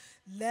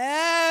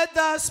 Let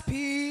the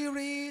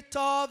Spirit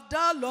of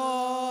the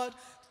Lord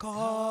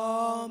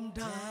come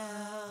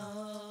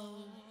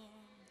down.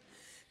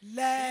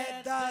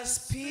 Let the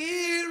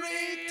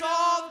Spirit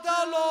of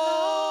the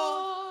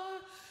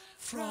Lord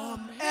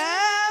from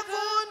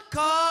heaven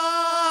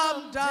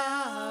come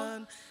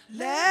down.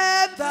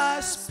 Let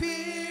the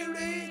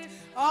Spirit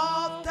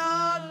of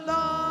the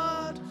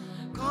Lord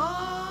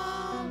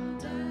come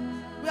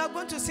down. We are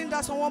going to sing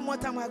that song one more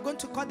time. We are going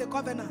to call the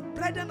covenant.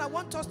 Brethren, I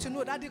want us to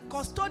know that the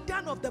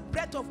custodian of the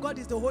breath of God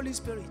is the Holy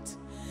Spirit.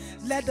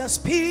 Let the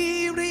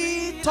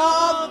Spirit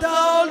of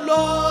the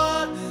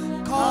Lord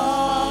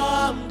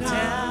come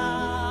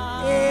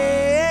down.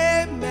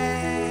 Amen.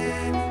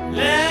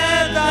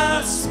 Let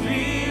the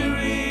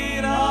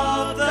Spirit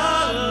of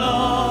the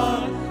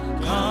Lord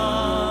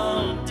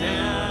come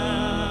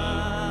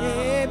down.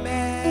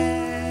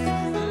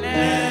 Amen.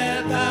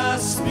 Let the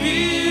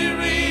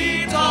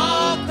Spirit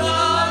of the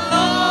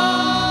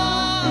Lord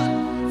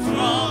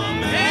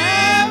from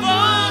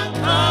heaven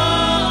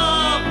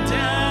come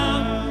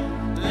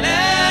down.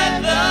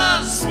 Let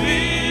the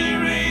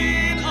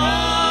Spirit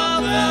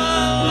of the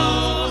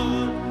Lord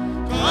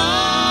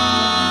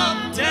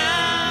come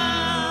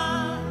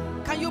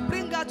down. Can you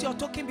bring out your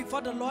token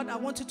before the Lord? I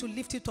want you to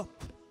lift it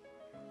up.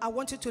 I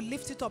want you to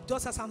lift it up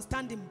just as I'm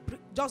standing.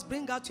 Just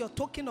bring out your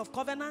token of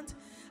covenant.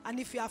 And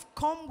if you have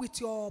come with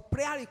your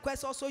prayer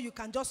request also, you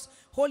can just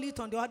hold it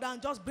on the other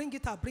and just bring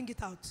it out, bring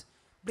it out.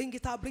 Bring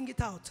it out, bring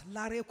it out.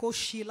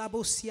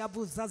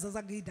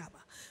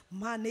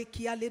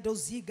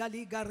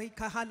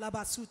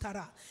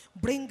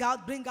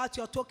 Bring out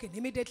your token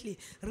immediately.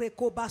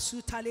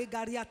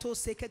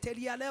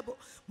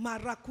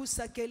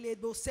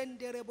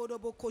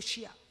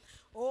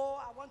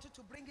 Oh, I want you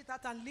to bring it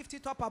out and lift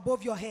it up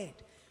above your head.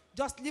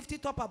 Just lift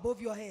it up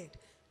above your head.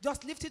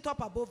 Just lift it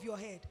up above your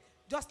head.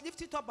 Just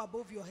lift it up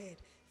above your head.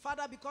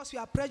 Father, because we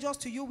are precious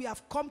to you, we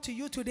have come to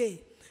you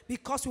today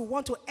because we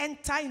want to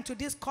enter into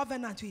this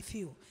covenant with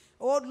you.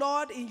 Oh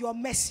Lord, in your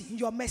mercy,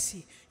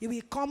 you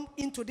will come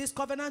into this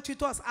covenant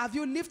with us. Have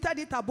you lifted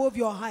it above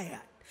your head?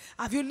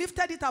 Have you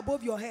lifted it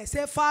above your head?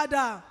 Say,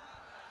 Father,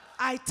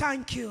 I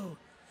thank you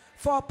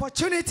for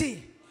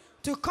opportunity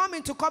to come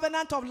into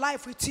covenant of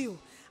life with you.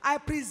 I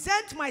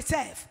present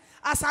myself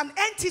as an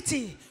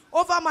entity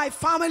over my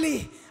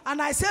family.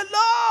 And I say,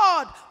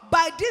 Lord,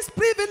 by this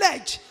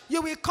privilege,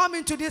 you will come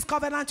into this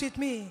covenant with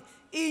me.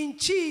 In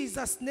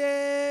Jesus'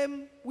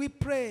 name we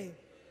pray.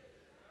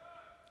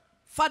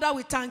 Father,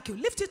 we thank you.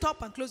 Lift it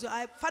up and close your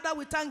eyes. Father,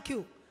 we thank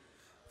you.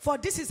 For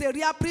this is a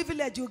real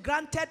privilege you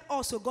granted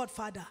us, O God,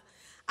 Father,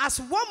 as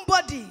one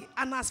body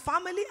and as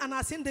family and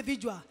as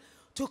individual,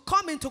 to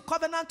come into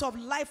covenant of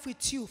life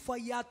with you for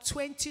year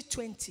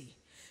 2020.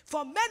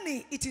 For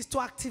many, it is to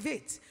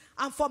activate.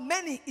 And for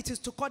many, it is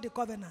to call the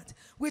covenant.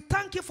 We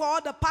thank you for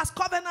all the past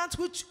covenants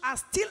which are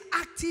still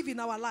active in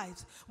our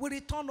lives. We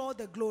return all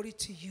the glory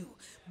to you.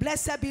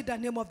 Blessed be the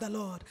name of the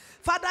Lord.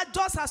 Father,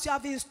 just as you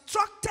have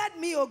instructed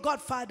me, O God,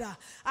 Father,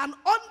 and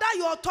under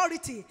your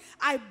authority,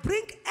 I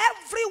bring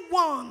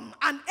everyone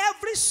and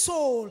every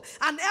soul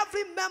and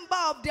every member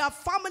of their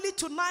family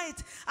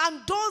tonight,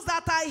 and those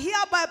that are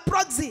here by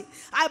proxy,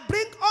 I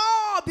bring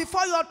all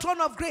before your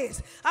throne of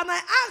grace. And I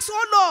ask,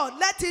 oh Lord,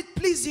 let it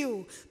please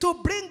you to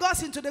bring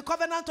us into the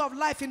covenant of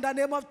life in the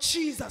name of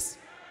Jesus.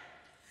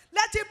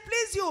 Let it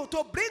please you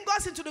to bring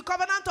us into the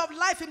covenant of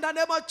life in the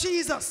name of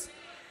Jesus.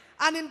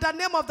 And in the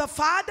name of the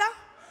Father,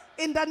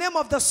 in the name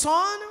of the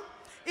Son,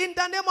 in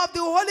the name of the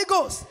Holy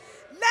Ghost,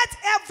 let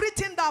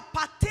everything that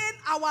pertain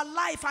our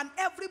life and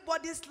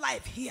everybody's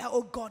life here,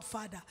 oh God,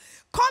 Father,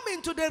 come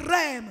into the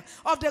realm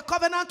of the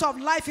covenant of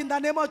life in the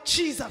name of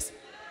Jesus.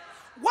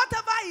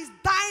 Whatever is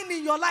dying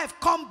in your life,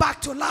 come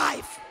back to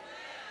life.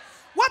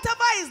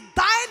 Whatever is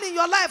dying in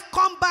your life,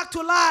 come back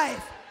to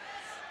life.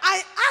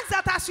 I ask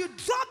that as you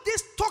drop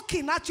this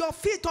token at your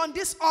feet on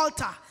this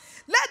altar,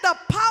 let the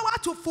power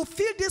to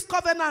fulfill this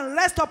covenant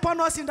rest upon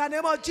us in the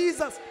name of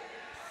Jesus.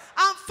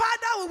 And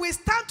Father, we will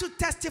stand to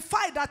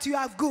testify that you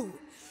are good.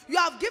 You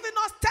have given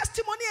us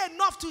testimony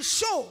enough to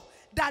show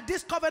that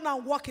this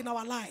covenant work in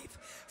our life.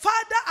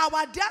 Father,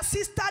 our dear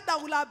sister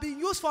that will have been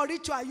used for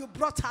ritual, you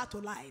brought her to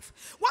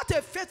life. What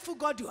a faithful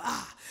God you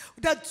are.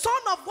 The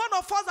son of one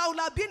of us that will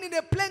have been in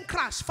a plane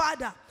crash,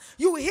 Father,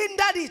 you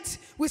hindered it.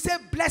 We say,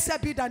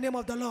 blessed be the name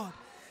of the Lord.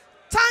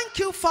 Thank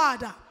you,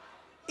 Father.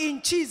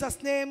 In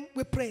Jesus' name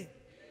we pray.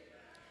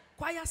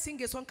 Choir,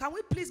 sing a song. Can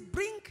we please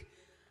bring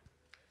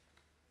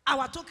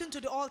our token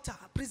to the altar,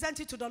 present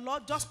it to the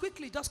Lord just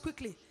quickly,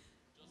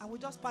 and we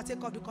just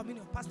partake of the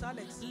communion. Pastor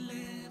Alex.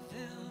 Let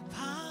the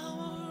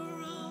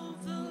power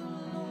of the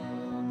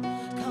Lord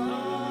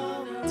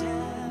come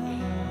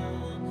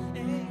down.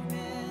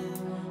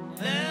 Amen.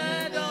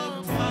 Let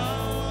the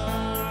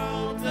power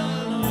of the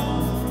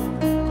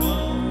Lord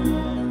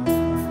come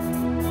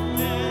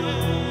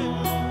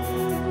down.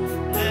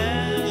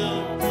 Let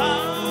the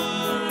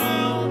power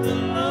of the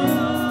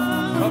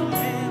Lord from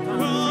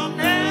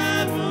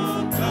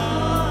heaven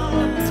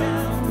come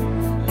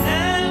down.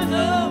 Let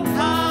the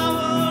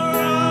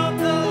power of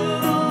the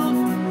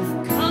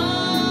Lord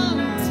come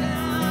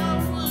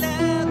down.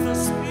 Let the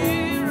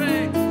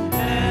Spirit of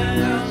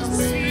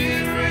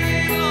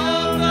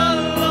the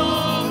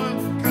Lord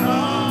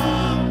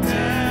come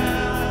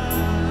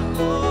down.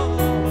 Oh,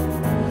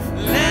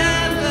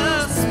 let the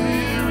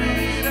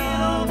Spirit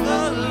of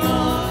the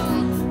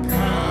Lord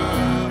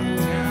come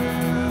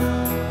down.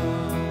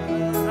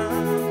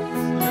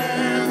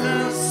 Let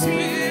the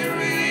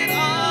Spirit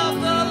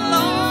of the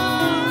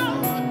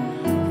Lord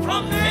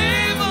from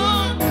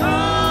heaven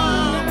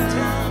come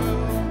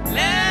down.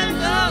 Let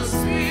the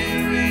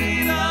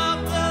Spirit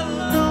of the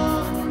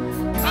Lord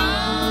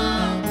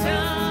come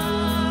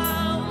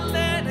down.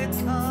 Let it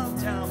come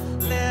down.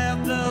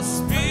 Let the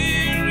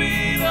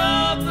Spirit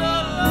of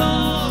the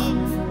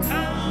Lord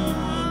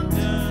come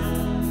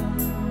down.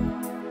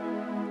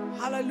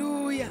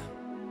 Hallelujah.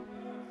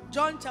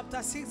 John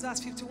chapter 6 verse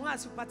 51,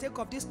 as we partake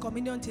of this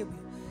communion table,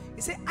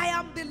 he said, I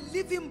am the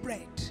living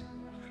bread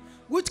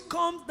which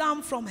comes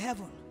down from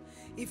heaven.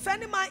 If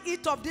any man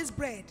eat of this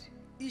bread,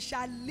 he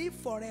shall live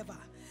forever.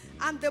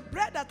 And the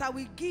bread that I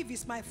will give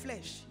is my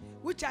flesh,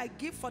 which I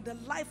give for the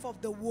life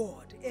of the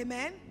world.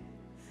 Amen.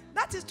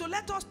 That is to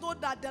let us know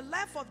that the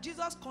life of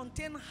Jesus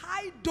contains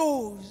high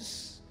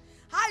dose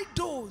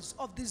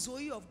of the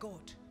Zoe of God.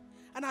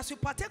 And as we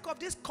partake of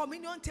this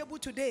communion table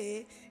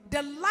today,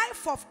 the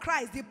life of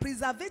Christ, the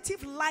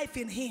preservative life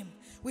in him,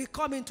 will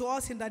come into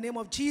us in the name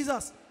of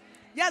Jesus.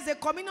 Yes, the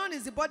communion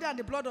is the body and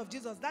the blood of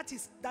Jesus. That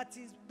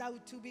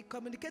will be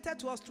communicated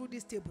to us through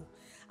this table.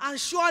 And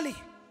surely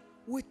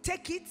we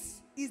take it,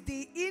 is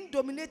the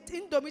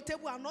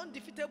indomitable and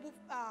undefeatable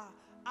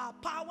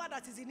power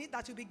that is in it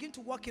that will begin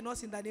to work in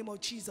us in the name of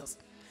Jesus.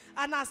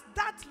 And as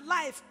that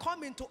life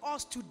come into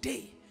us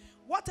today,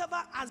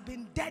 whatever has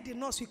been dead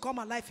in us will come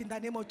alive in the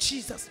name of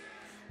Jesus.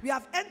 We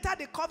have entered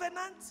the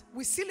covenant.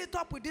 We seal it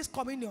up with this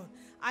communion.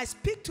 I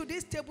speak to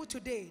this table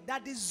today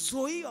that the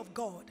Zoe of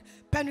God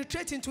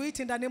penetrate into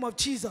it in the name of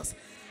Jesus.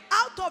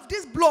 Out of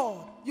this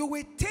blood, you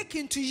will take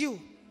into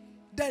you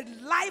the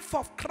life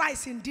of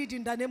Christ indeed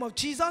in the name of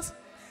Jesus.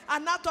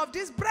 And out of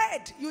this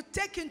bread, you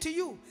take into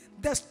you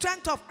the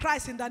strength of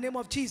Christ in the name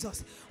of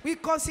Jesus. We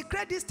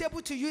consecrate this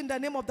table to you in the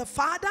name of the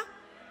Father,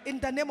 in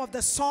the name of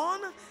the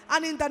Son,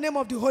 and in the name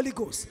of the Holy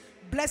Ghost.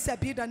 Blessed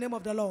be the name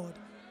of the Lord.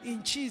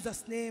 In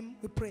Jesus' name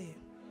we pray.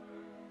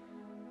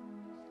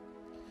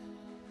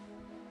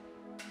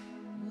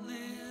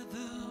 Let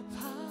the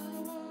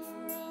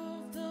power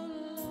of the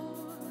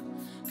Lord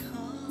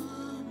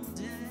come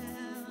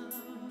down.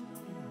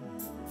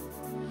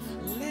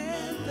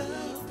 Let the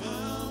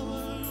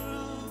power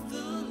of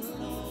the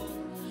Lord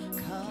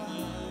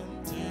come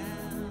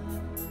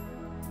down.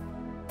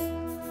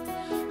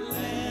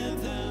 Let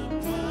the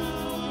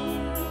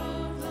power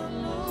of the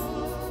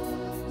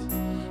Lord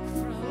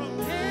from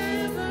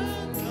heaven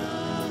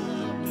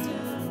come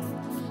down.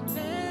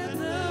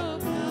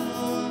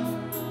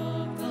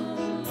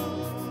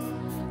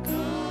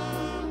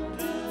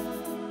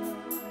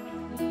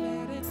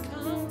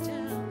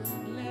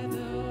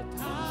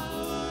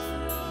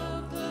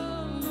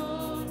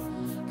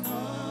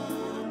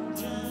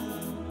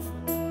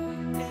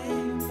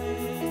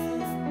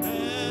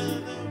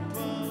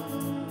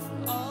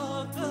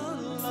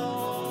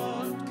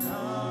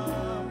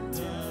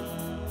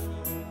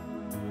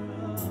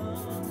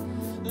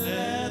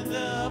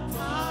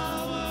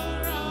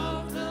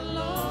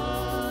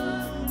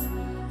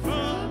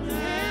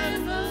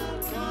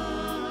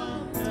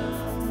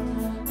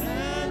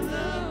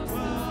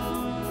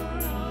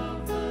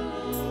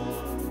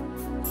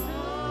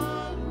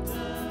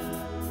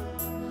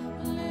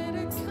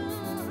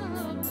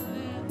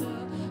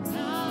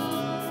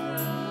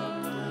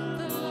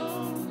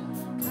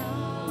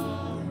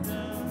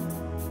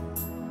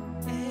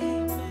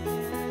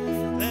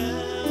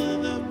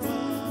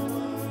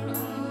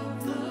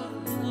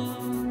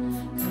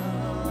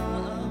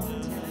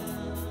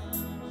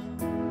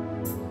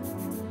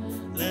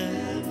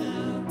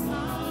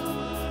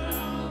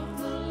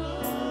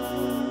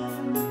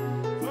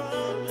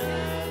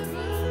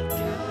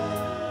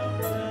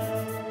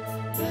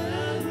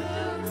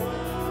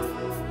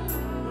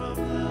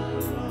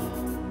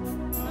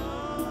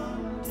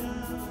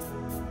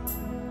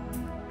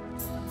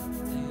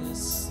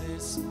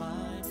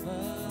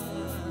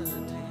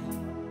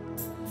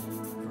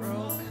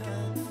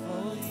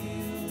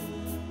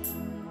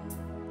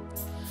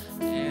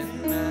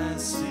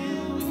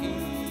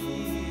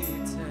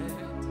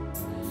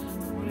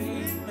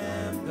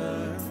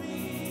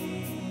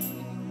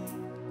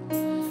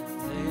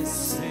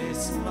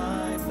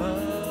 my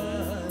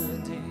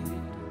body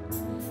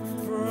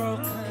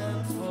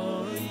broken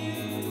for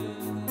you,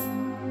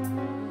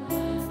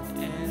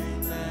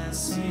 and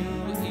as you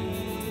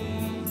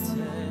eat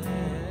it,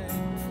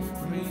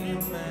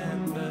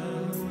 remember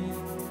me.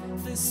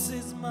 This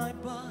is my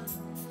body,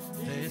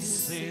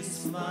 this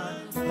is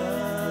my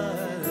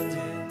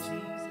body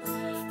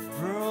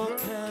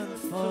broken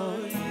for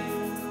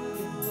you,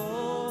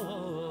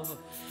 oh,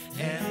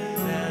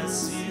 and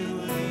as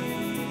you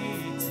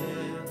eat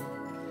it,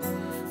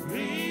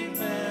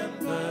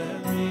 remember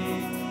me.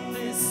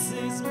 This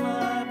is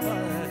my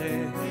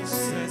body, this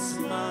is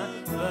my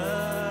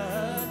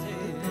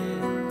body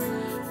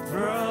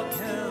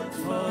broken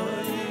for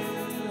you,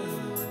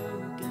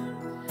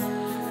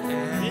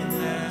 and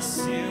as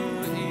you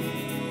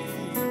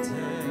eat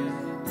it,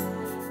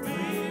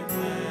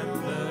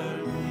 remember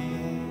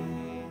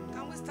me.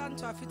 Can we stand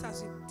to our feet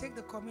as we take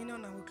the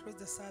communion and we close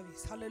the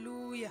service?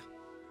 Hallelujah.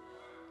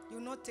 You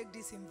will not take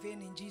this in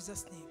vain in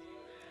Jesus' name.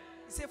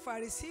 He said, for I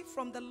received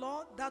from the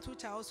Lord that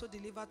which I also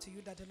delivered to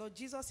you, that the Lord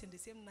Jesus in the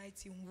same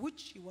night in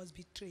which he was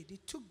betrayed, he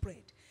took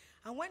bread.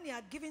 And when he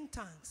had given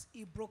thanks,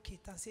 he broke it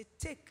and said,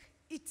 take,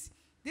 eat.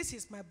 This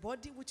is my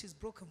body which is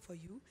broken for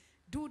you.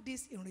 Do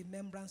this in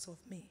remembrance of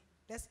me.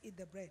 Let's eat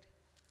the bread.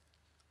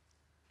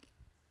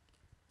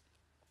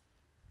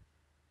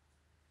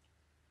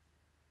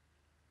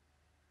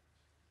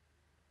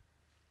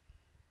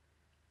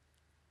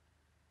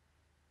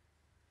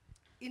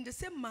 In the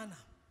same manner,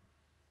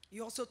 he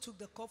also took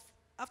the cup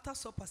after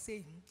supper,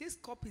 saying, this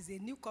cup is a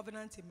new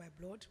covenant in my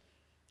blood.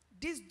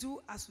 This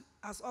do as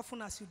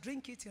often as you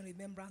drink it in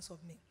remembrance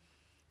of me.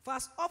 For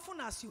as often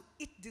as you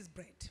eat this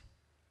bread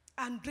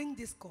and drink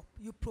this cup,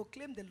 you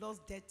proclaim the Lord's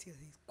death till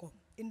he come.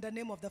 In the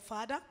name of the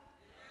Father,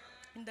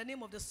 in the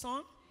name of the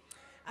Son,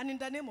 and in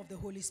the name of the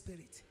Holy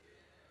Spirit.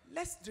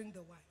 Let's drink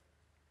the wine.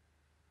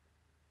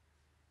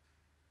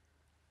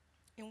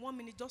 In 1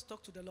 minute, just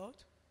talk to the Lord.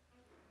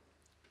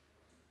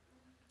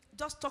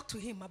 Just talk to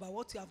him about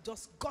what you have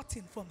just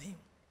gotten from him.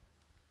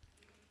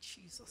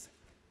 Jesus.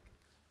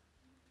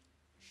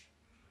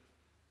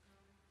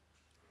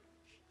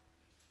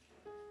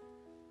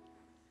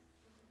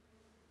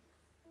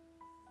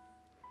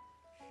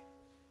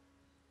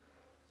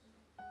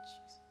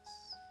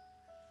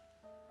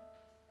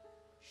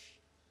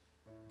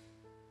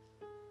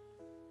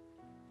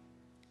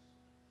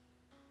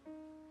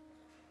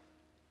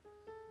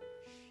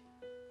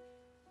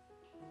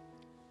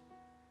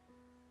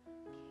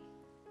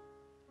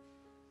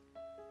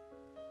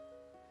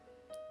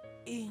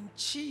 In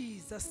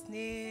Jesus'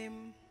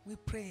 name we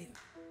pray.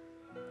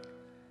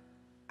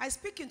 I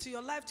speak into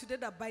your life today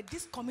that by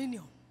this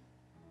communion,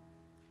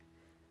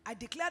 I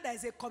declare there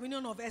is a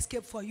communion of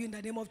escape for you in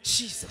the name of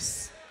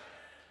Jesus.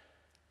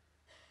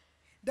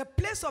 The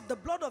place of the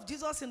blood of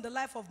Jesus in the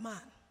life of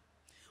man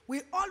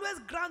will always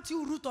grant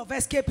you route of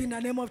escape in the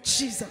name of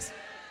Jesus.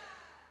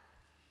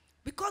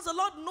 Because the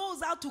Lord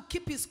knows how to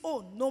keep his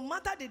own. No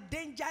matter the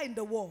danger in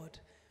the world,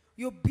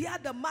 you bear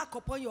the mark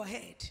upon your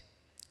head.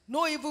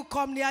 No evil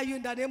come near you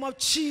in the name of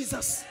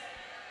Jesus.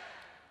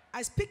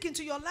 I speak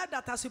into your life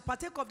that as you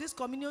partake of this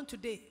communion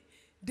today,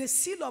 the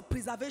seal of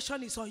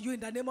preservation is on you in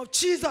the name of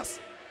Jesus.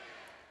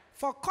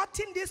 For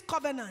cutting this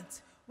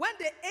covenant, when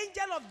the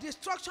angel of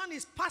destruction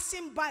is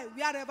passing by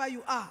wherever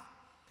you are,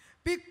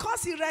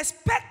 because he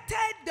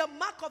respected the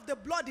mark of the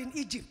blood in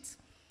Egypt,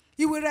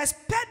 he will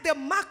respect the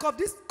mark of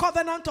this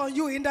covenant on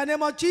you in the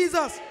name of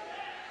Jesus.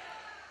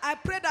 I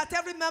pray that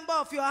every member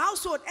of your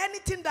household,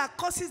 anything that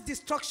causes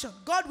destruction,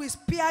 God will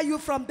spare you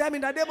from them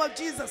in the name of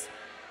Jesus.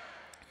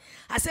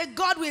 I say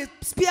God will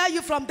spare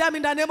you from them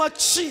in the name of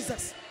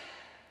Jesus.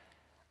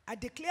 I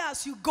declare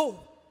as you go,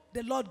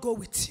 the Lord go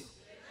with you.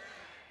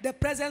 The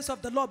presence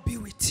of the Lord be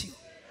with you.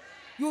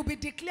 You will be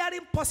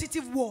declaring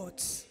positive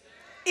words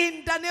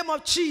in the name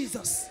of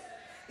Jesus.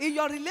 In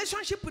your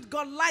relationship with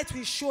God, light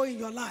will show in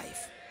your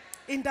life.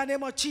 In the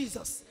name of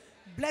Jesus.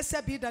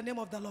 Blessed be the name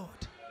of the Lord.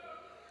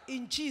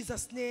 In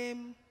Jesus'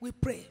 name we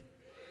pray.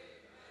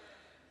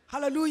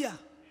 Hallelujah.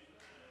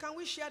 Can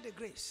we share the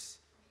grace?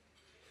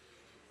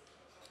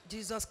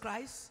 Jesus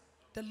Christ,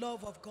 the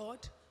love of God,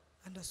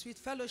 and the sweet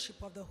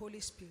fellowship of the Holy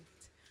Spirit.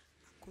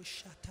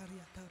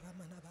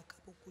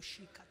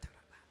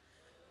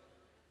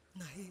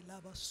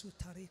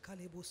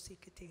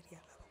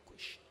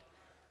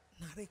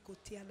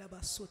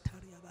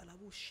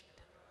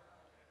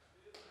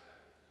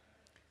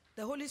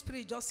 The Holy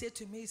Spirit just said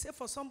to me, he said,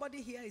 for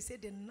somebody here, he said,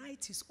 the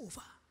night is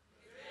over.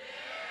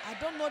 I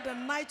don't know the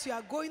night you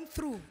are going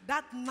through.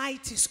 That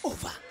night is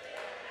over.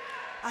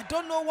 I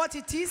don't know what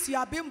it is. You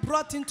are being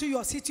brought into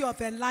your city of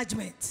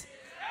enlargement.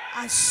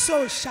 And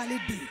so shall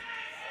it be.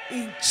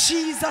 In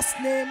Jesus'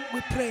 name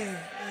we pray.